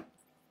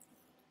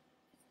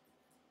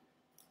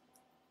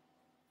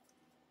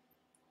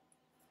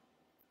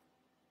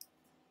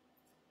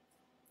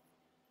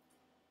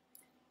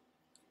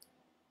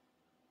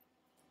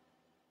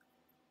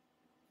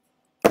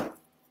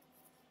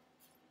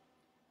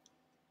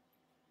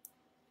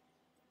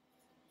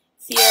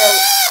 Sierra,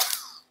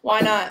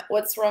 why not?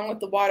 What's wrong with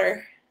the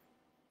water?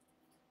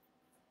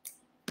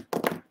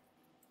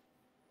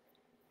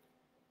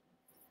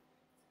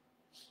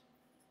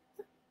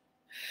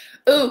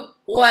 Ooh,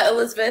 what,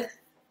 Elizabeth?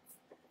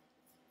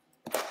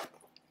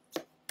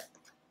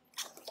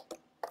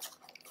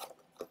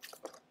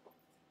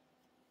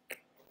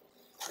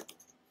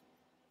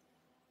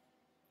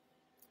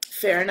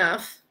 Fair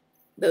enough.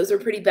 Those are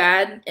pretty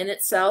bad in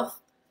itself.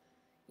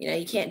 You know,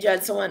 you can't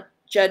judge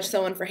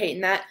someone for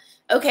hating that.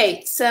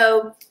 Okay,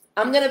 so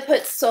I'm gonna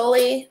put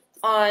Sully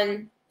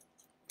on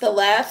the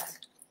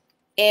left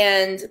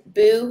and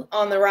Boo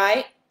on the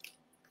right.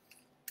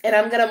 And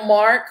I'm gonna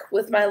mark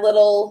with my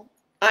little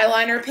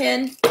eyeliner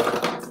pen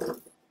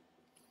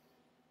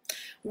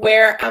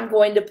where I'm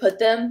going to put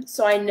them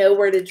so I know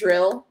where to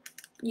drill.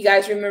 You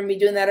guys remember me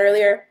doing that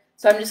earlier?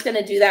 So I'm just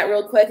gonna do that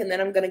real quick and then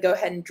I'm gonna go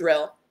ahead and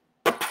drill.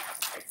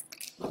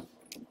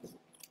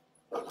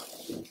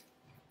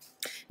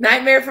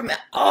 Nightmare from,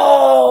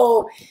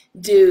 oh,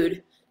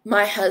 dude,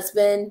 my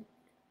husband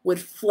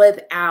would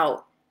flip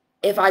out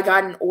if I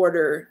got an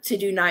order to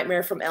do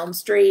Nightmare from Elm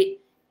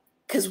Street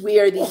because we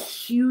are the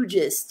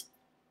hugest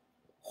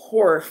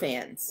horror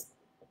fans.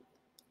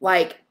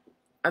 Like,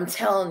 I'm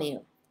telling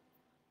you,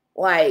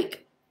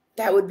 like,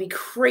 that would be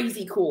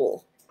crazy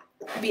cool.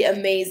 It'd be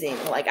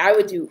amazing. Like, I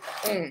would do,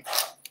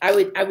 I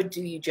would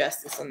do you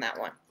justice on that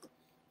one.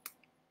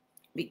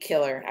 Be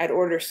killer. I'd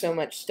order so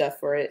much stuff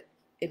for it.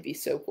 It'd be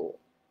so cool.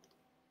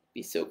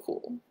 Be so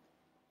cool.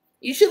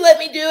 You should let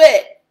me do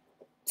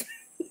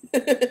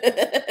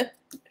it.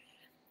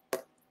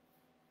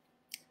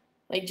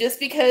 Like, just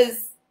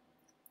because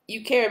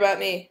you care about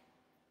me.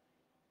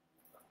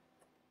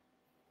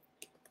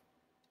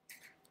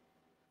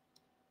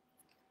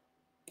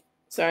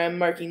 Sorry, I'm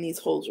marking these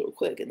holes real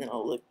quick and then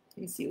I'll look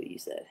and see what you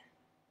said.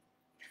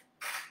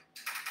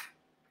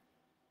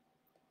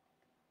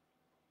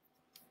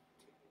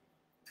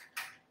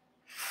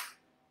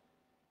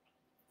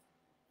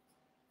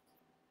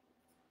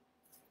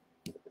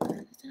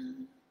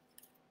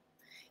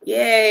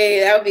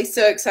 Yay, that would be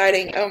so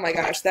exciting. Oh my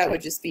gosh, that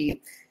would just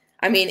be,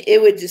 I mean, it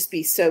would just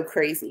be so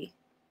crazy.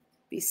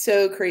 Be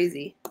so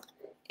crazy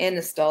and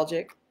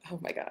nostalgic. Oh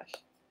my gosh.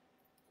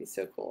 Be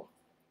so cool.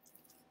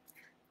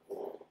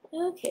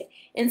 Okay,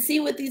 and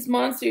see with these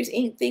monsters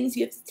ain't things,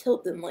 you have to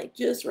tilt them like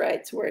just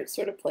right to where it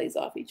sort of plays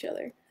off each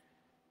other.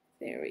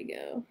 There we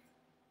go.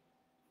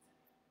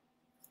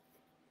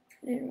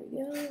 There we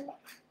go.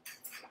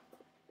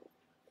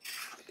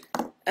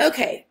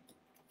 Okay.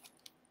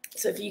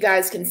 So if you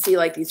guys can see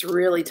like these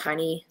really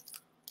tiny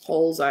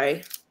holes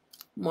I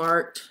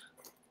marked.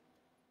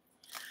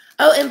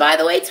 Oh, and by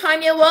the way,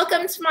 Tanya,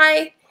 welcome to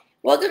my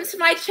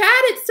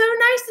chat. It's so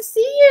nice to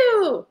see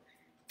you.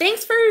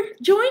 Thanks for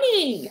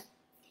joining.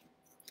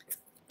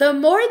 The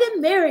more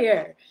the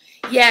merrier.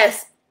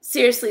 Yes,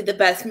 seriously, the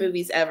best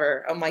movies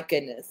ever. Oh my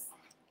goodness.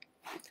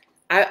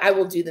 I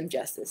will do them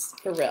justice,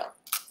 for real.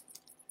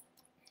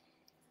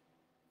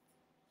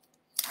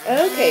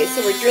 Okay,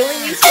 so we're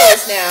drilling these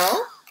holes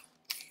now.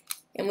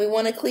 And we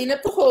want to clean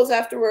up the holes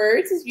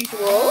afterwards, as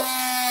usual.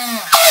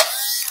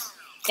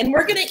 And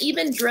we're going to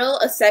even drill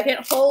a second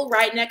hole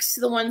right next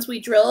to the ones we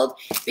drilled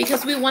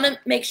because we want to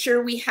make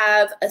sure we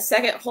have a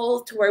second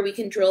hole to where we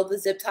can drill the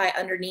zip tie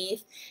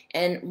underneath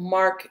and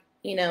mark,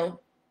 you know,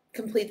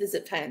 complete the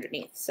zip tie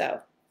underneath. So.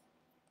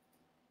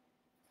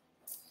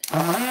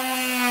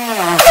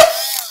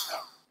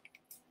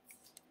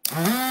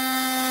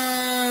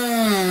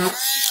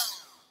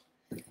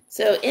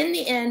 So in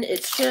the end,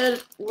 it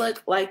should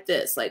look like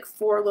this, like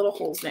 4 little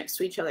holes next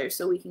to each other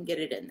so we can get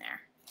it in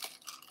there.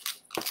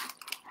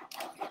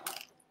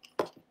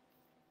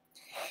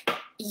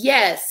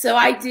 Yes, so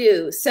I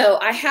do. So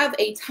I have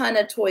a ton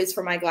of toys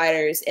for my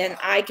gliders, and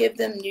I give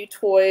them new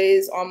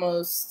toys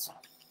almost,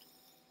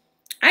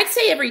 I'd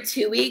say every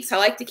 2 weeks. I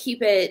like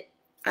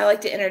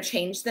to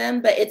interchange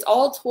them, but it's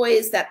all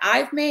toys that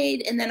I've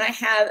made, and then I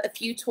have a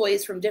few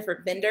toys from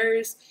different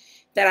vendors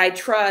that I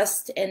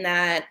trust and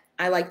that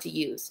I like to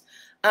use.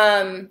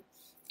 And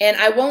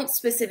I won't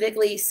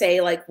specifically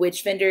say like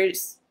which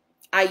vendors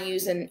I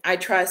use and I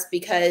trust,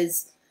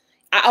 because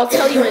I'll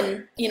tell you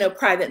in,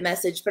 private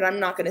message, but I'm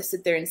not going to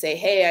sit there and say,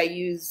 hey, I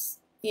use,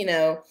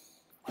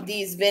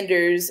 these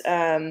vendors,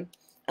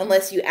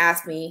 unless you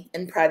ask me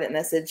in private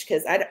message,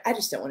 because I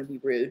just don't want to be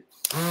rude.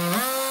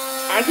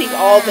 I think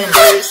all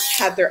vendors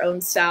have their own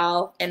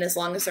style, and as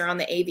long as they're on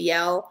the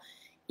AVL,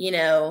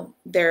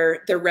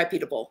 they're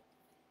reputable.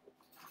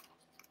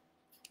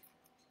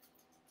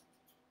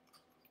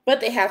 But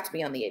they have to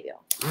be on the AVL.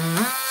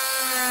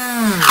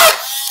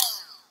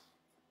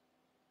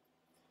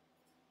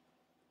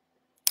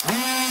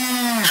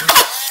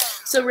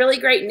 So really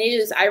great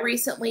news. I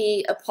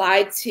recently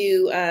applied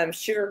to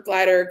Sugar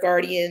Glider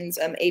Guardians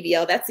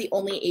AVL. That's the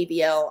only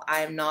AVL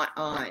I'm not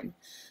on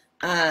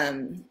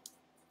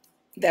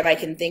that I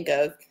can think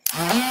of.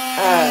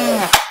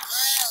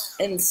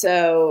 And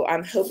so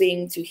I'm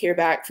hoping to hear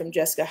back from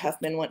Jessica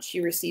Huffman once she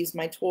receives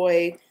my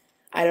toy.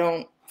 I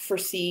don't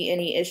foresee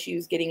any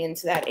issues getting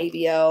into that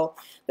AVL.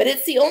 But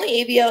it's the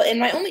only AVL, and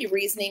my only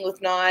reasoning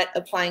with not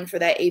applying for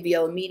that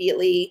AVL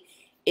immediately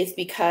is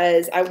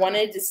because I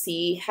wanted to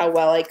see how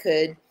well I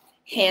could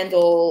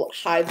handle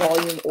high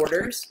volume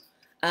orders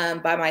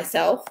by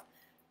myself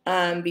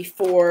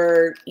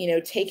before,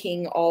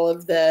 taking all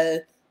of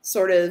the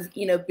sort of,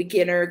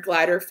 beginner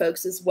glider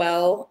folks as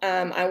well.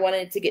 I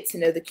wanted to get to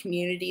know the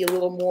community a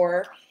little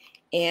more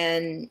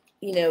and,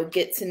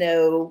 get to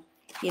know,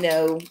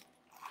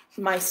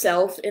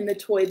 myself in the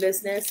toy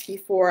business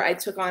before I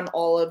took on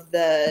all of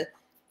the,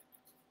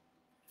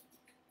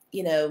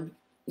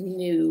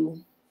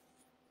 new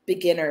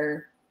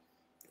beginner,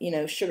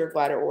 sugar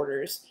glider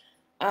orders.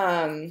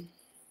 Because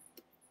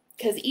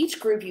each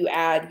group you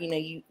add,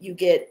 you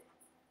get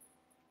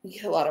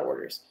a lot of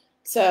orders.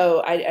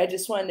 So I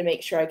just wanted to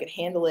make sure I could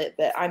handle it.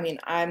 But I mean,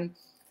 I'm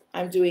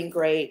doing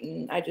great,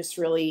 and I just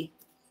really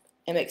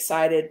am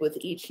excited with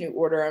each new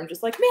order. I'm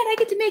just like, man, I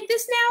get to make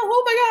this now.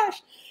 Oh my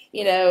gosh,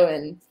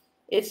 and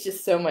it's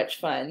just so much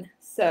fun.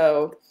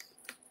 So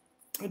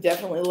I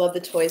definitely love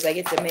the toys I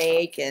get to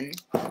make, and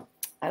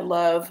I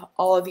love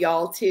all of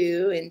y'all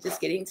too, and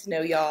just getting to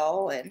know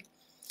y'all. And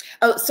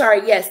oh,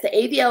 sorry, yes, the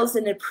AVL is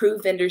an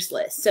approved vendors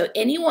list. So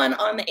anyone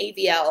on the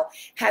AVL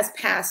has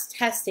passed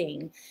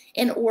testing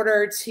in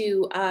order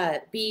to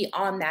be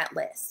on that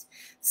list.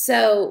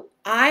 So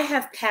I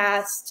have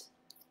passed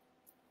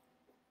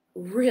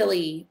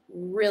really,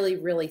 really,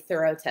 really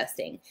thorough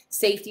testing,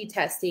 safety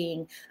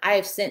testing. I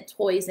have sent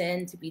toys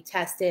in to be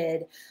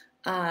tested.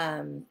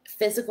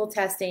 Physical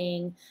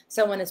testing.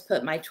 Someone has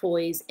put my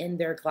toys in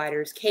their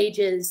gliders'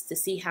 cages to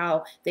see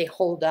how they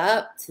hold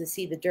up, to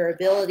see the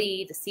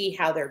durability, to see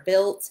how they're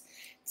built,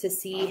 to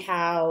see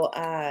how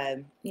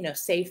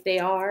safe they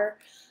are.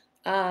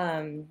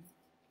 And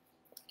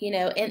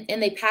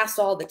they passed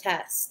all the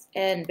tests.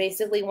 And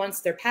basically, once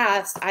they're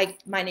passed,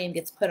 my name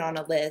gets put on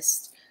a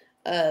list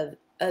of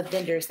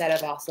vendors that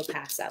have also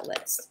passed that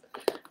list.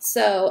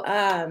 So,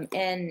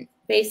 and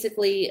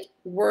basically,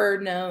 we're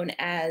known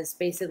as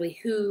basically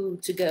who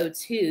to go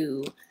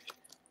to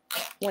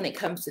when it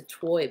comes to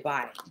toy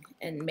buying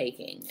and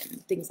making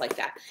and things like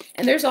that.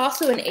 And there's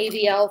also an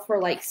AVL for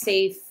like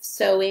safe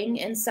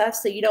sewing and stuff,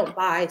 so you don't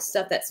buy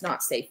stuff that's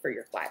not safe for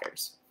your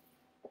gliders.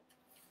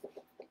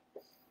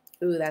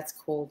 Ooh, that's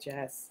cool,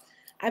 Jess.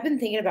 I've been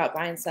thinking about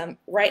buying some.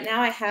 Right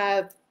now I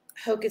have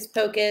Hocus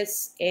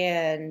Pocus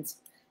and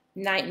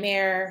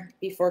Nightmare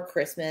Before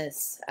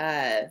Christmas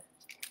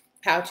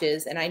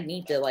pouches, and I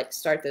need to like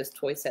start those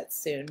toy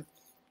sets soon.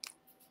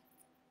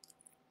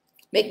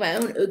 Make my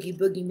own Oogie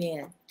Boogie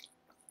Man.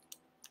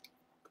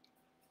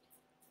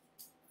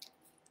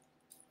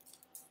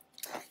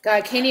 God,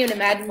 I can't even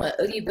imagine what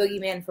Oogie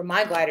Boogie Man for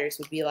my gliders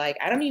would be like.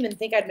 I don't even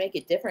think I'd make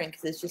it different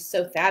because it's just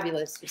so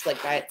fabulous, just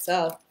like by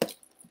itself.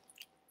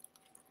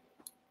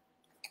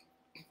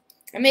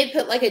 I may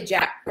put like a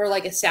Jack or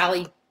like a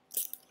Sally,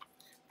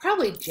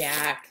 probably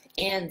Jack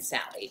and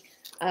Sally,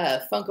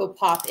 Funko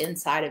Pop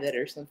inside of it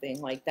or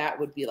something. Like that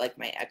would be like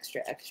my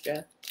extra.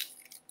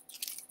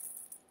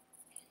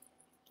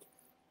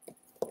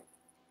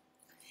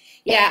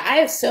 Yeah, I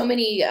have so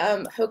many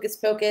Hocus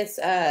Pocus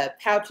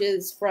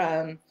pouches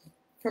from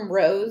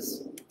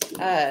Rose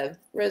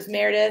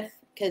Meredith,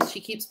 because she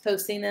keeps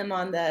posting them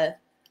on the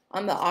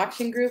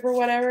auction group or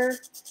whatever.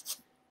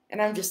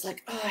 And I'm just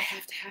like, oh, I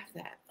have to have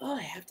that. Oh,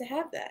 I have to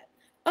have that.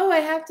 Oh, I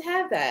have to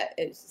have that.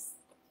 It's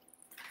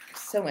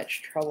just so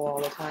much trouble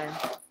all the time.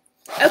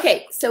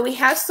 Okay, so we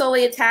have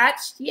Sully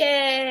attached.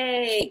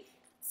 Yay!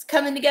 It's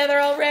coming together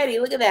already.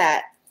 Look at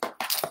that.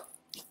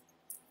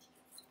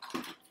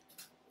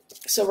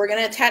 So we're going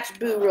to attach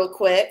Boo real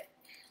quick.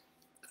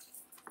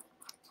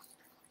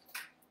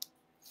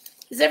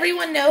 Does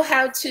everyone know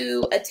how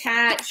to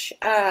attach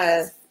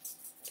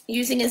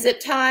using a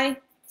zip tie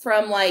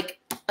from like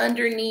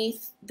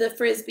underneath the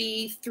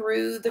Frisbee,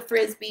 through the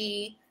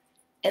Frisbee,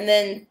 and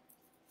then,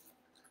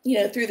 you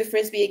know, through the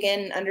Frisbee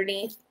again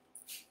underneath?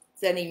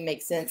 Does that even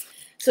make sense?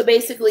 So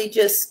basically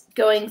just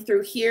going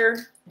through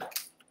here,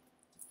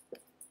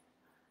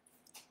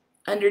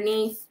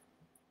 underneath,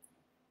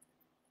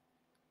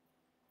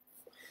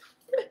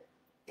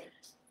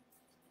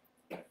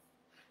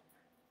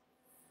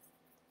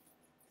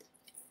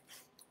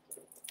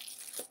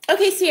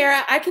 okay,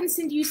 Sierra, I can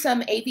send you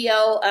some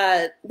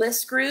ABL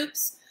list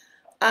groups.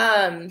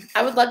 I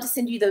would love to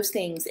send you those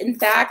things. In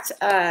fact,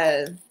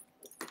 I'll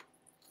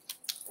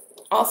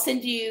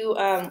send you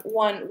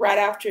one right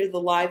after the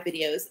live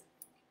videos.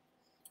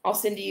 I'll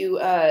send you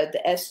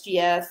the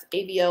SGF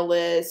ABL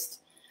list.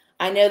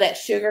 I know that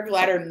Sugar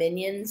Glider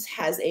Minions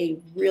has a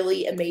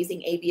really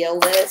amazing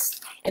ABL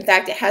list. In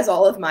fact, it has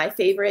all of my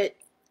favorite.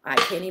 I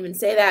can't even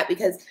say that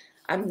because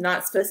I'm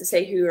not supposed to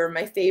say who are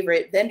my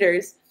favorite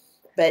vendors,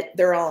 but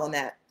they're all in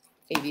that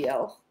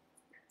ABL.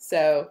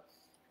 So,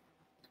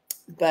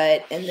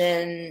 and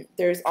then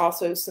there's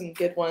also some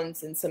good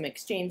ones in some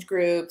exchange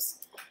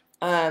groups.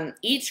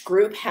 Each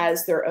group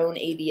has their own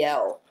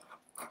ABL.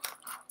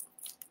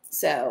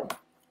 So,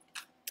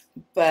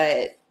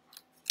 but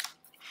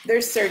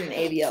there's certain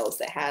ABLs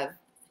that have,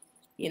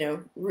 you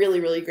know, really,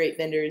 really great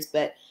vendors,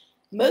 but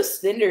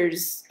most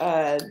vendors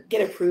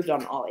get approved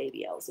on all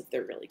ABLs if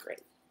they're really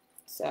great.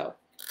 So,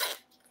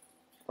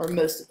 or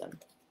most of them.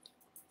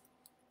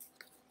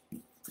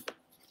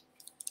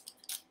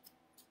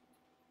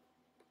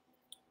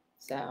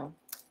 So,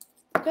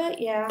 but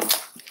yeah,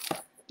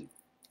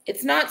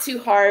 it's not too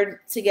hard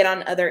to get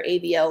on other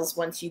ABLs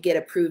once you get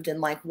approved in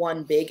like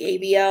one big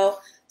ABL.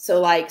 So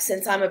like,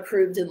 since I'm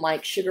approved in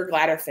like Sugar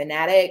Glider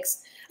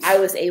Fanatics, I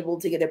was able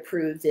to get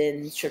approved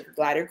in Sugar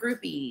Glider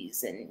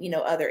Groupies and, you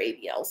know, other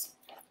ABLs.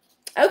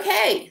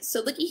 Okay,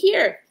 so looky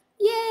here.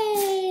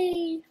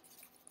 Yay!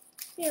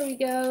 There we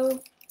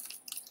go.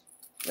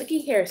 Looky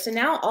here. So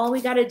now all we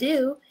got to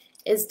do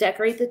is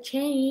decorate the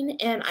chain,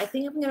 and I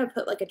think I'm going to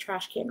put like a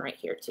trash can right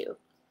here too.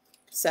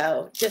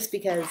 So just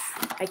because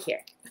I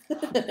care.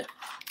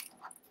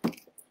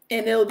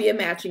 And it'll be a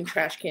matching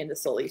trash can to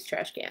Sully's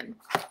trash can.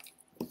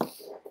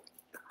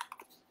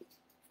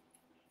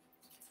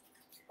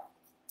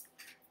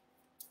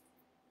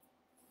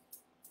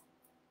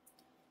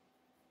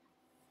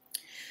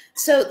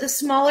 So the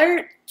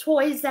smaller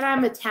toys that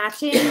I'm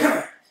attaching,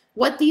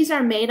 what these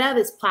are made of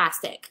is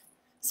plastic.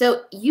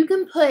 So you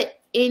can put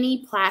any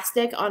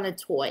plastic on a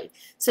toy.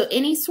 So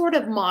any sort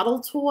of model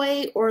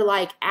toy or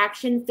like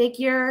action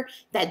figure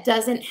that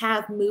doesn't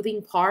have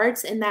moving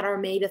parts and that are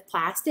made of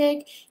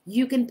plastic,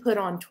 you can put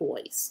on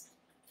toys.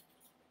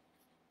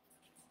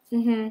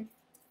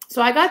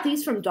 So I got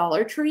these from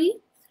Dollar Tree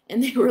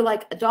and they were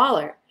like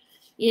 $1,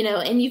 you know,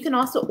 and you can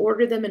also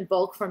order them in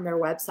bulk from their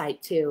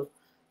website too.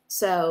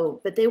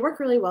 So, but they work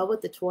really well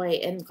with the toy,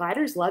 and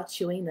gliders love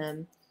chewing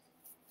them.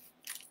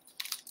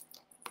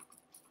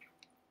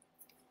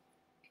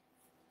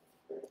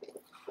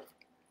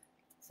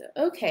 So,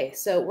 okay,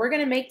 so we're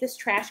going to make this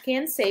trash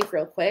can safe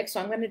real quick. So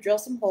I'm going to drill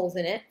some holes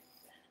in it.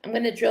 I'm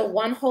going to drill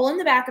one hole in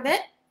the back of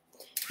it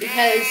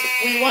because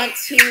we want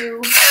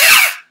to...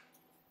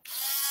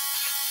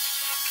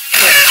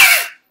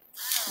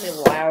 It's a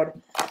little loud.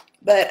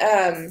 But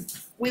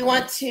we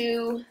want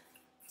to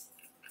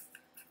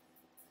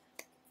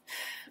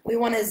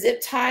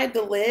zip tie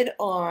the lid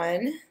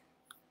on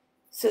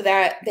so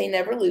that they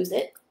never lose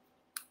it.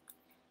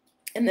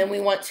 And then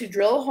we want to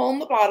drill a hole in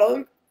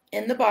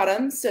the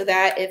bottom so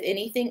that if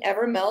anything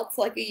ever melts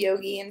like a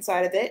yogi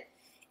inside of it,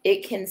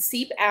 it can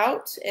seep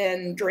out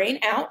and drain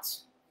out.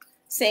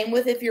 Same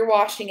with if you're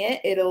washing it,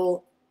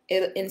 it'll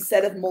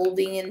instead of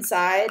molding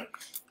inside,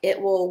 it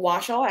will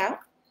wash all out.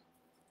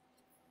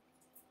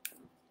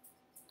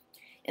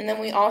 And then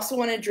we also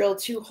want to drill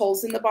 2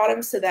 holes in the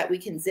bottom so that we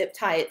can zip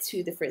tie it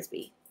to the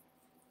Frisbee.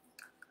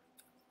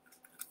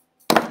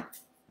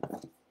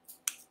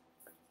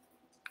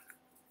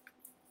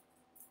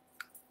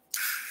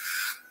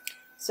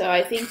 So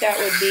I think that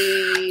would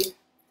be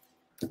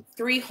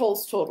 3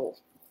 holes total,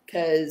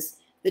 because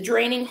the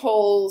draining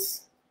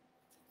holes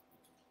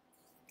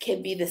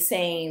can be the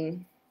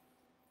same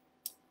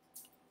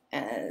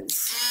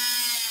as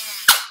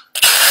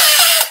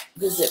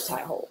the zip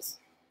tie holes.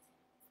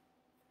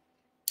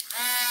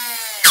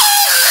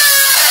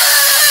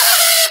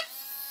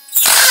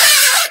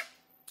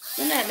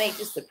 Doesn't that make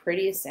just the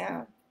prettiest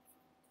sound?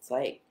 It's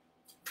like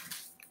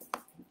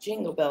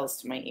jingle bells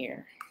to my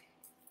ear.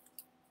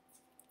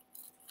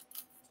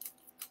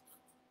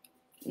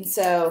 And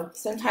so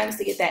sometimes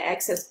to get that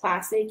excess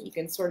plastic, you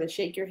can sort of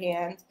shake your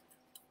hand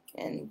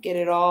and get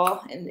it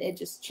all, and it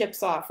just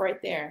chips off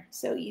right there.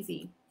 So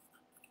easy.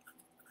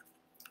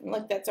 And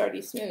look, that's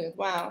already smooth.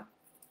 Wow.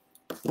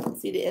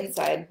 See the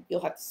inside.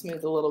 You'll have to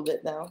smooth a little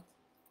bit though.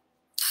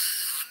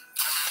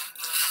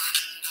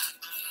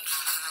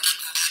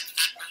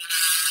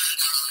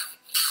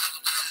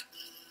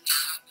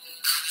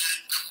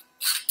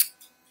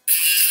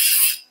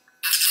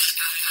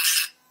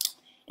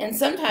 And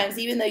sometimes,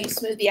 even though you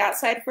smooth the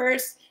outside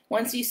first,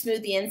 once you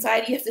smooth the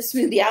inside, you have to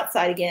smooth the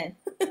outside again.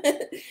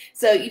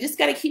 So you just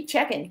got to keep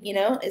checking, you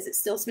know, is it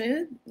still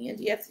smooth? You know,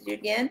 do you have to do it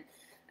again?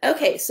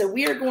 Okay, so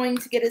we are going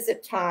to get a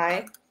zip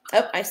tie.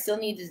 Oh, I still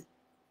need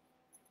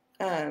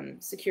to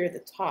secure the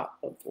top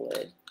of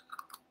wood,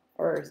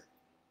 or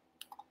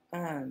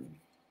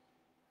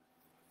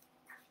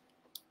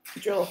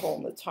drill a hole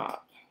in the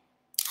top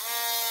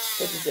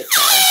with the zip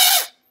tie.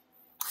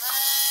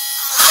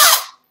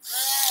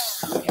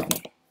 Okay.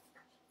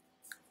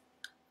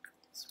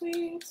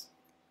 Sweet.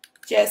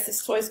 Jess,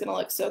 this toy's going to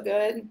look so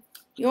good.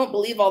 You won't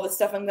believe all the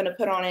stuff I'm going to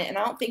put on it, and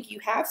I don't think you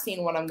have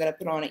seen what I'm going to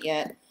put on it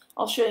yet.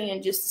 I'll show you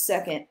in just a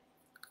second.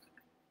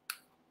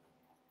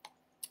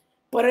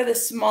 What are the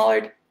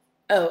smaller...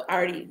 Oh, I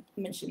already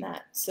mentioned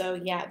that. So,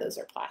 yeah, those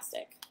are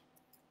plastic.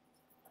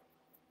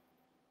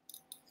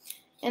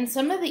 And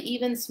some of the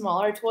even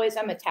smaller toys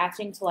I'm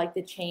attaching to, like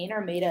the chain,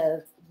 are made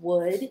of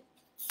wood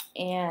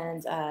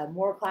and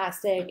more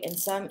plastic, and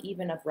some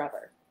even of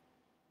rubber.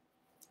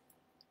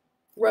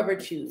 Rubber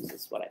chews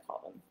is what I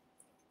call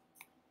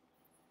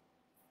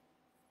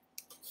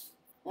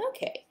them.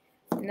 Okay,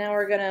 now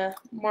we're gonna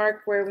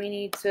mark where we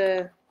need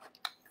to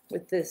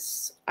with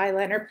this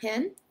eyeliner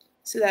pen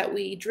so that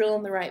we drill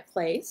in the right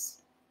place.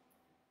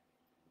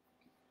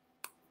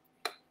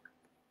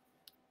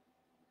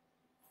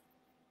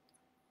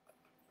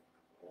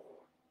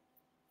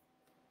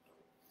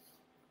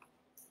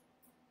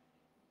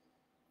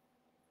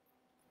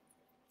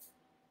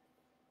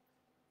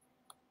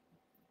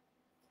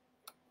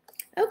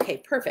 Okay,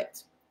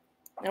 perfect.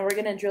 Now we're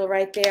gonna drill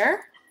right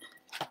there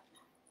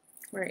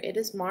where it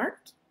is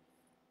marked.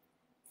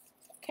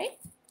 Okay.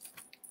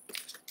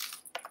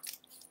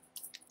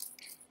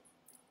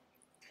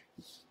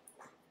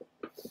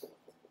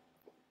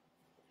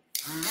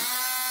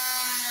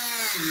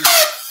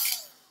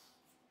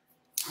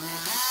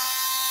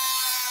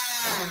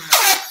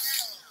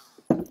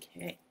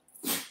 Okay.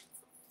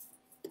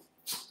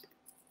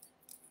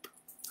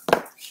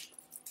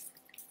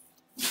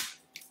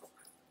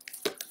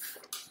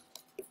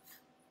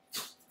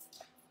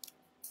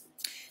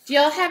 Do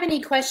y'all have any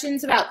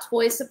questions about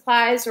toy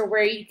supplies, or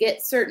where you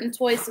get certain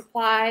toy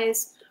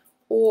supplies,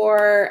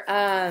 or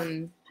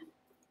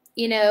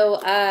you know,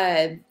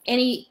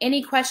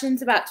 any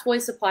questions about toy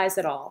supplies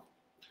at all?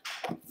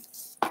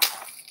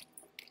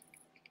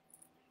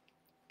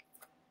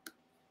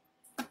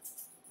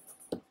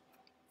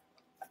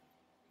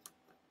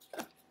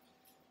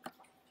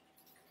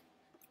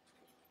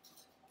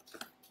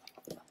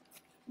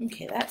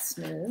 Okay, that's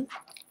smooth.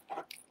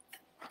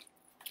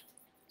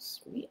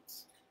 Sweet.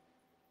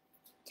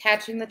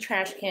 Attaching the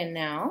trash can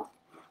now.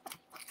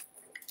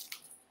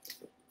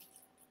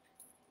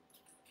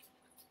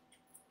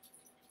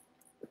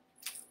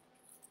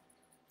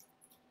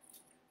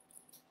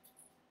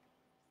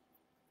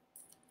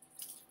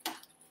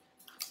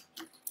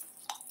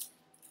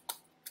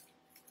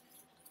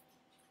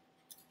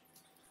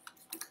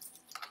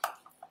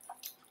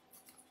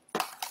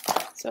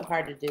 So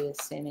hard to do this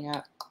standing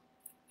up.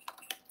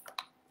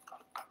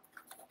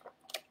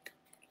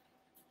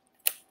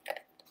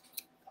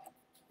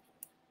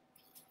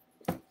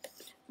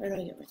 Where do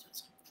I get my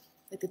toys?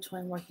 Like the toy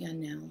I'm working on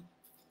now.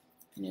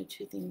 I know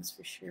two things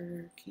for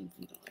sure came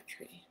from Dollar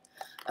Tree.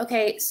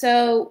 Okay,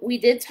 so we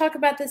did talk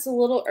about this a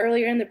little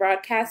earlier in the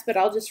broadcast, but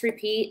I'll just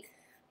repeat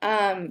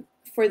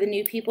for the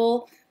new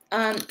people.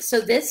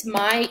 So this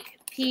mic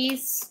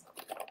piece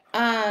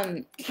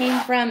came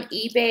from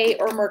eBay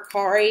or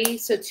Mercari,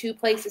 so two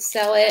places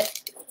sell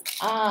it.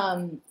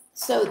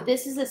 So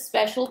this is a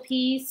special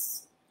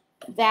piece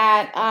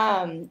that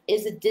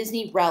is a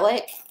Disney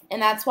relic, and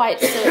that's why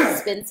it's so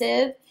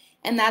expensive,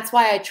 and that's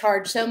why I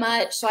charge so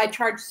much. So I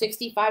charge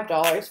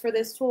 $65 for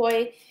this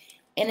toy,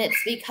 and it's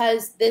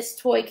because this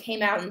toy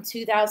came out in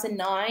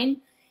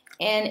 2009,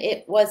 and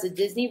it was a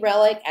Disney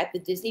relic at the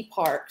Disney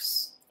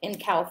parks in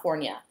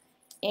California.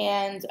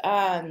 And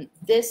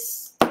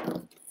this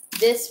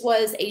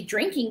was a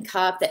drinking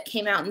cup that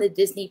came out in the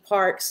Disney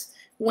parks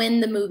when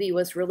the movie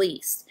was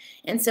released.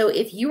 And so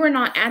if you were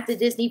not at the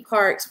Disney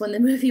parks when the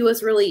movie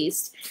was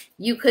released,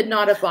 you could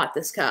not have bought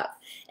this cup.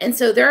 And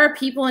so there are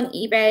people on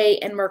eBay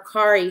and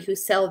Mercari who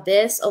sell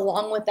this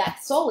along with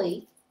that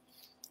Sully,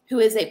 who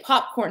is a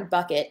popcorn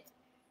bucket.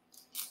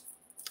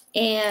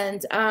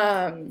 And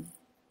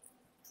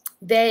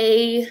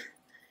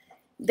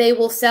they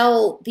will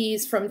sell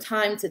these from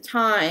time to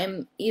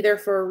time, either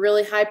for a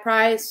really high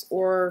price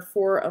or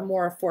for a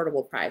more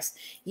affordable price.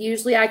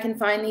 Usually I can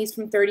find these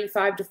from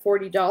 $35 to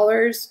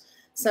 $40.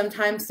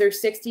 Sometimes they're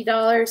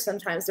 $60,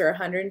 sometimes they're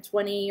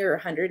 $120 or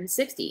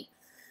 $160.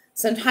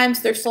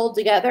 Sometimes they're sold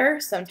together,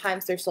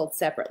 sometimes they're sold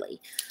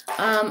separately.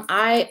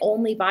 I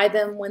only buy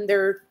them when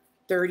they're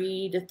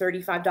 $30 to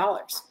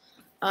 $35.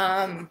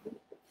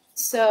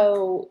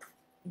 So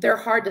they're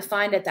hard to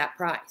find at that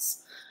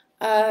price.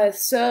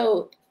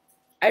 So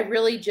I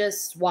really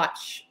just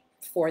watch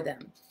for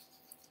them.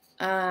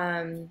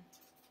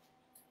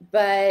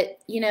 But,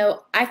 you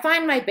know, I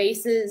find my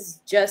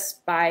bases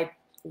just by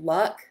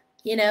luck.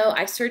 You know,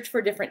 I search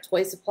for different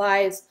toy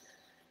supplies.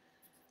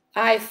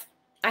 I've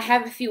I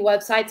have a few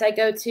websites I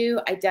go to.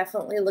 I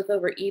definitely look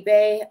over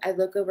eBay. I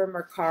look over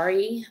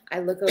Mercari. I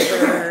look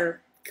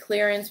over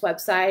clearance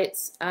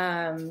websites.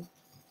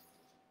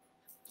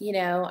 You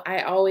know,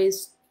 I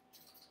always,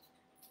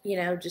 you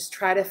know, just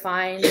try to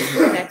find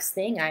the next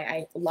thing.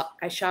 I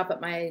shop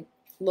at my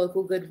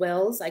local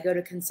Goodwills. I go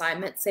to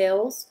consignment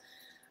sales.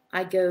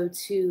 I go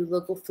to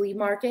local flea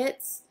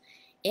markets.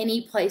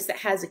 Any place that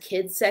has a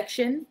kids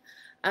section,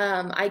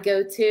 I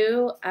go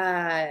to.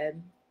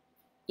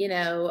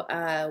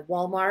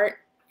 Walmart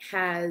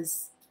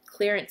has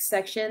clearance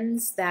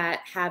sections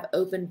that have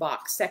open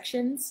box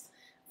sections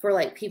for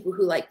like people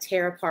who like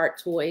tear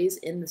apart toys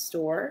in the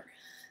store.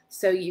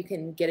 So you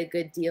can get a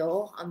good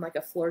deal on like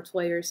a floor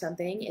toy or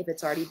something if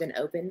it's already been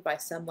opened by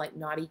some like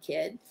naughty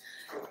kid.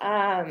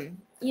 You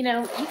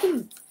know, you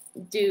can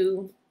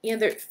do, you know,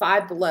 they're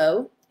Five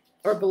Below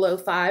or Below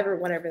Five or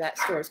whatever that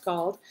store is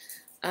called.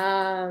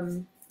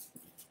 You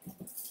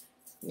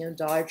know,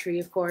 Dollar Tree,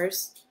 of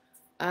course.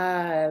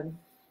 Hobby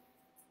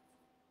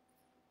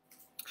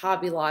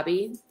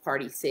Lobby,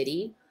 Party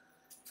City.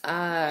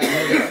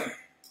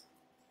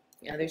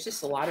 You know, there's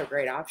just a lot of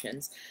great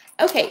options.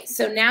 Okay,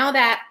 so now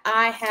that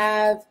I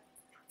have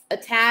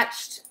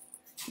attached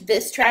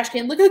this trash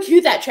can, look how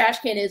cute that trash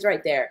can is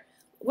right there.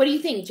 What do you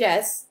think,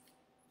 Jess?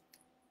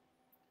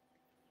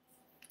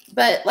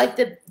 But like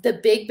the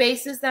big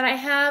bases that I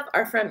have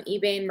are from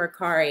eBay and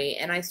Mercari,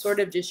 and I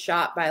sort of just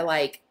shop by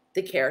like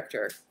the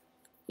character.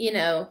 You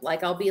know,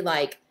 like I'll be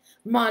like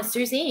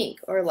Monsters Inc.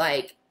 or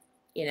like,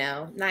 you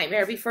know,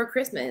 Nightmare Before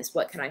Christmas,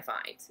 what can I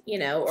find? You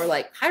know, or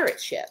like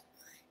Pirate Ship,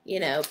 you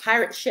know,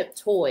 Pirate Ship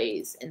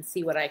toys and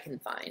see what I can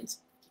find.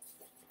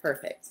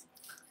 Perfect.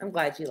 I'm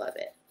glad you love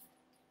it.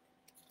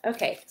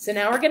 Okay, so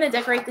now we're going to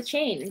decorate the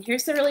chain. And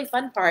here's the really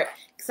fun part,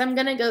 because I'm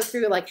going to go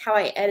through like how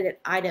I edit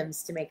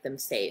items to make them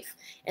safe.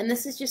 And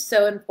this is just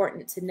so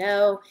important to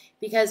know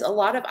because a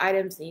lot of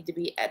items need to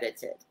be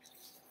edited.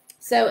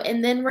 So,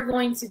 and then we're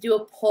going to do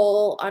a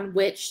poll on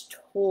which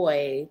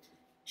toy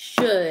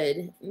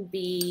should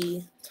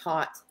be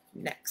taught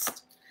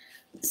next.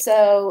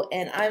 So,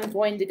 and I'm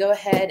going to go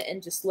ahead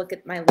and just look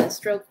at my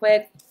list real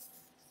quick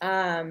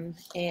and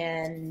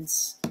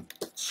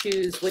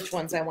choose which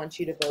ones I want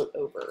you to vote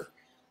over.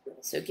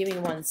 So give me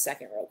 1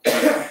 second real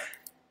quick.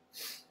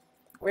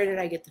 Where did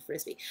I get the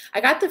Frisbee? I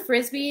got the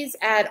Frisbees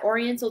at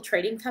Oriental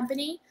Trading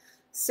Company.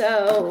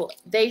 So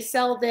they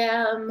sell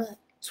them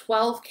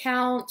 12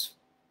 count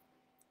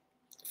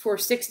for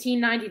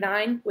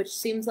 $16.99, which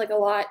seems like a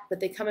lot,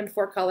 but they come in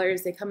 4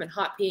 colors. They come in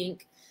hot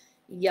pink,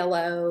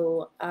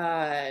 yellow,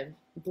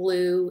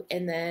 blue,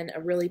 and then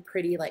a really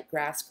pretty like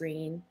grass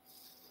green.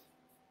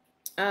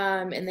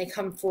 And they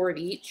come 4 of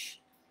each.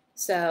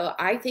 So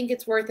I think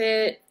it's worth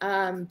it,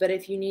 but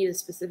if you need a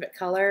specific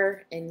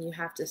color and you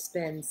have to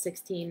spend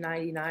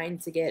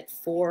 $16.99 to get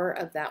 4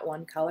 of that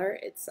one color,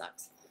 it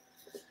sucks.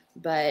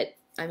 But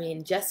I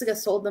mean, Jessica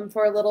sold them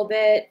for a little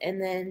bit,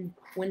 and then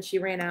when she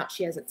ran out,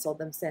 she hasn't sold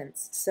them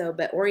since. So,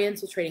 but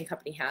Oriental Trading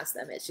Company has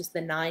them. It's just the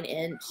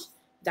 9-inch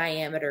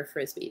diameter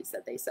Frisbees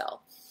that they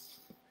sell.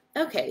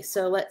 Okay,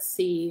 so let's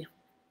see.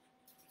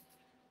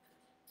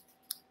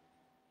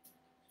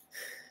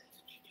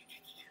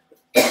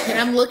 And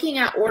I'm looking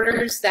at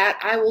orders that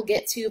I will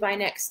get to by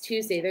next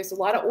Tuesday. There's a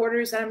lot of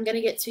orders that I'm going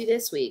to get to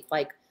this week,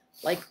 like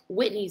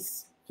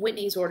Whitney's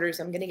orders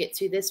I'm going to get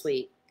to this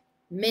week.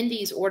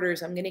 Mindy's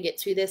orders I'm going to get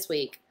to this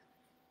week.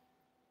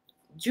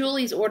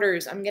 Julie's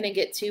orders I'm going to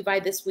get to by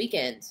this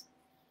weekend.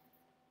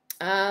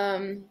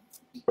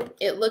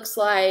 It looks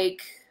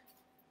like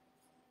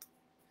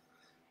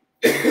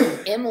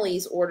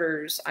Emily's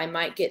orders I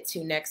might get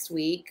to next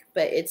week,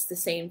 but it's the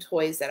same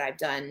toys that I've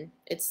done.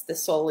 It's the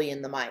Sully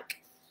and the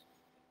Mike,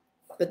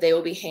 but they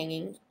will be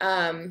hanging.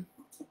 I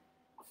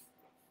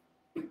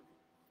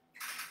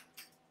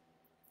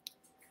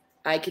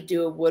could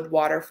do a wood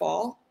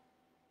waterfall.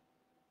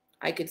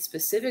 I could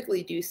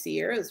specifically do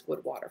Sierra's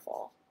wood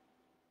waterfall.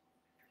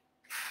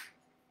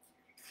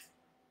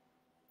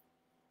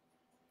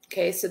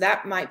 Okay, so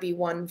that might be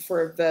one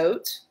for a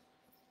vote.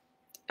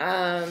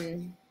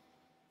 I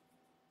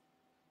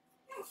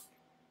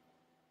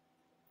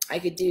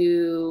could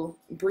do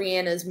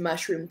Brianna's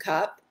mushroom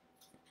cup.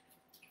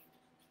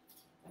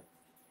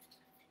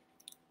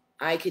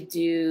 I could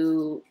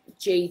do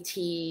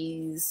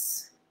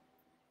JT's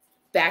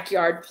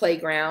backyard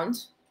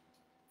playground.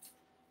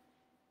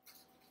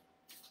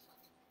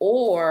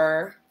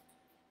 Or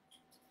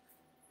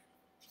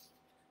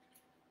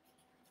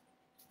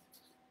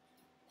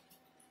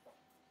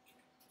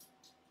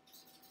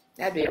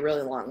that'd be a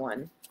really long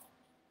one.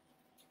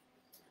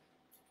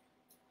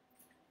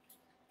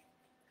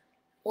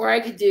 Or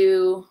I could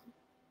do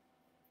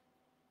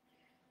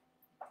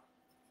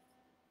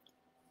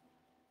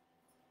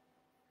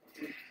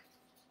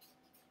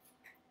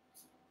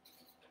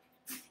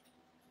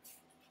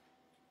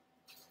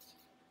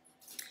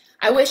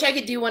I wish I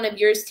could do one of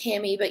yours,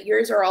 Tammy, but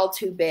yours are all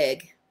too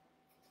big.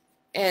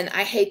 And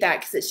I hate that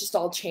because it's just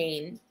all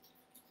chain.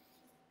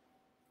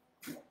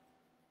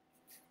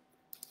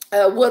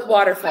 Wood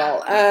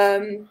waterfall.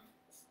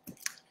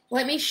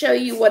 Let me show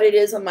you what it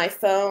is on my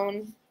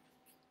phone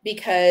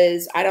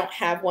because I don't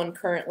have one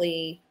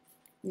currently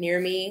near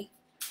me,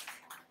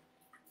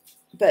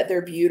 but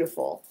they're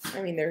beautiful.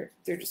 I mean, they're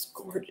just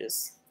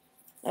gorgeous.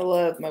 I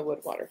love my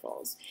wood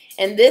waterfalls.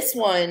 And this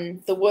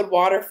one, the wood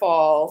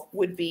waterfall,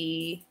 would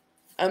be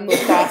a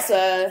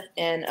Mufasa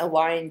and a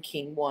Lion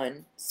King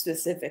one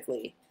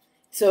specifically.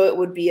 So it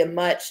would be it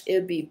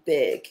would be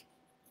big.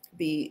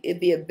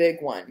 It'd be a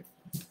big one.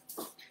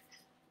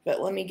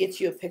 But let me get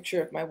you a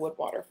picture of my wood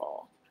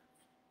waterfall.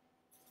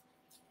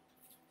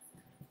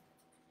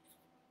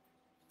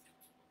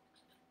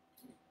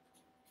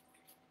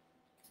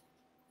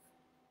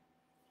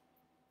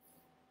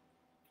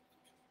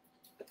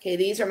 Okay,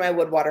 these are my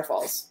wood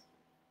waterfalls.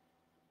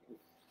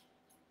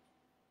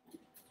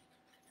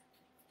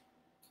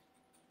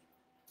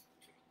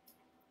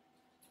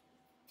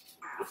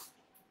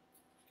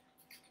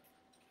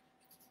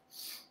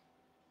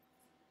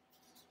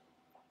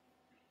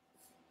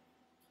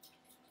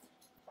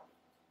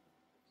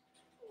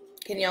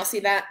 Can y'all see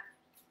that?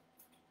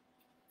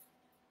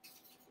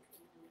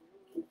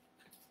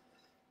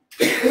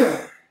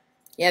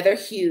 Yeah, they're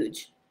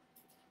huge.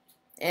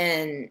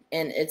 And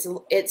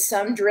it's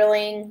some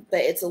drilling, but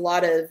it's a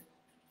lot of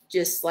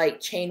just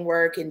like chain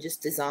work and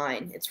just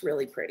design. It's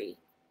really pretty.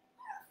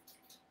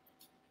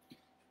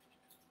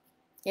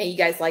 Yeah, you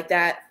guys like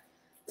that?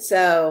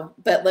 So,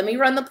 but let me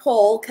run the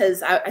poll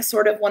because I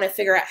sort of want to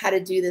figure out how to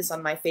do this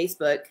on my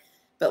Facebook.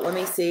 But let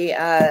me see.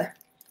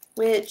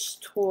 Which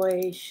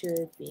toy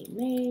should be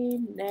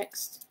made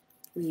next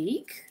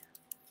week?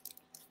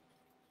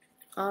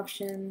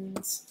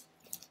 Options.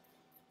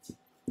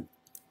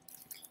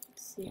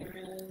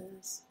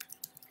 Sierra's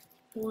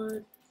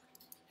wood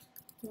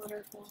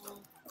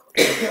waterfall.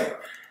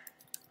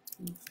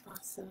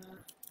 Mufasa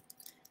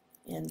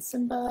and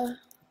Simba.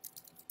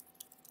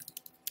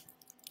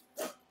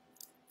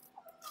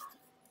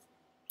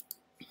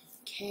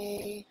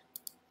 Okay.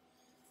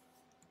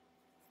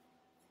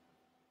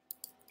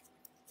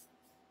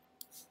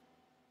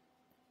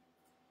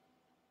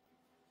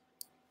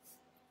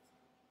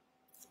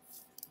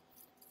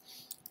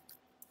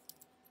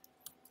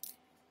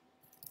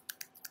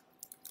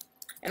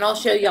 And I'll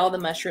show y'all the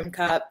mushroom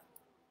cup.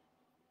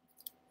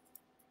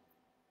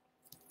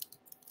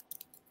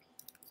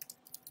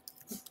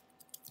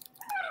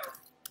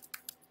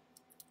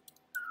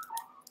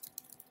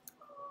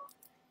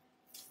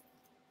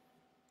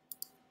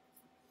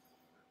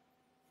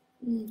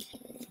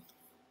 Okay.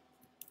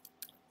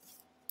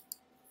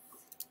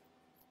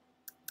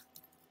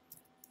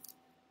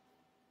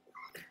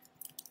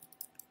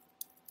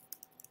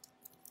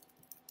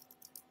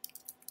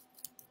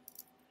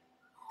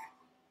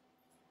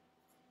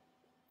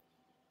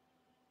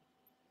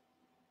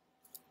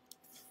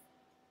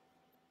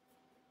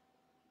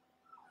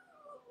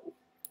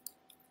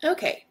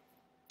 Okay,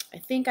 I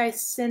think I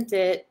sent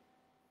it.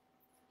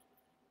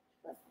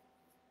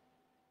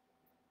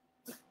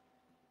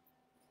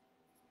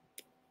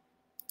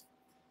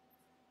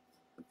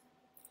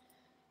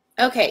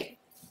 Okay,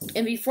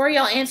 and before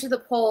y'all answer the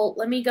poll,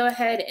 let me go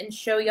ahead and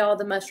show y'all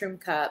the mushroom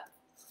cup.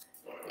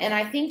 And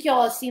I think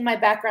y'all see my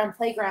background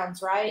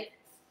playgrounds, right?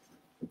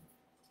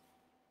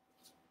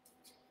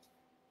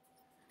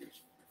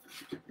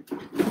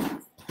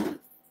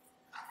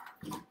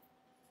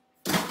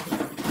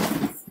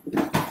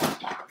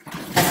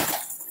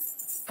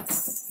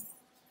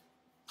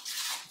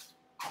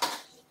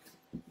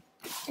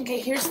 Okay,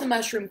 here's the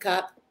mushroom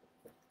cup.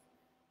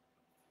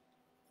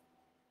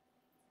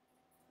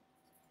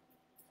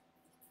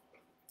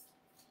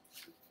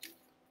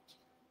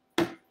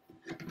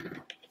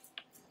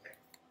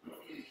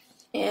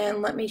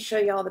 And let me show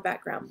y'all the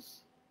background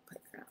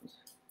playground.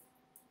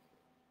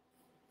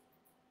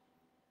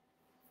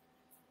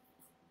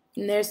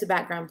 And there's the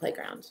background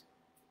playground.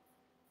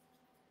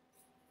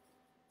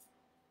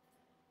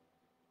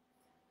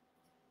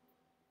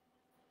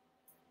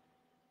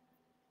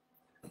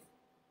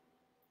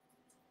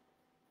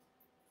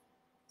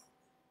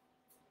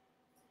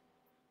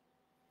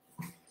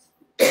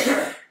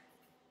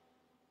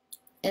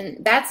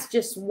 And that's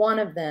just one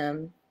of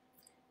them.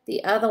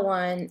 The other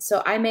one,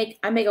 so I make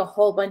a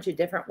whole bunch of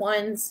different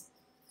ones.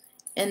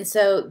 And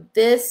so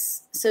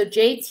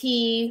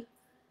JT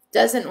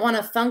doesn't want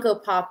a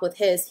Funko Pop with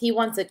his. He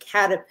wants a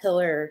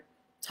caterpillar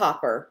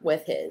topper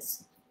with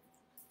his.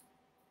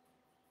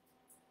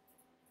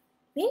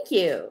 Thank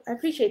you. I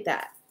appreciate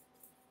that.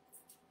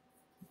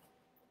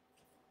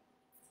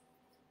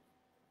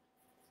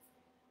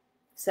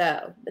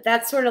 So, but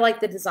that's sort of like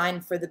the design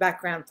for the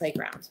background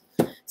playground.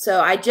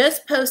 So I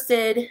just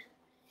posted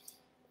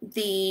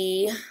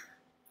the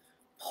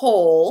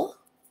poll.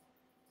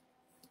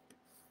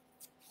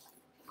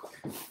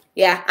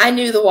 Yeah, I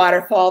knew the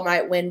waterfall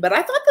might win, but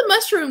I thought the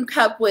mushroom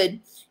cup would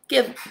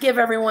give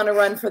everyone a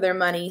run for their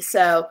money.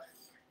 So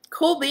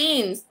cool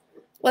beans.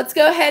 Let's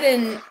go ahead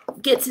and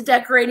get to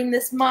decorating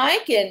this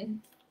mic,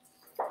 and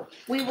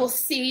we will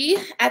see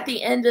at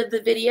the end of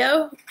the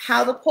video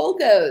how the poll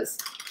goes.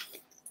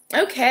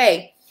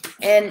 Okay,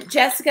 and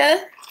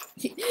Jessica,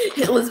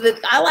 Elizabeth,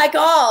 I like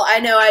all. I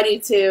know I do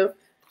too.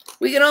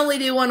 We can only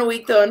do one a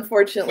week though,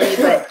 unfortunately.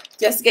 But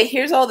Jessica,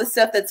 here's all the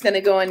stuff that's going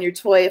to go on your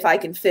toy if I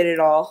can fit it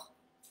all.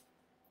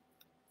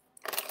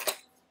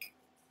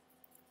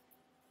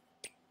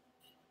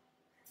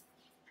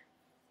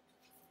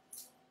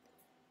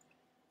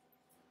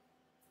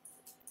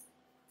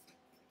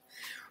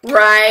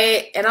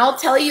 Right, and I'll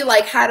tell you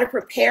like how to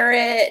prepare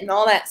it and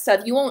all that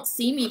stuff. You won't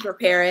see me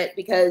prepare it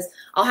because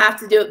I'll have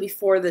to do it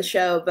before the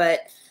show, but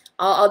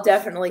I'll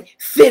definitely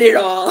fit it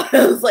all.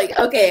 I was like,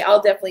 okay,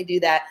 I'll definitely do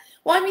that.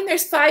 Well, I mean,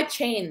 there's 5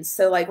 chains,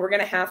 so like we're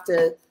gonna have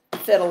to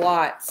fit a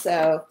lot.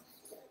 So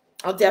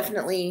I'll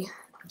definitely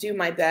do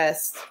my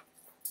best.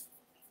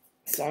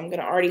 So I'm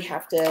gonna already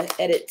have to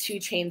edit 2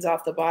 chains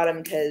off the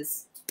bottom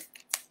because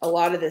a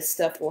lot of this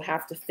stuff will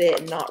have to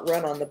fit and not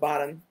run on the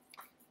bottom.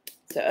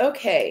 So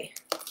okay.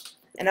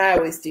 And I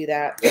always do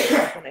that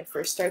when I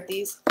first start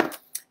these.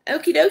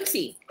 Okie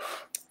dokie.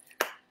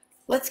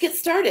 Let's get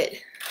started.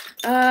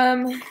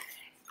 I'm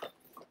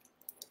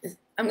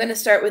going to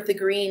start with the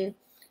green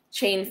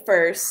chain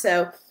first.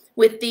 So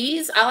with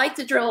these, I like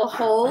to drill a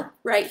hole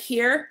right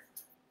here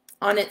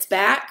on its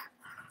back.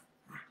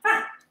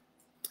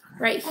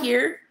 Right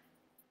here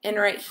and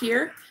right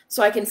here.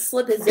 So I can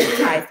slip a zip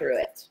tie through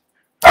it.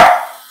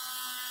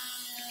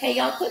 Hey,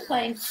 y'all quit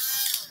playing.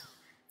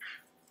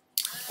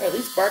 Or at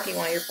least barking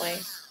while you're playing.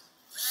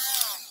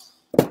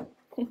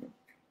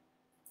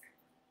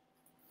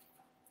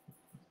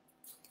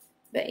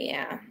 But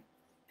yeah.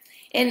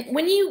 And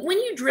when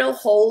you drill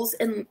holes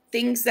in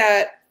things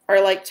that are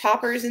like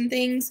toppers and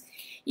things,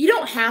 you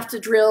don't have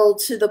to drill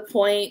to the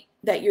point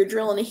that you're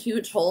drilling a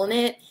huge hole in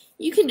it.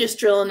 You can just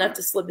drill enough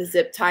to slip a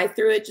zip tie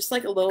through it, just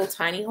like a little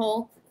tiny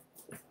hole.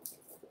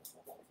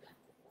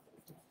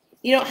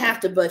 You don't have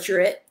to butcher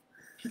it.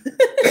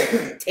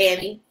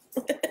 Tammy.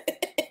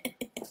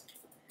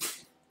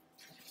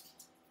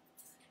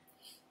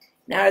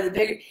 Now are the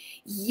bigger,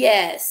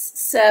 yes.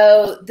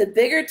 So the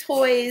bigger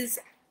toys,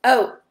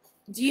 oh,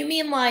 do you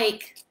mean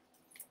like,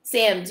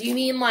 Sam, do you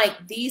mean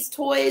like these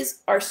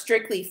toys are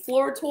strictly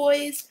floor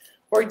toys?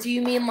 Or do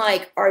you mean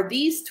like, are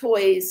these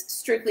toys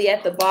strictly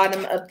at the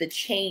bottom of the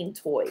chain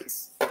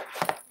toys?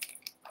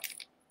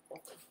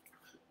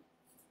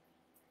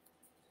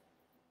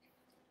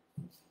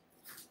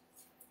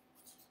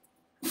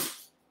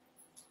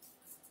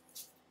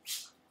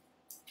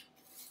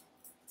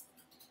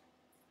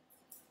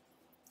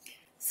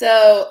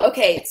 So,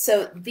 okay,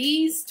 so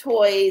these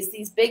toys,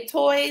 these big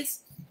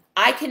toys,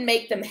 I can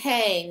make them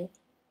hang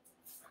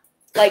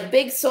like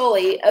Big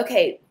Sully.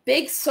 Okay,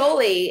 Big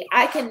Sully,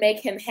 I can make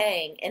him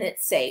hang and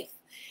it's safe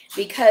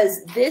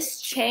because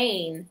this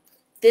chain,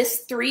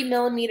 this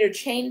 3mm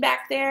chain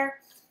back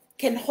there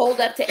can hold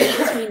up to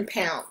 18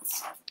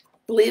 pounds.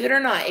 Believe it or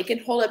not, it can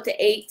hold up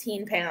to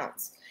 18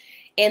 pounds.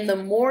 And the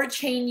more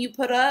chain you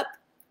put up,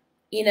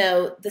 you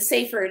know, the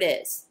safer it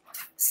is.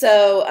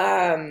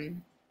 So,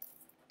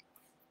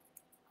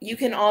 you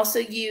can also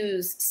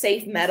use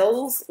safe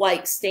metals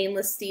like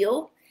stainless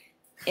steel,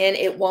 and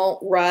it won't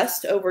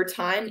rust over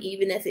time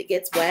even if it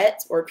gets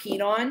wet or peed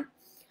on.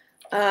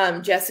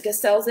 Jessica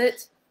sells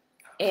it,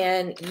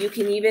 and you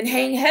can even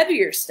hang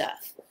heavier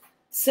stuff.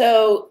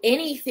 So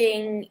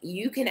anything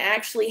you can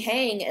actually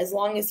hang as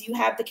long as you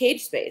have the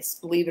cage space,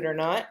 believe it or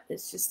not.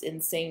 It's just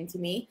insane to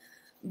me.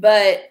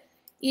 But,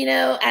 you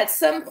know, at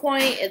some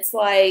point it's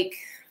like,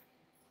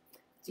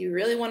 do you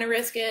really want to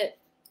risk it?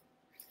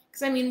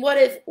 Because, I mean, what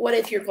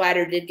if your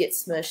glider did get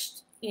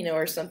smushed, you know,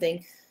 or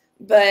something?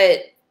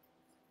 But,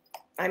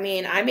 I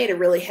mean, I made a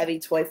really heavy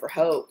toy for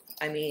Hope.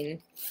 I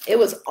mean, it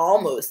was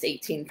almost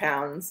 18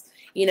 pounds,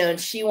 you know, and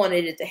she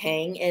wanted it to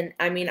hang. And,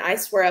 I mean, I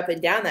swear up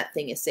and down that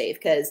thing is safe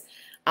because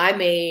I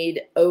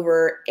made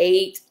over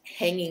 8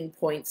 hanging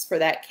points for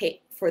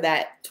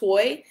that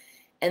toy.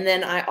 And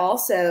then I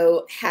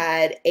also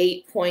had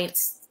 8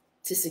 points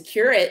to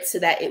secure it so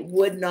that it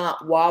would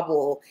not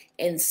wobble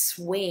and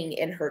swing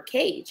in her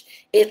cage.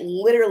 It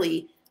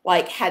literally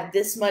like had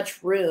this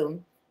much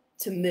room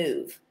to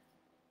move.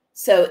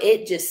 So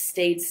it just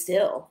stayed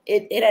still.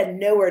 It had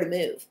nowhere to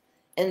move.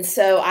 And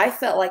so I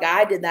felt like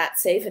I did that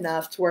safe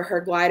enough to where her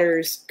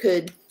gliders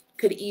could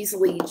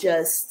easily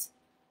just,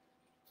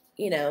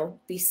 you know,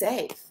 be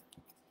safe.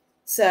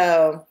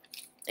 So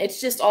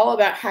it's just all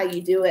about how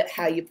you do it,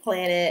 how you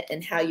plan it,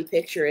 and how you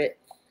picture it,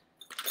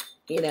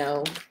 you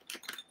know.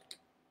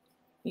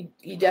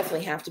 You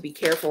definitely have to be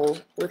careful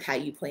with how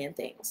you plan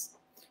things.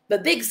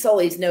 But Big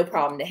Sully's no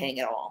problem to hang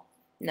at all.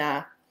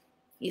 Nah,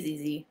 he's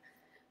easy.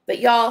 But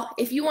y'all,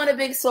 if you want a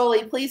Big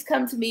Sully, please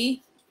come to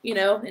me, you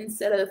know,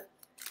 instead of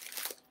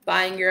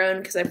buying your own,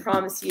 because I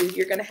promise you,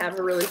 you're going to have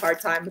a really hard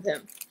time with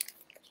him.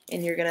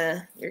 And you're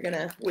gonna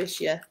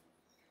wish you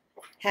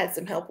had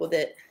some help with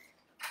it.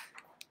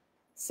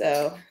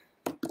 So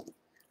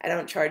I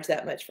don't charge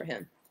that much for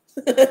him.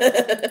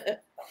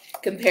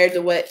 Compared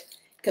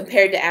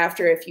to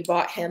after if you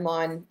bought him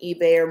on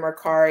eBay or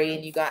Mercari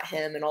and you got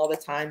him and all the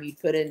time you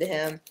put into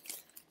him,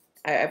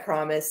 I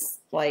promise,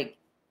 like,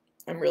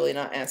 I'm really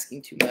not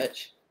asking too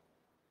much.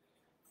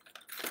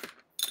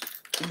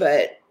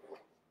 But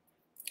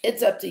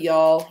It's up to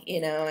y'all,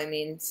 you know. I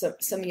mean,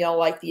 some of y'all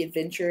like the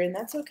adventure, and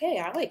that's okay.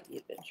 I like the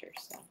adventure,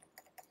 so.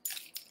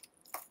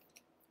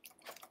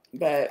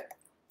 But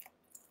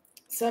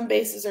some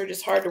bases are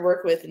just hard to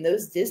work with, and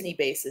those Disney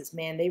bases,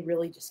 man, they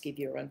really just give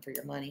you a run for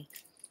your money.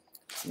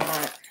 It's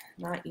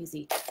not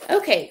easy.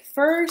 Okay,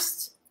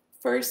 first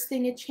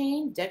thing of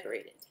chain,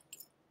 decorated.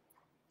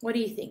 What do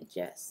you think,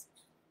 Jess?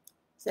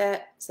 Is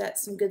that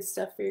some good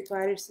stuff for your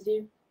gliders to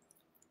do?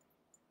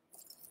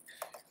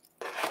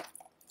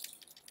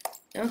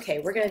 Okay,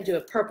 we're going to do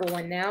a purple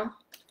one now.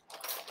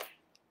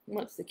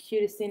 What's the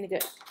cutest thing to go?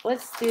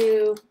 Let's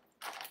do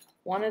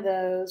one of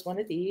those, one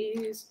of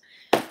these.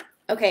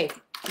 Okay,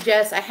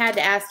 Jess, I had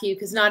to ask you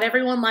because not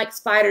everyone likes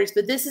spiders,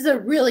 but this is a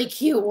really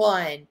cute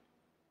one.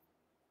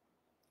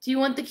 Do you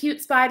want the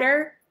cute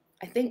spider?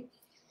 I think.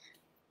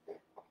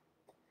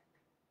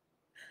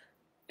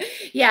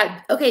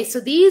 Yeah, okay, so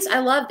these, I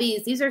love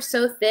these. These are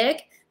so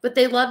thick, but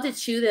they love to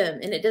chew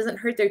them, and it doesn't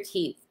hurt their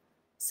teeth.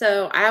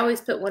 So I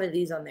always put one of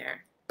these on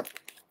there.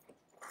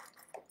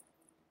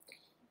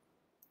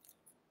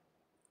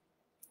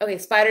 Okay,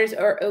 spiders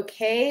are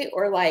okay,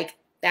 or like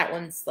that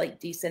one's like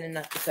decent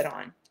enough to put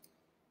on.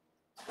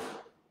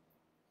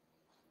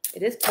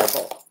 It is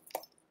purple.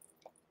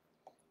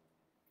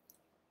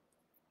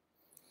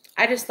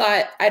 I just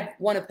thought I'd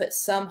want to put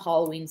some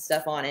Halloween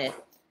stuff on it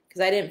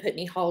because I didn't put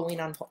any Halloween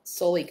on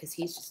Sully because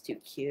he's just too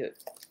cute.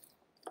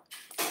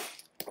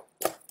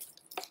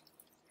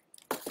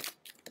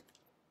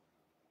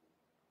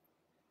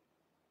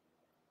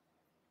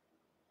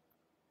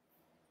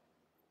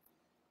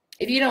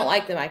 If you don't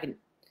like them, I can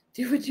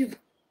do what you...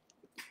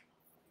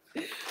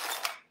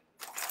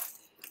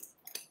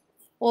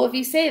 Well, if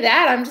you say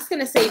that, I'm just going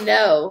to say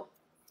no.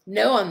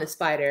 No on the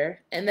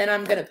spider. And then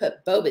I'm going to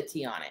put boba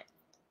tea on it.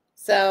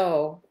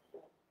 So,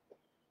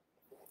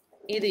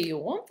 either you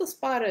want the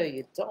spider or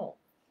you don't.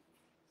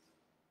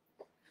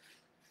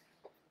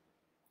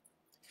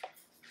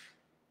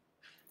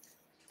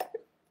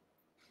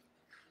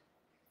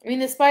 I mean,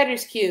 the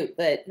spider's cute,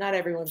 but not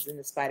everyone's in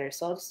the spider,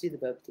 so I'll just do the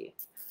boba tea.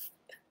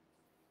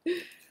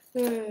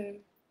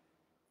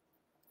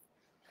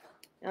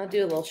 I'll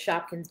do a little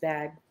Shopkins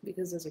bag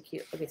because those are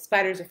cute. Okay,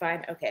 spiders are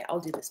fine. Okay, I'll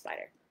do the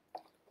spider.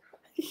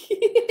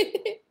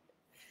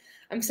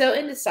 I'm so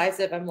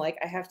indecisive. I'm like,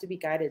 I have to be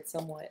guided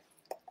somewhat.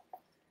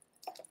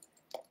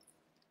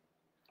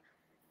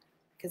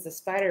 Because the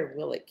spider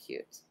will look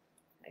cute,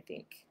 I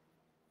think.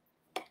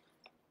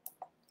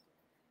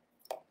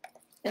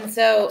 And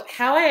so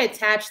how I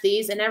attach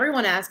these, and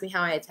everyone asks me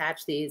how I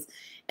attach these,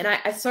 and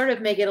I sort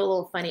of make it a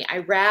little funny. I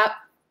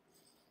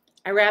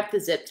wrap the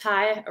zip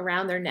tie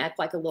around their neck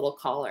like a little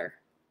collar.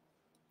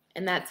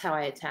 And that's how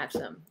I attach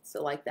them.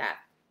 So like that.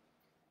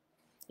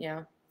 You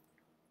know?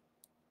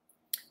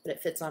 But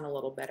it fits on a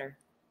little better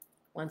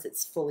once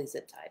it's fully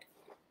zip tied.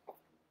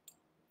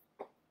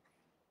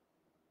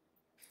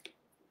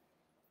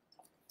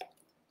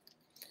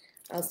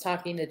 I was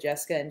talking to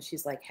Jessica and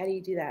she's like, how do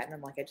you do that? And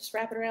I'm like, I just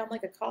wrap it around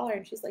like a collar.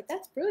 And she's like,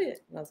 that's brilliant.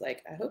 And I was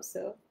like, I hope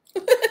so.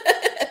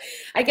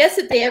 I guess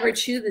if they ever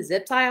chew the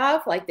zip tie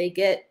off, like they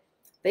get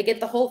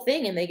the whole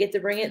thing and they get to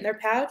bring it in their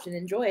pouch and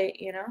enjoy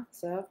it, you know?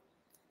 So,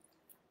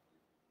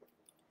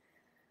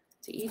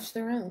 to each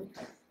their own.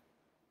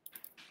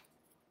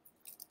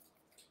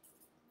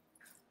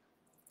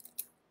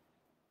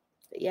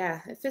 But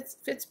yeah, it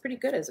fits pretty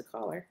good as a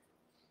collar.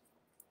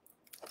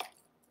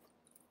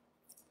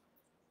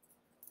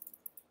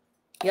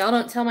 Y'all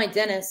don't tell my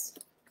dentist.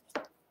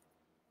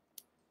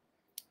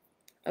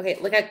 Okay,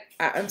 look how,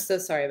 I'm so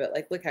sorry, but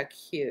like, look how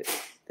cute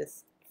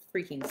this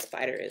freaking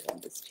spider is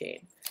on this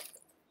chain.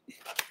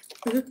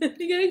 You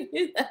gotta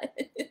get that.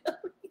 Oh my God.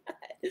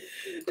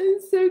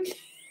 It's so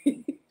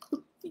cute.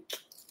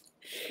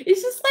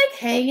 It's just like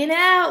hanging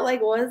out,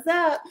 like what's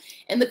up?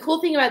 And the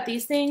cool thing about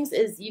these things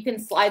is you can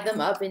slide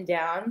them up and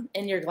down,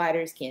 and your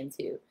gliders can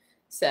too.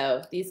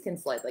 So these can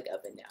slide like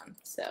up and down.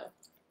 So,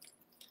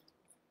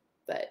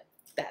 but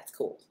that's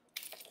cool.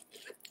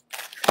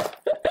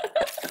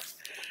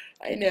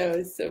 I know,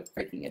 it's so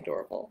freaking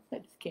adorable. I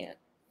just can't.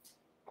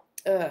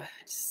 I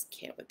just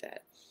can't with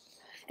that.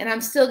 And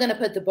I'm still going to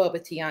put the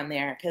boba tea on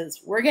there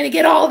because we're going to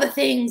get all the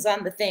things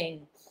on the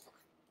thing.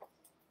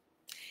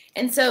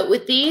 And so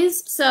with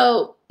these,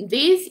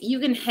 you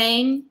can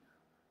hang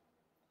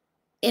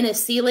in a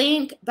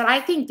C-link, but I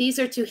think these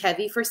are too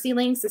heavy for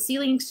C-links. The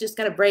C-link's just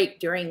going to break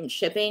during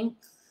shipping.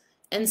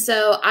 And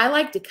so I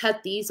like to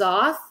cut these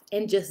off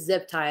and just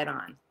zip tie it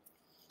on.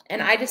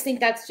 And I just think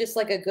that's just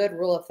like a good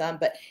rule of thumb.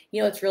 But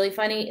you know what's really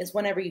funny is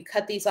whenever you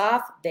cut these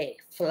off, they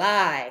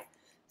fly.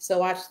 So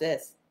watch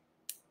this.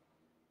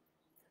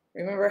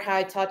 Remember how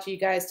I taught you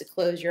guys to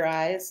close your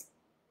eyes?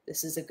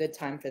 This is a good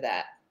time for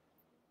that.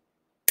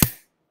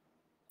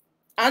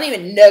 I don't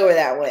even know where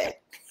that went.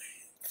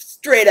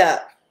 Straight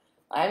up.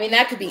 I mean,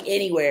 that could be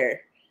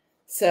anywhere.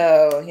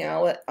 So, you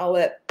know,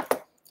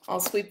 I'll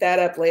sweep that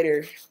up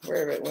later,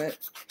 wherever it went.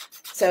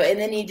 So, and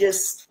then you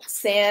just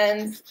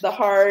sand the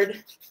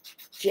hard,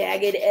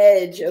 jagged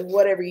edge of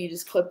whatever you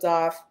just clipped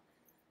off.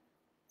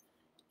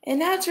 And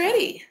now it's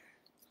ready.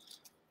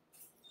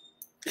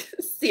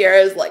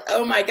 Sierra's like,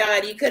 oh my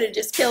God, you could have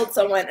just killed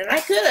someone. And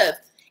I could have.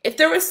 If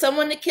there was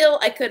someone to kill,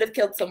 I could have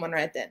killed someone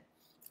right then.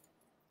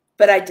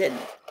 But I didn't.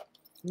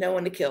 No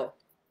one to kill.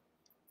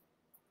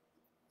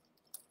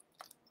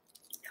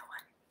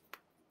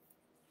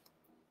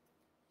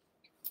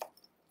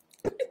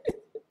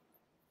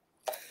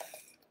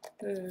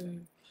 No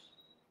one.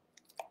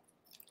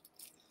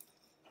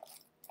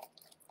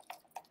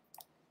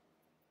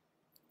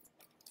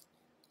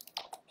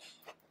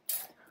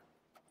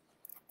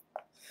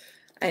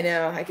 I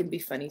know, I can be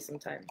funny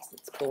sometimes.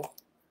 It's cool.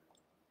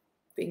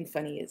 Being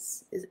funny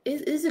is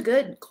a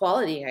good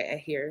quality, I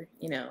hear,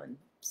 you know, in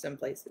some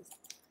places.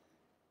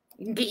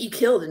 It can get you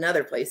killed in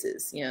other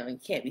places, you know. You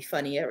can't be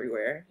funny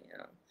everywhere, you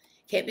know.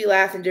 Can't be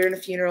laughing during a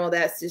funeral.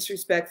 That's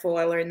disrespectful.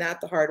 I learned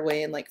that the hard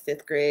way in like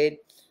 5th grade.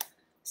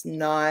 It's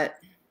not,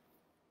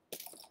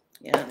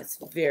 you know, it's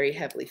very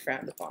heavily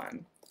frowned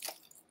upon.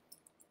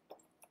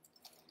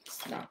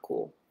 It's not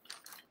cool.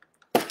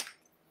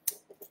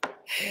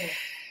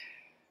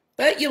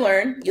 But you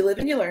learn. You live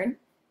and you learn.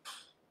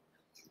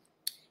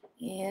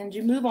 And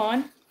you move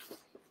on.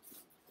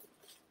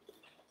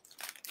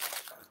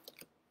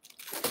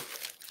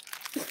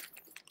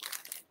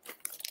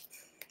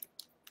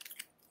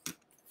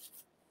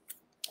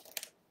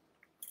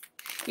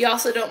 You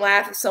also don't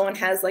laugh if someone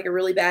has like a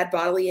really bad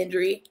bodily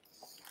injury.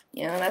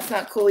 You know, that's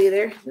not cool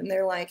either. Then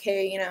they're like,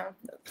 hey, you know,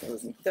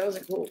 that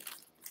wasn't cool.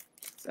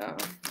 So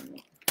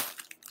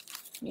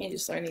you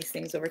just learn these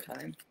things over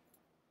time.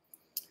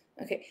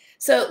 Okay,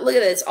 so look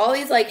at this. All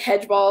these like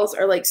hedge balls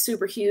are like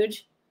super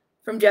huge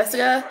from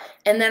Jessica,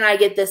 and then I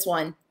get this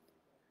one.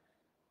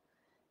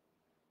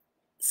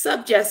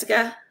 Sup,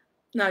 Jessica?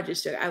 No,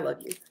 just joking. I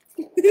love you.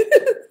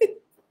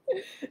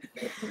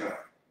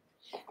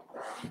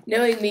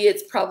 Knowing me,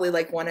 it's probably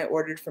like one I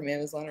ordered from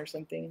Amazon or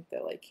something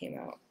that like came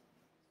out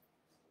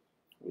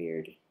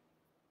weird.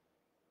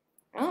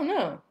 I don't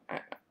know.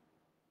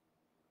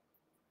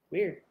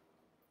 Weird.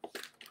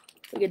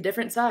 It's like a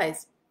different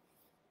size.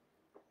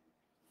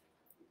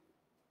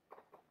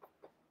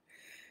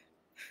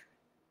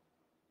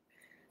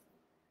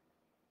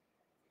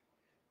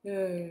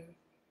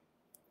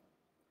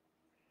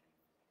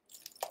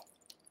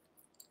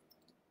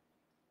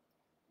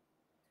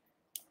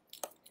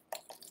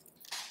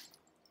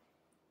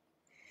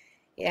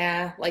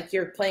 Yeah, like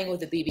you're playing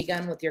with a BB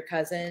gun with your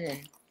cousin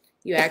and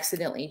you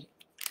accidentally,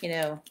 you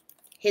know,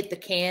 hit the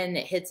can and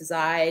it hits his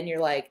eye and you're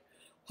like,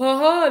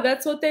 haha,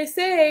 that's what they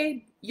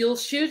say. You'll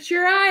shoot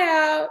your eye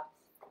out.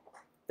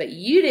 But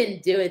you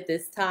didn't do it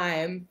this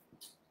time.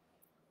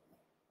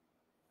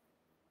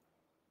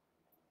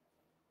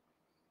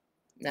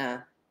 Nah,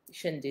 you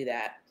shouldn't do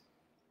that.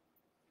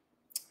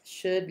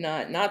 Should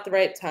not. Not the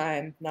right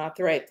time. Not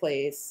the right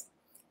place.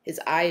 His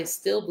eye is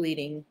still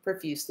bleeding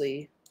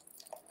profusely.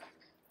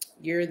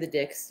 You're the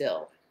dick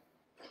still.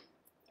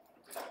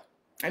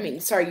 I mean,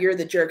 sorry, you're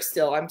the jerk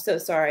still. I'm so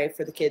sorry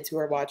for the kids who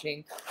are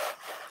watching.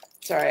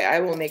 Sorry, I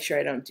will make sure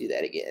I don't do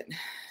that again.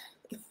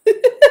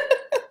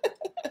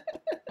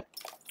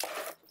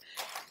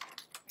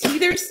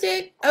 Teether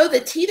stick? Oh,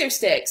 the teether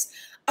sticks.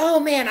 Oh,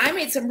 man, I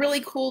made some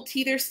really cool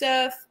teether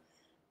stuff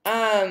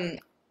a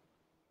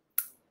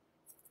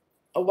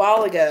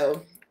while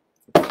ago.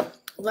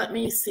 Let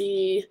me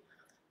see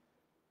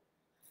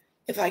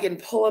if I can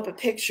pull up a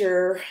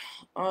picture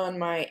on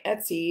my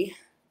Etsy.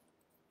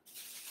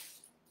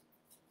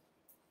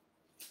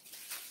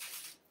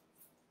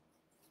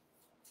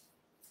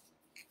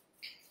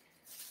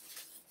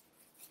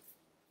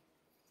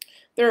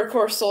 They're, of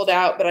course, sold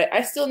out, but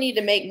I still need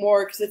to make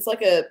more because it's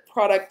like a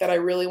product that I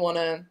really want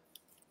to,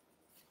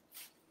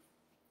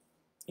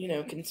 you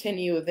know,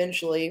 continue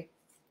eventually.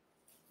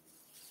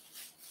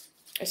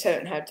 I just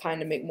haven't had time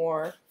to make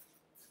more.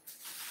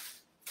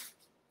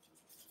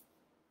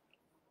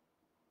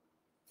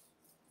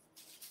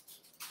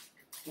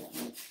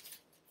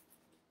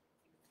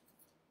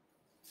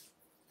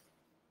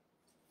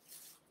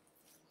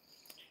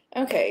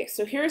 Okay,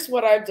 so here's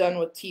what I've done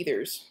with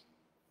teethers.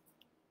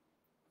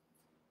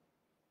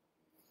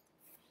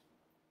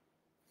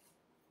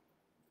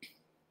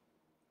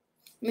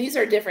 These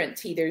are different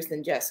teethers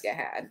than Jessica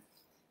had.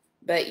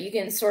 But you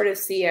can sort of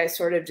see I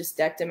sort of just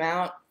decked them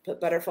out,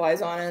 put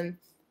butterflies on them,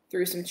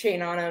 threw some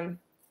chain on them.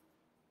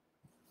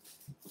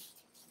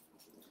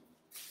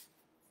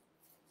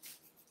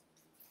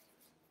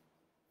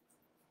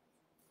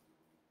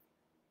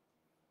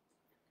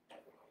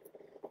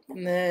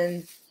 And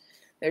then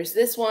there's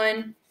this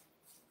one.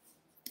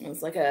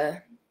 It's like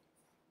a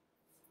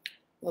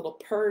little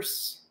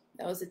purse.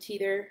 That was a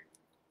teether.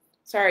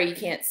 Sorry you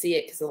can't see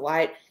it because the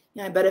light.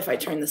 Yeah, I bet if I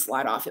turned this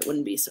light off, it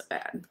wouldn't be so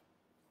bad.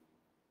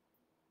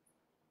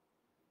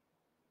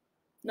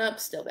 Nope,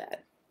 still bad.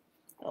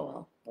 Oh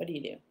well, what do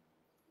you do?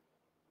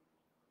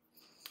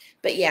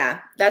 But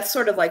yeah, that's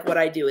sort of like what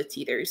I do with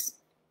teethers.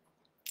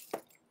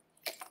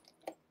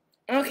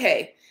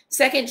 Okay,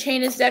 second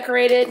chain is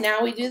decorated.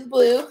 Now we do the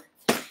blue.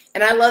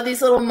 And I love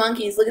these little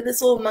monkeys. Look at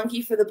this little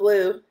monkey for the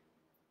blue.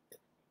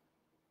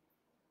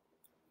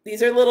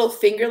 These are little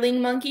fingerling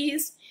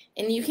monkeys,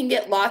 and you can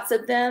get lots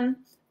of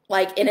them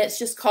Like, and it's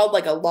just called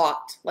like a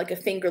lot, like a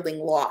fingerling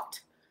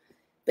lot.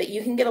 But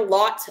you can get a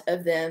lot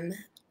of them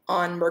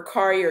on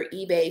Mercari or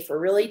eBay for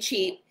really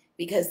cheap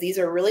because these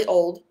are really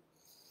old.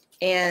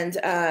 And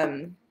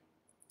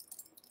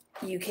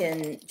you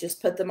can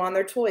just put them on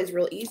their toys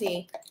real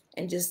easy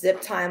and just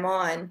zip tie them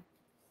on.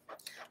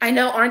 I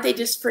know, aren't they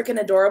just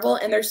freaking adorable?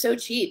 And they're so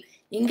cheap.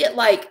 You can get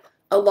like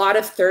a lot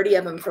of 30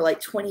 of them for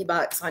like 20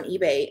 bucks on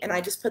eBay. And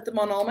I just put them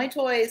on all my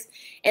toys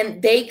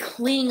and they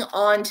cling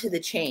on to the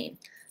chain.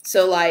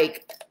 So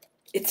like,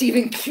 it's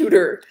even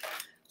cuter.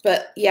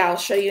 But yeah, I'll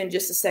show you in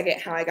just a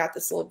second how I got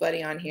this little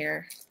buddy on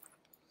here.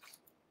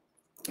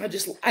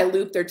 I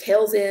loop their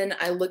tails in.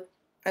 I loop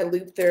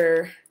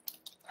their,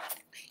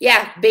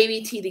 yeah,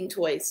 baby teething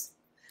toys.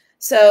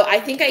 So I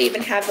think I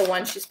even have the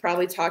one she's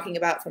probably talking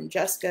about from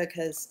Jessica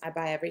because I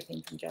buy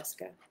everything from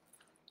Jessica.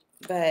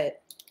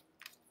 But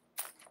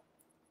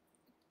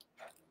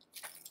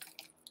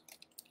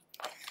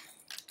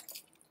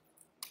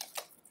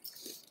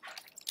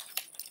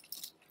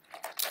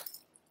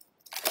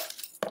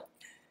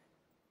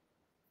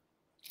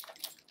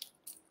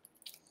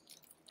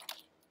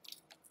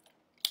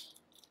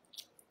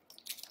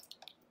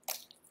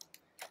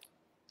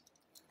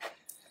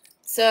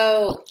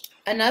so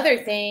another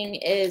thing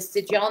is,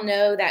 did y'all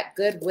know that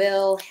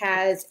Goodwill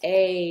has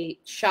a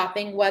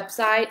shopping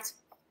website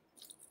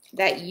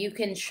that you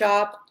can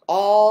shop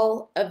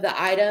all of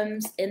the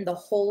items in the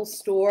whole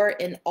store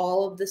in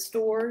all of the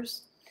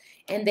stores,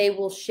 and they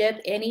will ship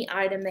any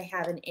item they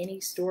have in any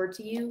store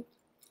to you.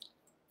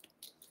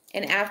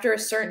 And after a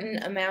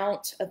certain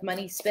amount of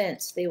money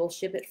spent, they will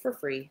ship it for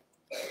free.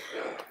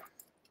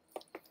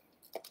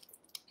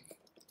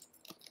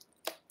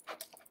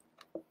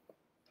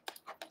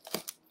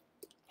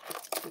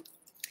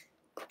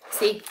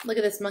 See, look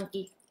at this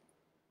monkey.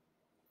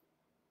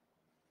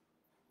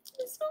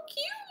 It's so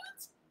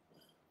cute.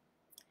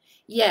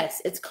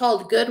 Yes, it's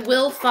called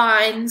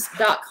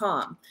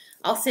goodwillfinds.com.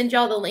 I'll send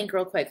y'all the link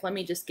real quick. Let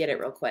me just get it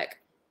real quick.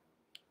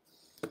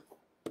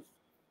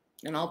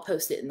 And I'll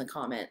post it in the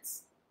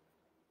comments.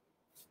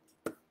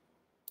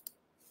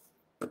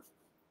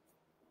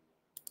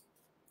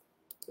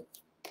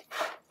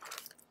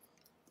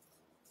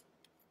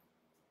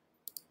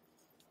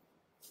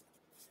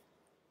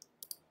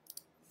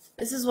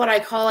 This is what I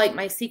call like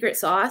my secret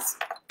sauce.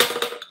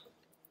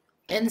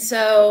 And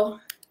so,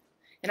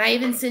 and I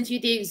even sent you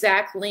the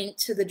exact link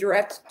to the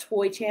direct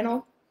toy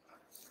channel.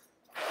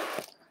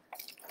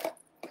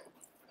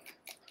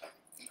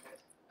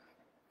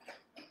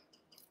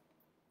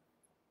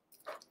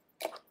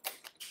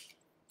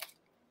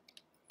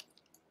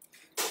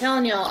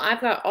 Telling y'all, I've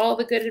got all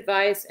the good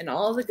advice and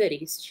all the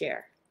goodies to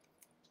share.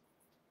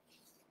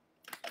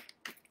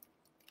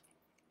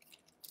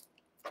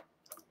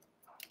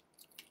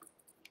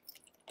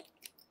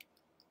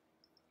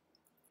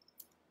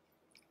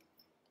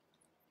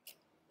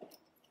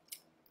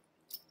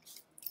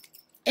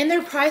 And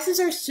their prices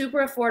are super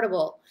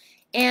affordable.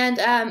 And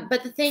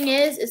but the thing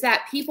is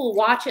that people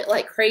watch it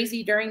like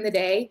crazy during the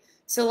day.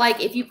 So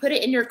like if you put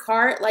it in your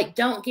cart, like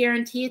don't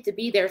guarantee it to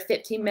be there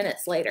 15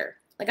 minutes later.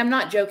 Like I'm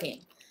not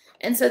joking.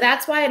 And so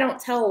that's why I don't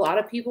tell a lot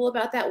of people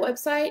about that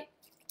website.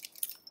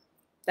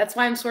 That's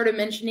why I'm sort of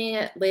mentioning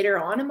it later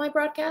on in my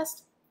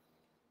broadcast.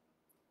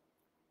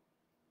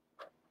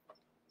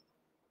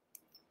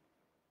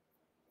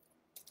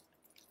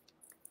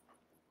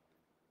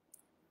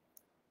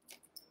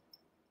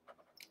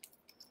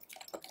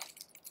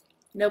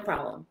 No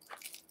problem.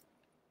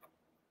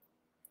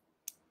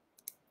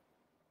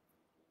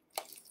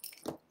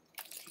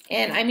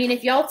 And I mean,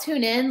 if y'all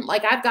tune in,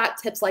 like I've got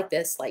tips like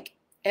this like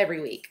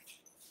every week.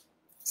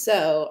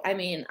 So, I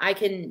mean, I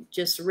can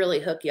just really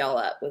hook y'all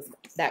up with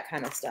that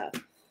kind of stuff.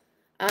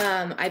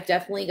 I've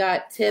definitely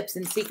got tips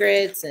and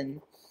secrets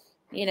and,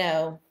 you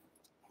know,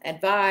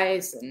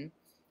 advice. And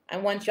I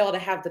want y'all to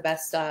have the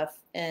best stuff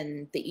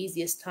and the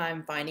easiest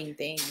time finding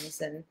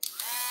things. And,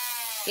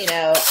 you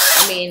know,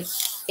 I mean,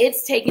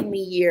 it's taken me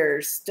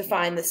years to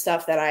find the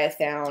stuff that I have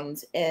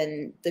found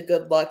and the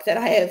good luck that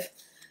I have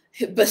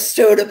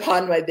bestowed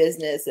upon my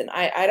business. And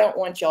I don't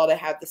want y'all to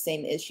have the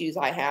same issues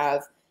I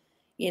have,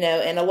 you know,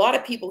 and a lot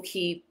of people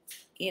keep,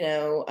 you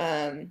know,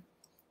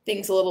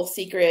 things a little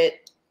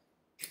secret,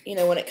 you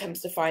know, when it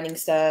comes to finding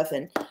stuff.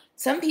 And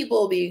some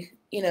people will be,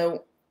 you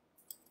know,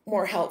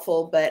 more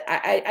helpful, but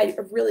I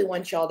really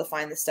want y'all to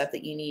find the stuff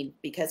that you need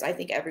because I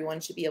think everyone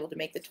should be able to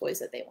make the toys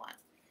that they want.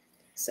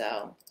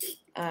 So,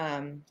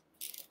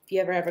 if you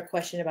ever have a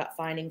question about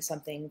finding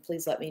something,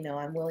 please let me know.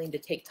 I'm willing to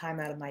take time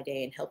out of my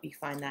day and help you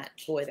find that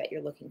toy that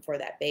you're looking for,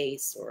 that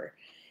base, or,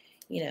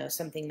 you know,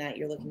 something that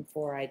you're looking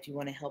for. I do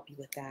want to help you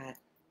with that.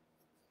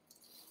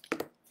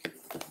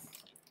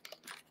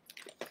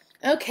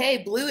 Okay,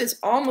 blue is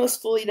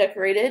almost fully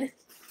decorated.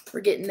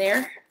 We're getting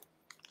there.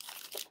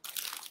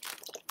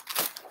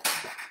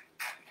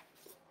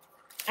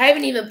 I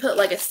haven't even put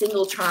like a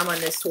single charm on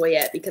this toy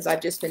yet because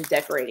I've just been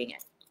decorating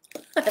it.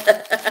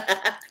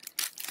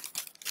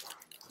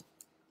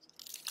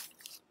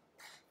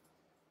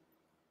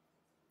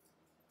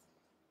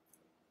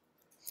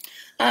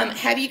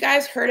 Have you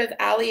guys heard of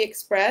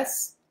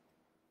AliExpress?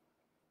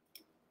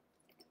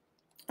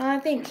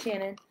 Thanks,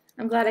 Shannon.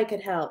 I'm glad I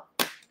could help.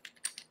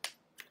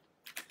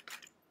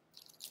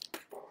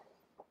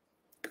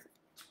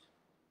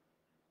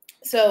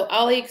 So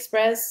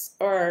AliExpress,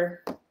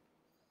 or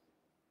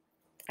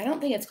I don't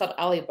think it's called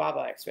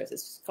Alibaba Express.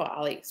 It's just called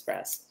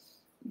AliExpress.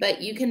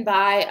 But you can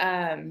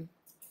buy,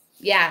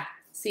 yeah,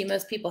 see,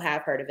 most people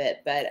have heard of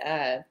it.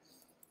 But,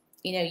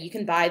 you know, you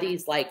can buy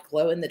these like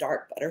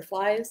glow-in-the-dark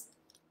butterflies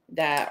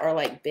that are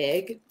like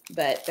big,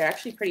 but they're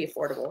actually pretty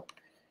affordable.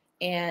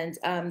 And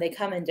they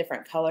come in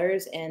different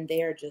colors, and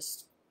they are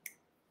just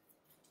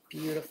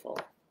beautiful,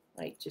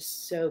 like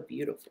just so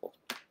beautiful.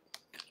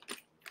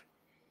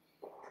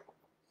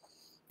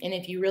 And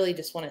if you really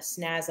just want to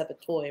snazz up a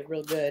toy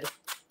real good,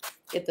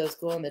 get those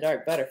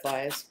glow-in-the-dark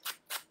butterflies.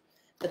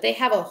 But they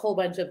have a whole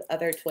bunch of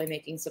other toy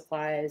making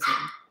supplies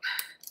and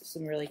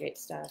some really great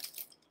stuff.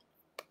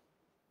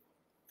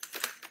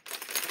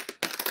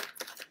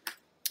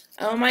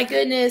 Oh my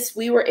goodness,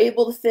 we were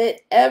able to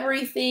fit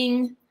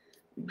everything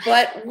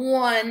but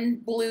one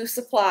blue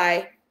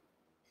supply.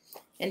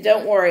 And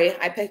don't worry,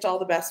 I picked all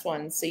the best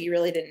ones, so you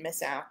really didn't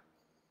miss out.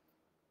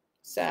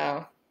 So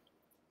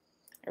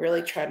I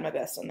really tried my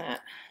best on that.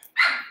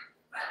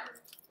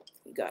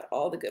 We got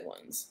all the good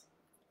ones.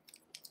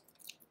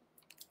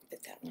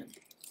 Fit that one.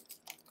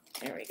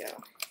 There we go.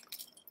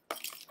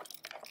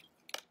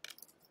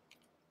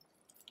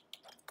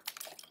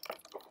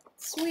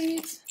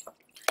 Sweet.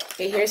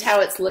 Okay, here's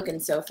how it's looking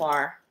so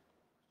far.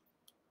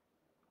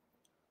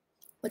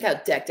 Look how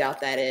decked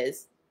out that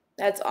is.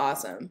 That's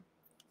awesome.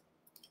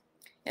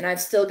 And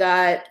I've still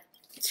got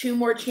 2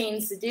 more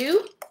chains to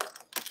do,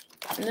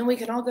 and then we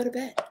can all go to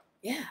bed.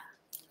 Yeah.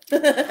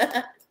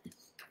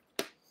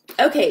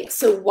 Okay,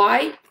 so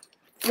white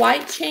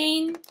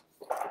chain,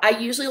 I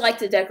usually like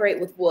to decorate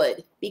with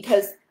wood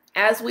because,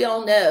 as we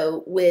all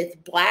know,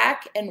 with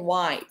black and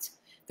white,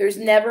 there's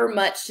never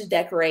much to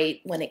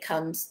decorate when it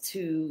comes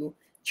to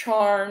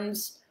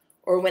charms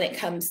or when it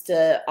comes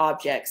to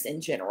objects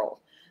in general.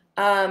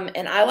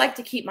 And I like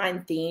to keep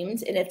mine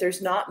themed, and if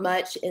there's not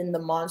much in the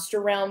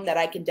monster realm that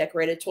I can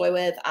decorate a toy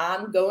with,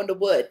 I'm going to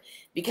wood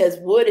because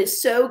wood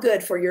is so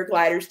good for your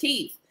glider's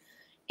teeth.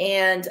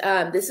 And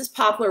this is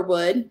poplar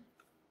wood.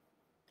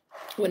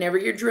 Whenever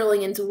you're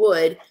drilling into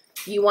wood,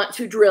 you want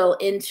to drill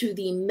into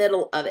the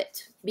middle of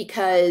it,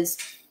 because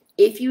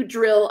if you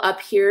drill up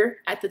here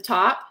at the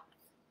top,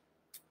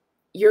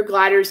 your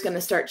glider is going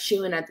to start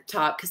chewing at the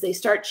top, because they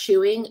start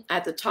chewing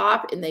at the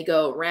top and they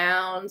go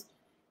around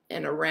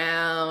and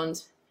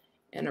around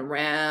and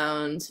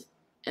around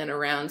and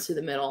around to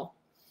the middle.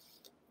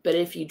 But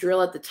if you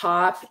drill at the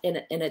top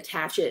and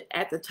attach it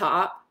at the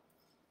top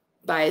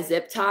by a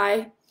zip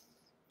tie,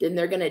 then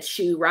they're going to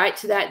chew right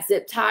to that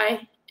zip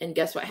tie, and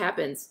guess what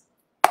happens?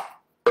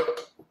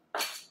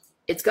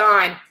 It's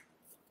gone.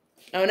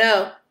 Oh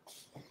no.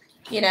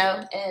 You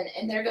know,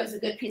 and there goes a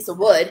good piece of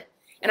wood.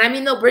 And I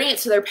mean, they'll bring it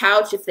to their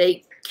pouch if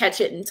they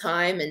catch it in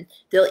time, and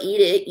they'll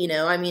eat it, you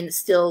know. I mean, it's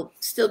still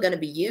going to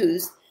be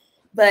used.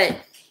 But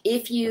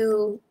if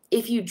you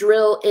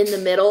drill in the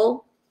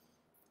middle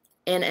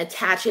and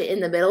attach it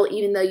in the middle,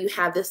 even though you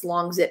have this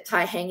long zip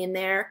tie hanging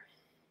there,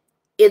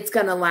 it's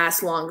going to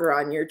last longer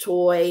on your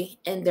toy,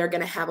 and they're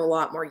going to have a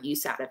lot more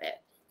use out of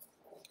it.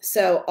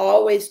 So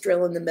always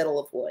drill in the middle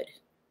of wood.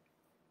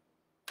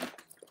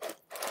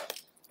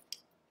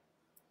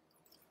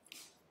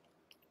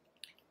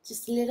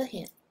 Just a little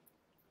hint.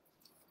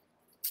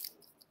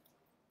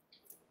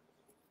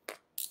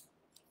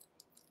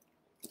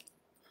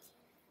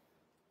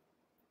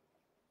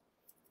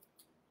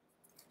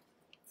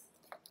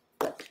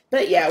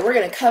 But yeah, we're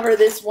going to cover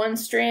this one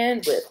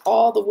strand with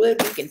all the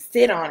wood we can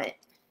fit on it.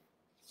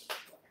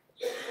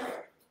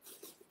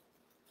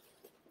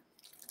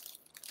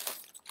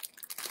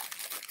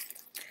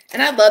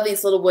 And I love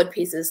these little wood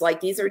pieces.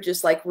 Like, these are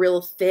just like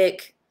real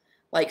thick,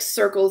 like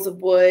circles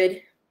of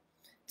wood.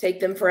 Take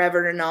them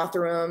forever to gnaw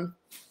through them.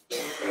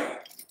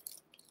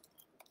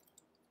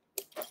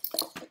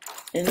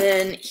 And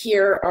then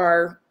here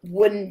are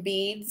wooden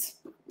beads.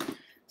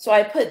 So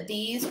I put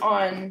these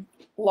on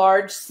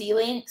large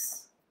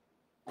C-links.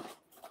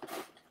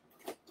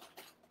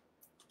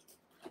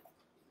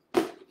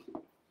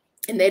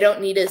 And they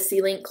don't need a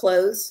C-link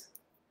close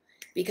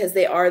because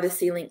they are the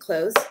C-link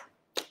close.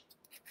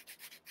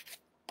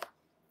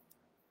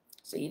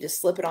 So you just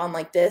slip it on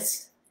like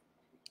this.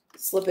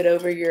 Slip it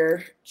over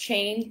your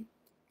chain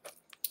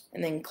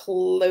and then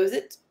close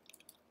it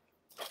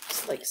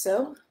just like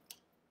so.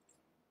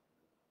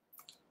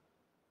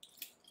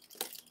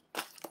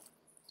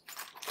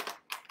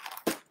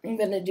 I'm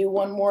going to do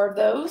one more of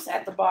those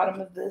at the bottom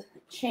of the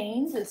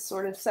chains. It's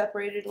sort of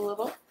separated a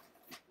little.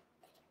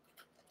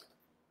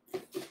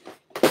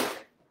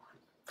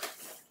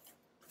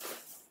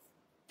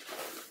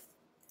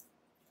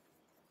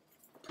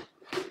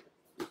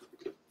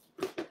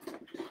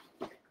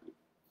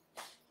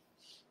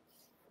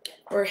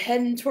 We're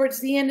heading towards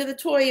the end of the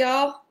toy,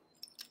 y'all.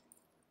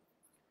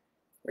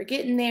 We're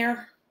getting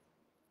there.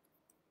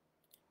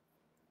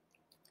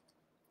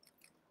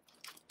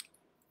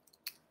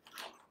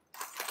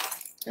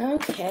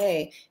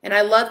 Okay, and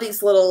I love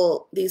these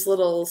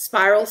little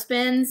spiral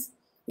spins,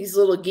 these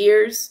little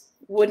gears,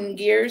 wooden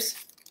gears.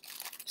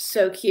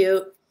 So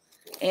cute.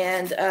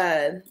 And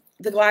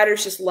the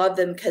gliders just love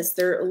them because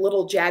they're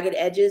little jagged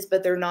edges,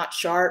 but they're not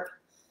sharp.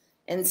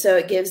 And so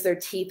it gives their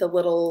teeth a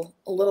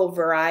little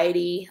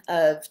variety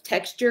of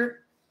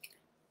texture,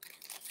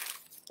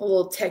 a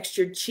little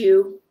textured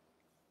chew.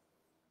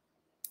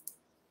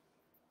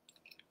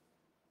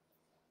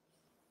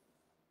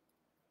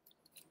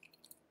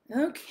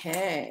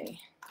 Okay.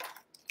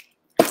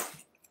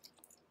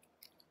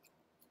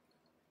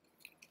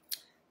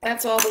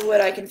 That's all the wood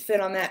I can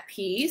fit on that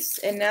piece.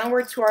 And now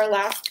we're to our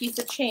last piece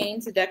of chain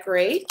to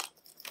decorate.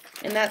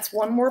 And that's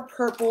one more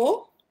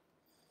purple.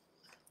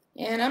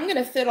 And I'm going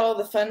to fit all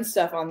the fun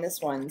stuff on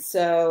this one.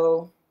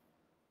 So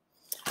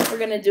we're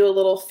going to do a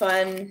little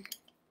fun.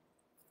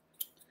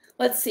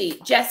 Let's see,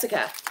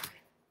 Jessica,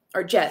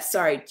 or Jess,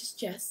 sorry, just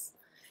Jess.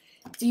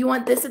 Do you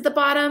want this at the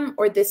bottom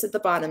or this at the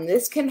bottom?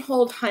 This can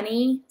hold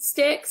honey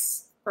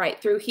sticks right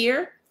through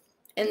here.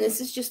 And this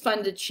is just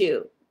fun to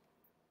chew.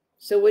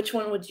 So which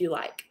one would you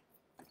like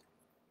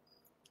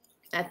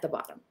at the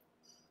bottom?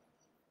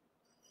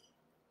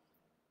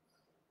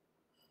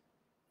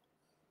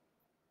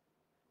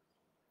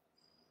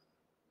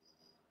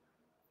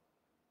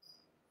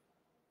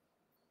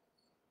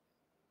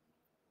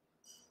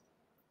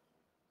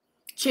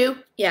 Chew?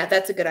 Yeah,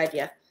 that's a good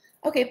idea.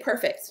 Okay,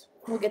 perfect.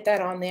 We'll get that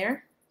on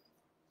there.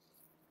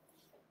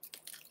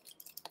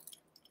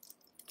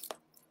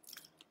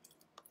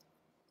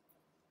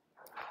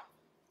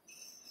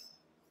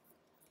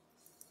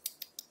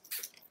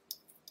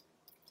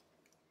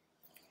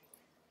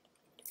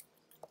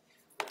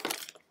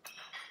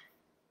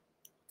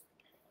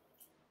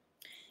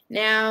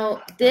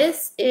 Now,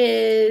 this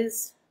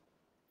is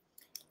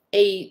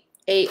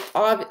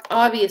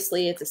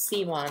obviously it's a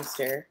sea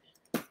monster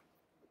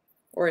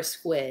or a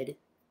squid,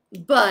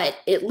 but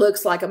it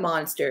looks like a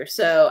monster.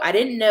 So I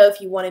didn't know if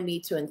you wanted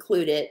me to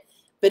include it,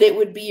 but it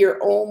would be your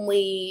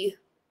only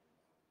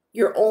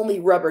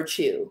rubber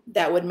chew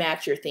that would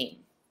match your theme.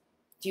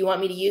 Do you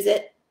want me to use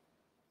it?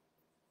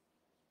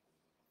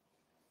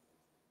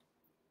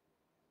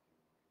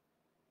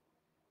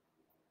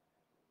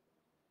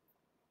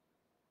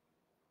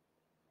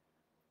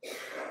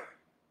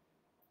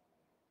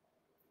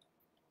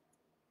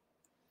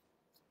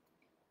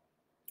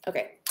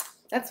 Okay,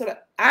 that's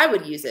what I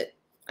would use it.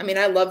 I mean,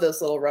 I love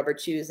those little rubber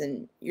chews,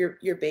 and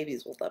your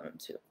babies will love them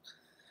too.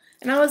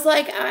 And I was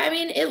like, I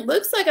mean, it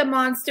looks like a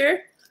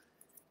monster.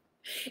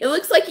 It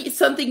looks like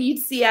something you'd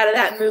see out of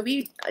that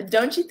movie,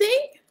 don't you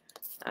think?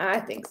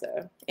 I think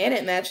so. And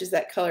it matches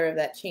that color of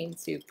that chain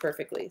too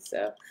perfectly.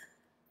 So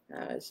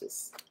it's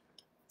just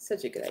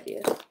such a good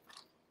idea.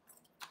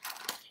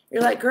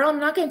 You're like, girl, I'm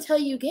not going to tell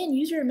you again.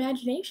 Use your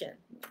imagination.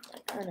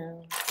 I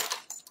know.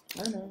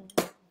 I know.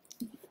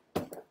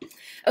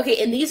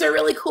 Okay, and these are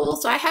really cool.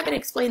 So I haven't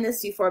explained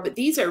this before, but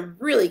these are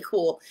really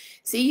cool.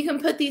 So you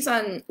can put these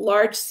on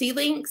large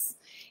ceilings,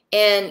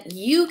 and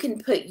you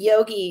can put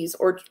yogis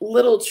or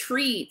little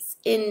treats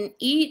in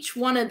each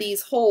one of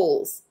these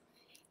holes,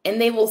 and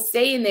they will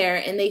stay in there,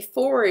 and they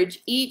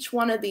forage each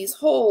one of these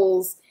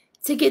holes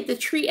to get the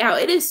treat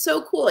out. It is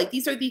so cool. Like,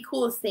 these are the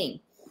coolest thing.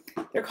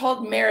 They're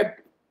called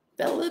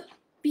Marabella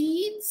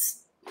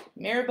beads.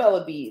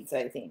 Marabella beads,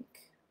 I think.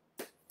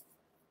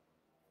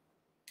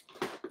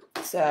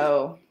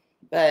 So,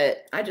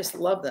 but I just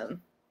love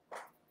them.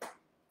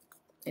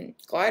 And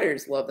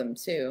gliders love them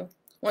too.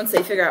 Once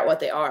they figure out what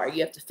they are,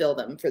 you have to fill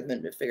them for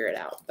them to figure it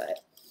out.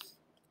 But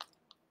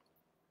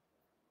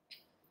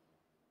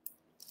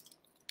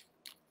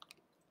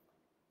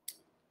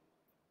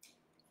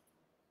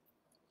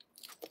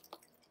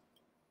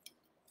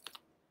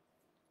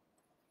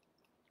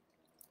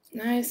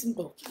nice and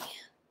bulky.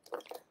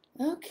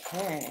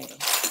 Okay.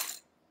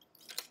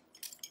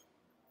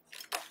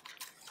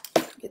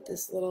 Get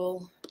this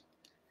little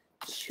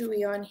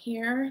chewy on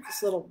here,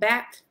 this little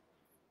bat.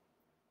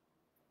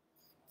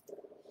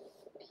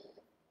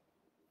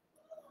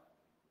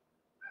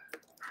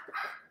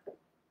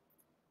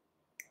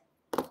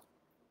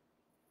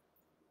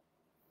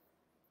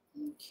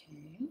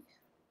 Okay.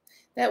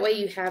 That way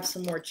you have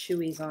some more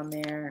chewies on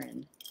there,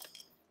 and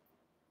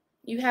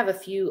you have a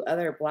few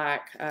other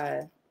black,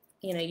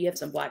 you know, you have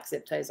some black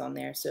zip ties on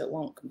there, so it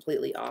won't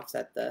completely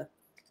offset the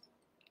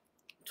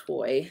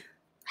toy.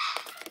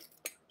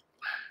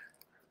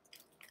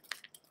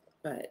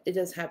 But it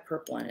does have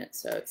purple in it,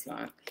 so it's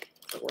not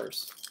the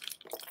worst.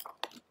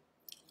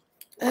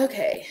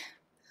 Okay,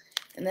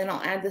 and then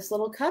I'll add this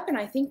little cup, and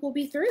I think we'll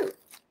be through.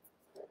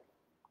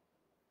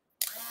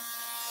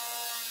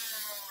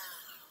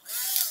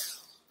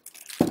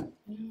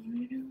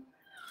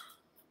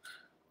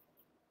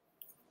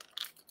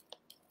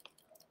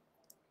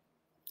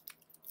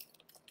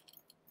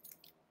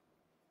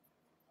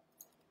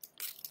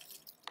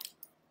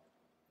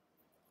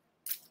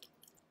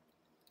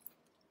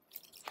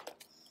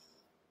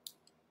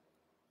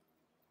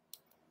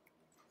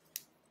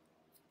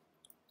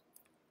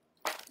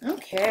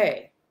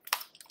 Okay,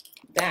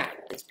 that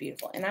is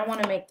beautiful. And I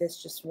want to make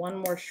this just one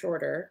more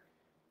shorter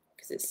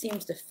because it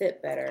seems to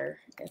fit better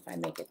if I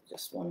make it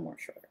just one more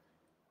shorter.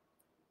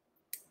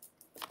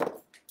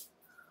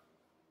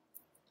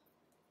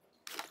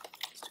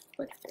 Just a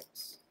quick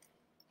fix.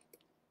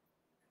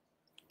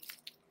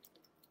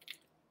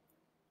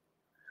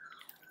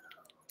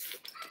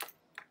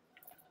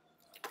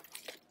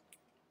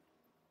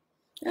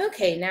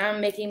 Okay, now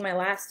I'm making my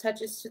last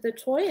touches to the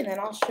toy, and then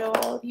I'll show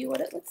all of you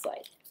what it looks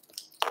like.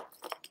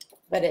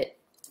 But it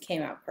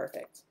came out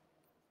perfect.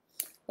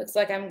 Looks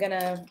like I'm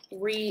gonna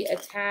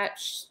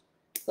reattach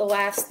the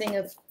last thing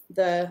of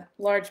the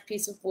large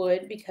piece of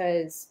wood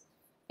because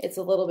it's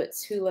a little bit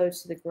too low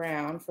to the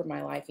ground for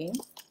my liking.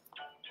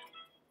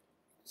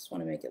 Just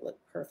want to make it look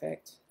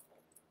perfect.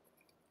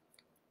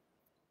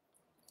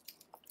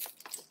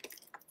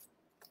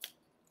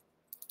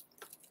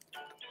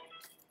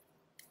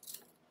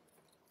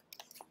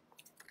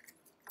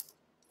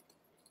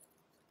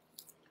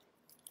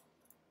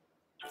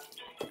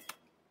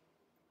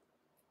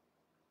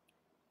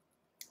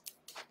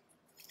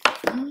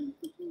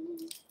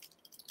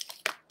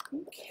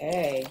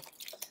 Okay,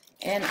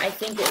 and I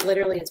think it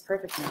literally is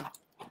perfect now.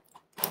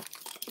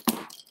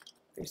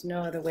 There's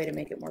no other way to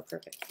make it more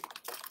perfect.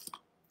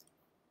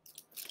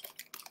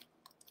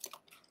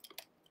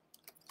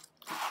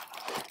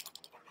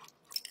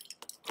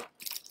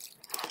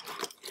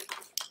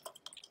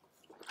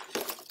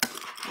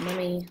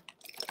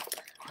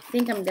 I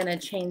think I'm gonna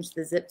change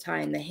the zip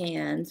tie in the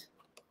hand.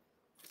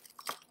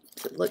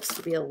 It looks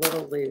to be a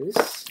little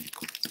loose.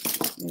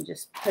 And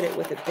just put it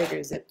with a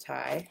bigger zip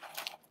tie.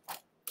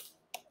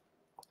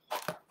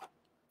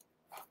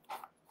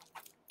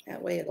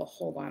 That way it'll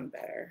hold on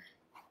better.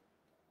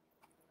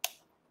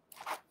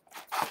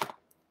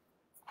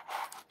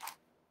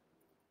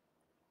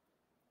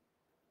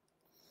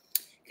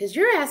 Because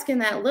you're asking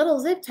that little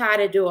zip tie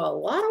to do a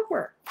lot of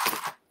work.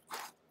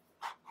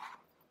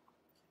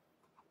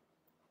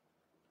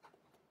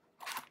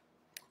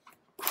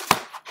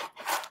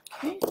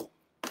 Okay.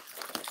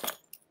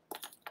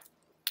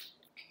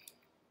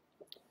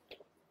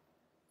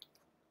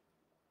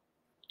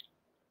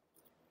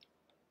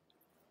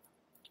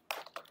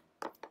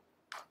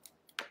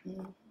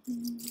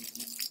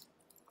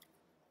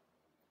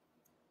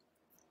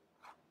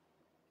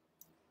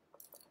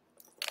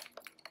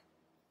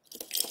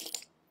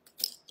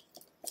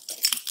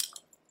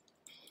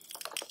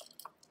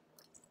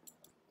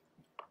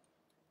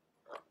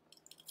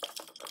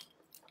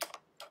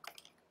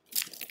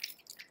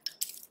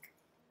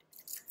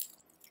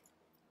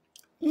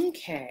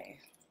 Okay.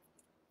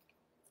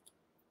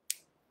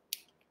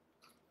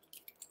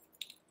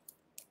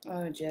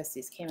 Oh, Jess,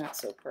 these came out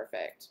so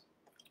perfect.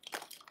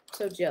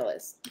 So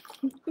jealous.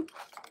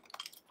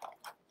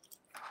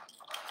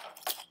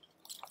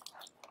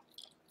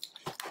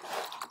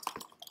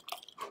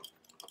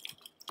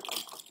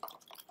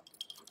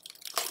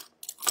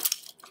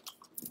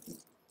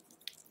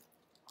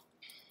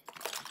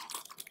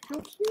 How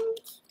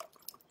cute.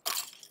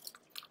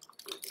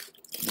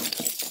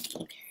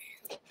 Okay.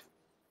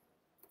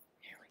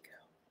 Here we go.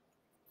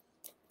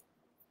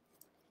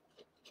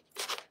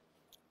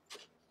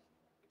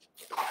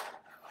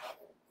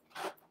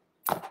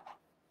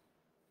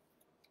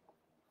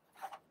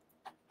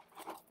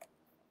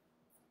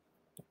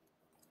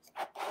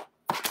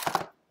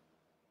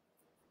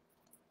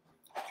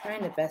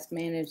 Trying to best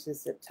manage the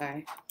zip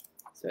tie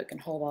so it can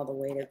hold all the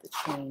weight of the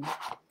chain.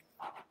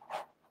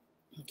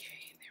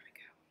 Okay, there we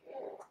go.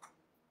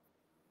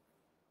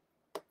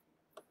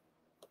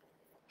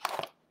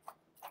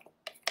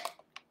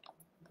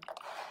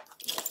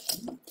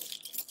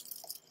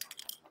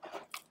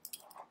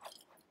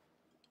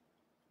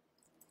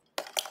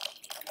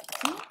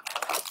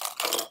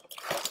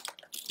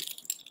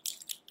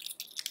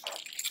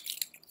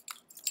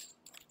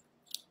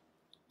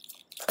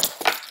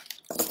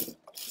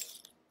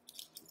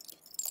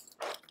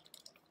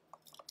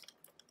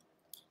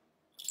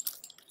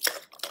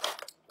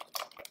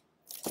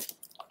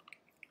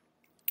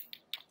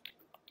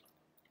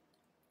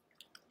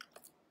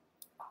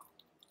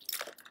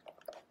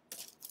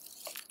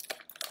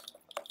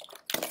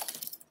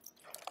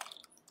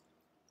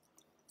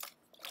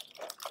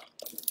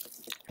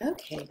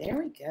 Okay, there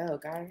we go.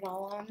 Got it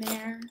all on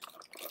there.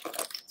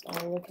 It's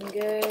all looking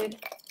good.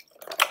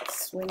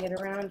 Swing it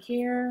around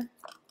here.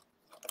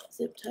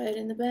 Zip tie it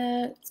in the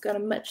back. It's got a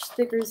much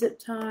thicker zip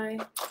tie.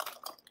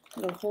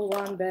 It'll hold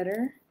on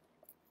better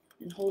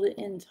and hold it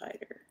in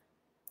tighter.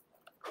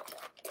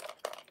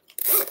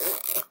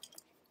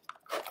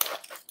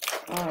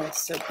 Oh,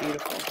 it's so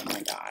beautiful. Oh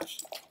my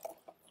gosh.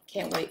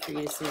 Can't wait for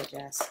you to see it,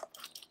 Jess.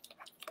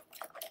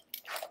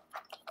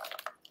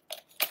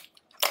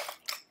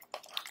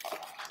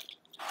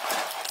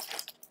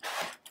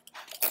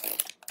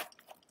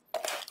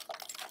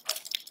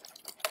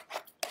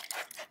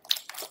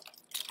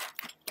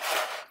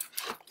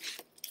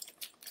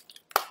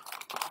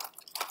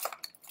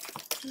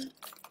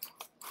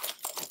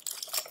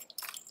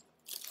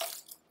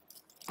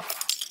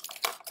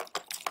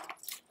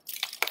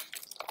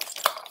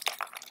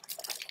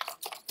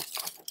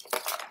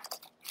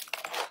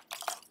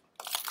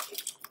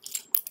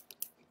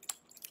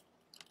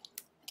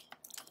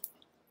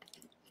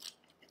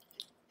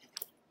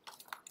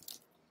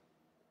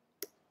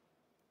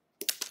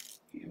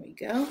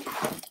 go.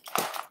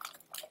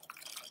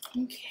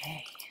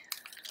 Okay.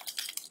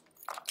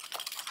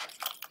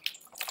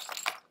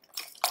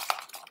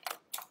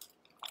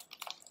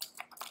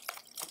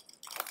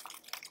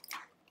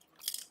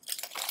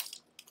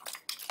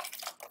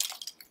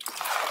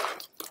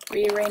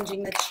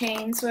 Rearranging the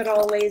chain so it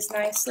all lays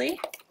nicely.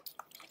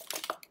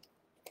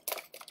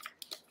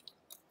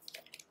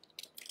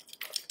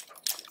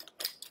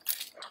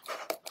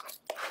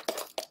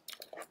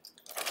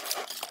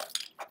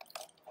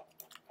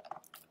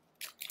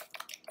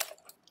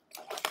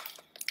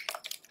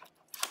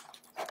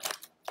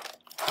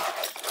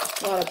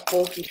 A lot of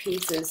bulky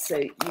pieces, so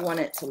you want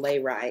it to lay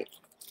right.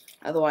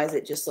 Otherwise,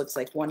 it just looks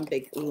like one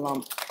big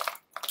lump.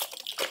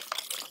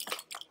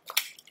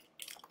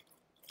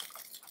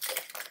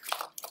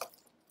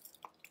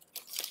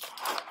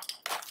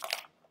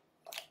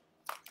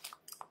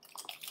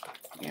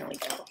 There we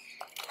go.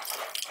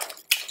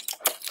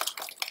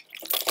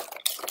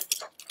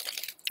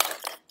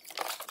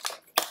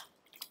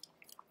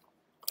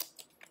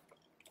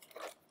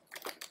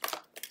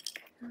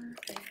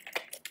 Perfect.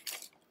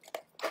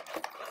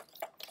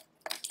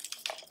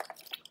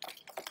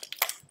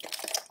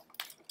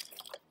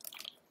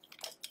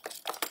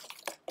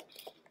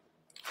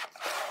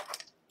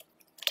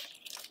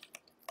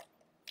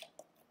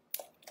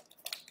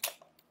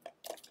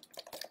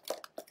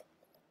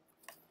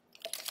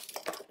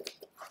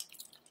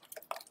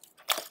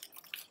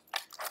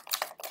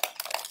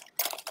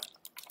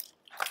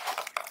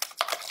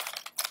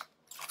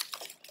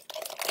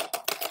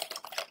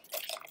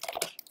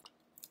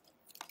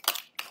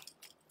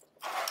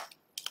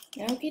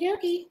 Okie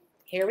dokie.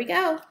 Here we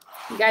go.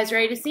 You guys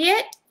ready to see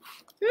it?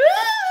 Woo!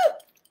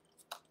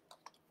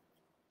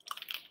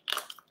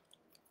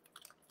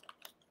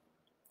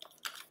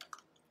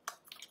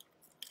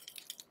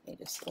 Okay,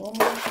 just a little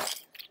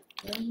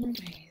more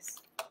ways.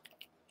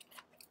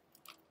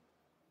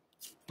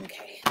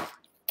 Okay.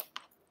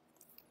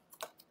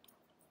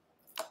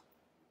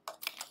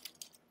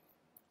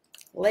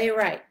 Lay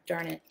right,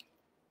 darn it.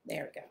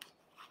 There we go.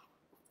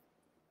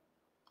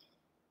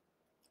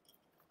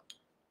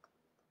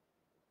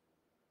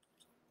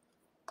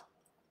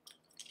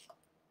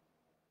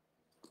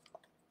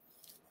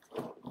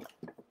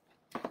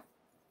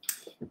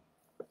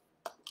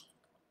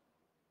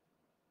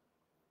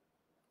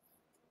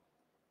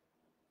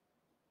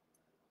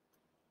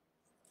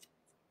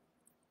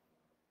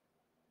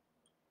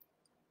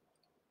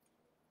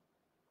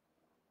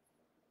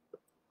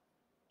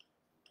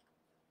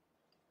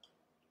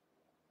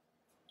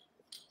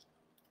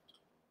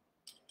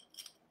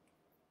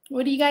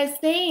 What do you guys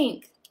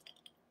think?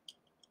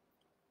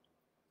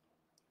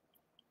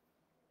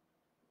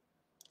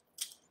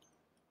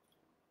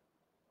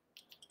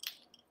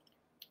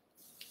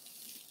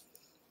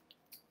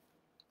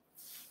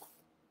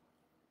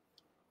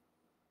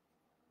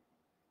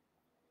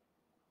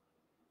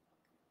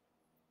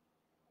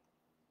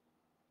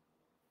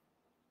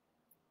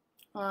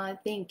 Aw,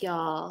 thank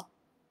y'all.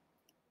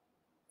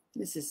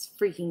 This is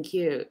freaking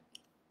cute.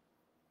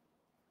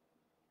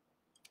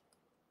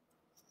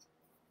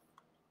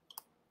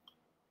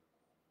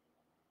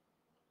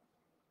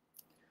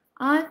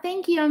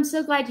 Thank you. I'm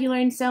so glad you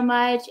learned so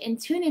much. And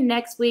tune in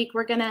next week.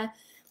 Let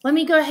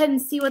me go ahead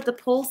and see what the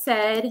poll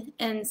said,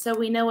 and so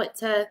we know what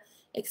to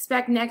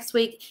expect next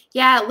week.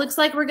 Yeah, it looks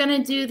like we're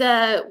going to do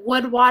the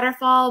Wood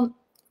Waterfall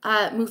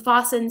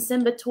Mufasa and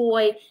Simba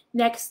toy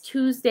next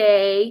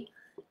Tuesday.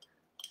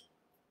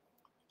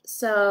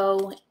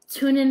 So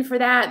tune in for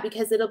that,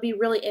 because it'll be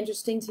really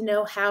interesting to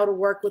know how to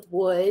work with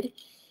wood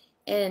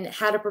and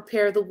how to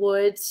prepare the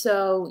wood.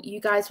 So you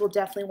guys will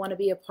definitely want to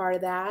be a part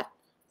of that.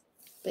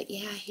 But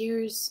yeah,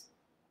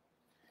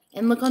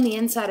 and look on the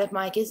inside of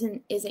Mike.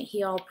 Isn't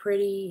he all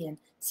pretty? And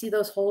see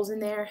those holes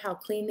in there, how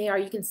clean they are?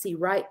 You can see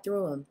right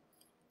through them.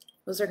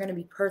 Those are going to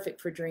be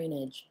perfect for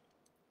drainage.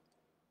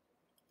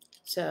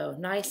 So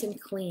nice and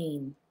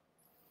clean.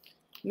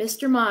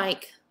 Mr.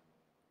 Mike.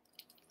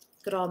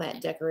 Look at all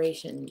that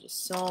decoration.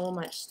 Just so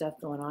much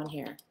stuff going on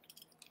here.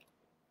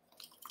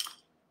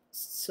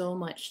 So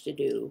much to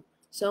do.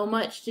 So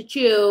much to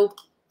chew.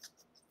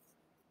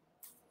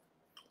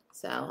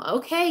 So,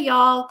 okay,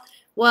 y'all.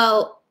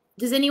 Well,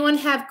 does anyone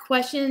have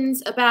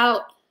questions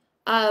about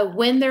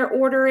when their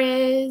order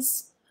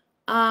is,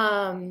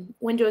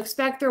 when to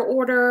expect their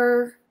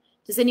order?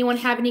 Does anyone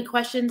have any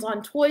questions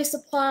on toy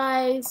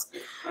supplies,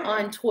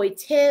 on toy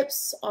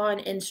tips, on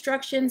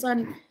instructions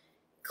on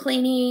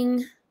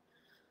cleaning,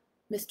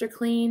 Mr.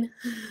 Clean?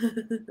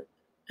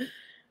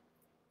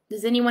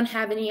 Does anyone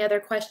have any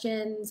other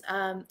questions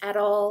at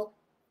all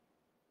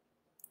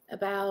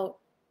about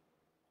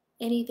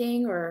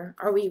anything, or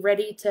are we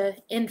ready to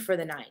end for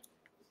the night?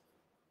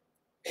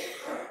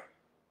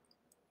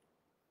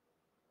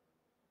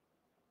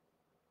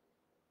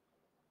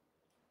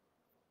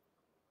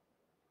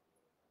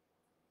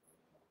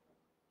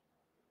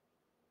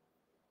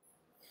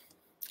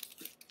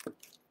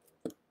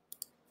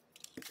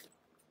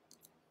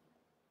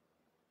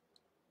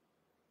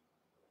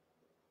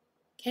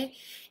 Okay,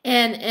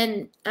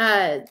 and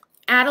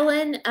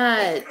Adeline,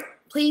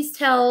 please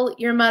tell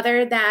your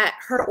mother that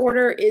her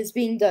order is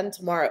being done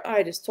tomorrow. Oh,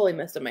 I just totally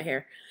messed up my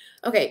hair.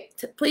 Okay,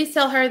 please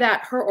tell her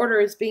that her order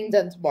is being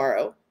done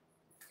tomorrow.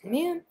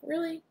 Man,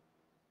 really?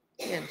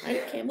 Man,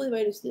 I can't believe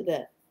I just did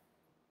that.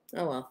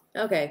 Oh, well.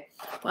 Okay.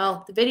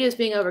 Well, the video is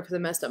being over because I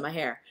messed up my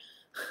hair.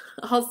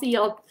 I'll see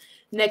y'all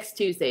next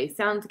Tuesday.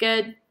 Sounds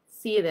good?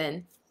 See you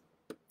then.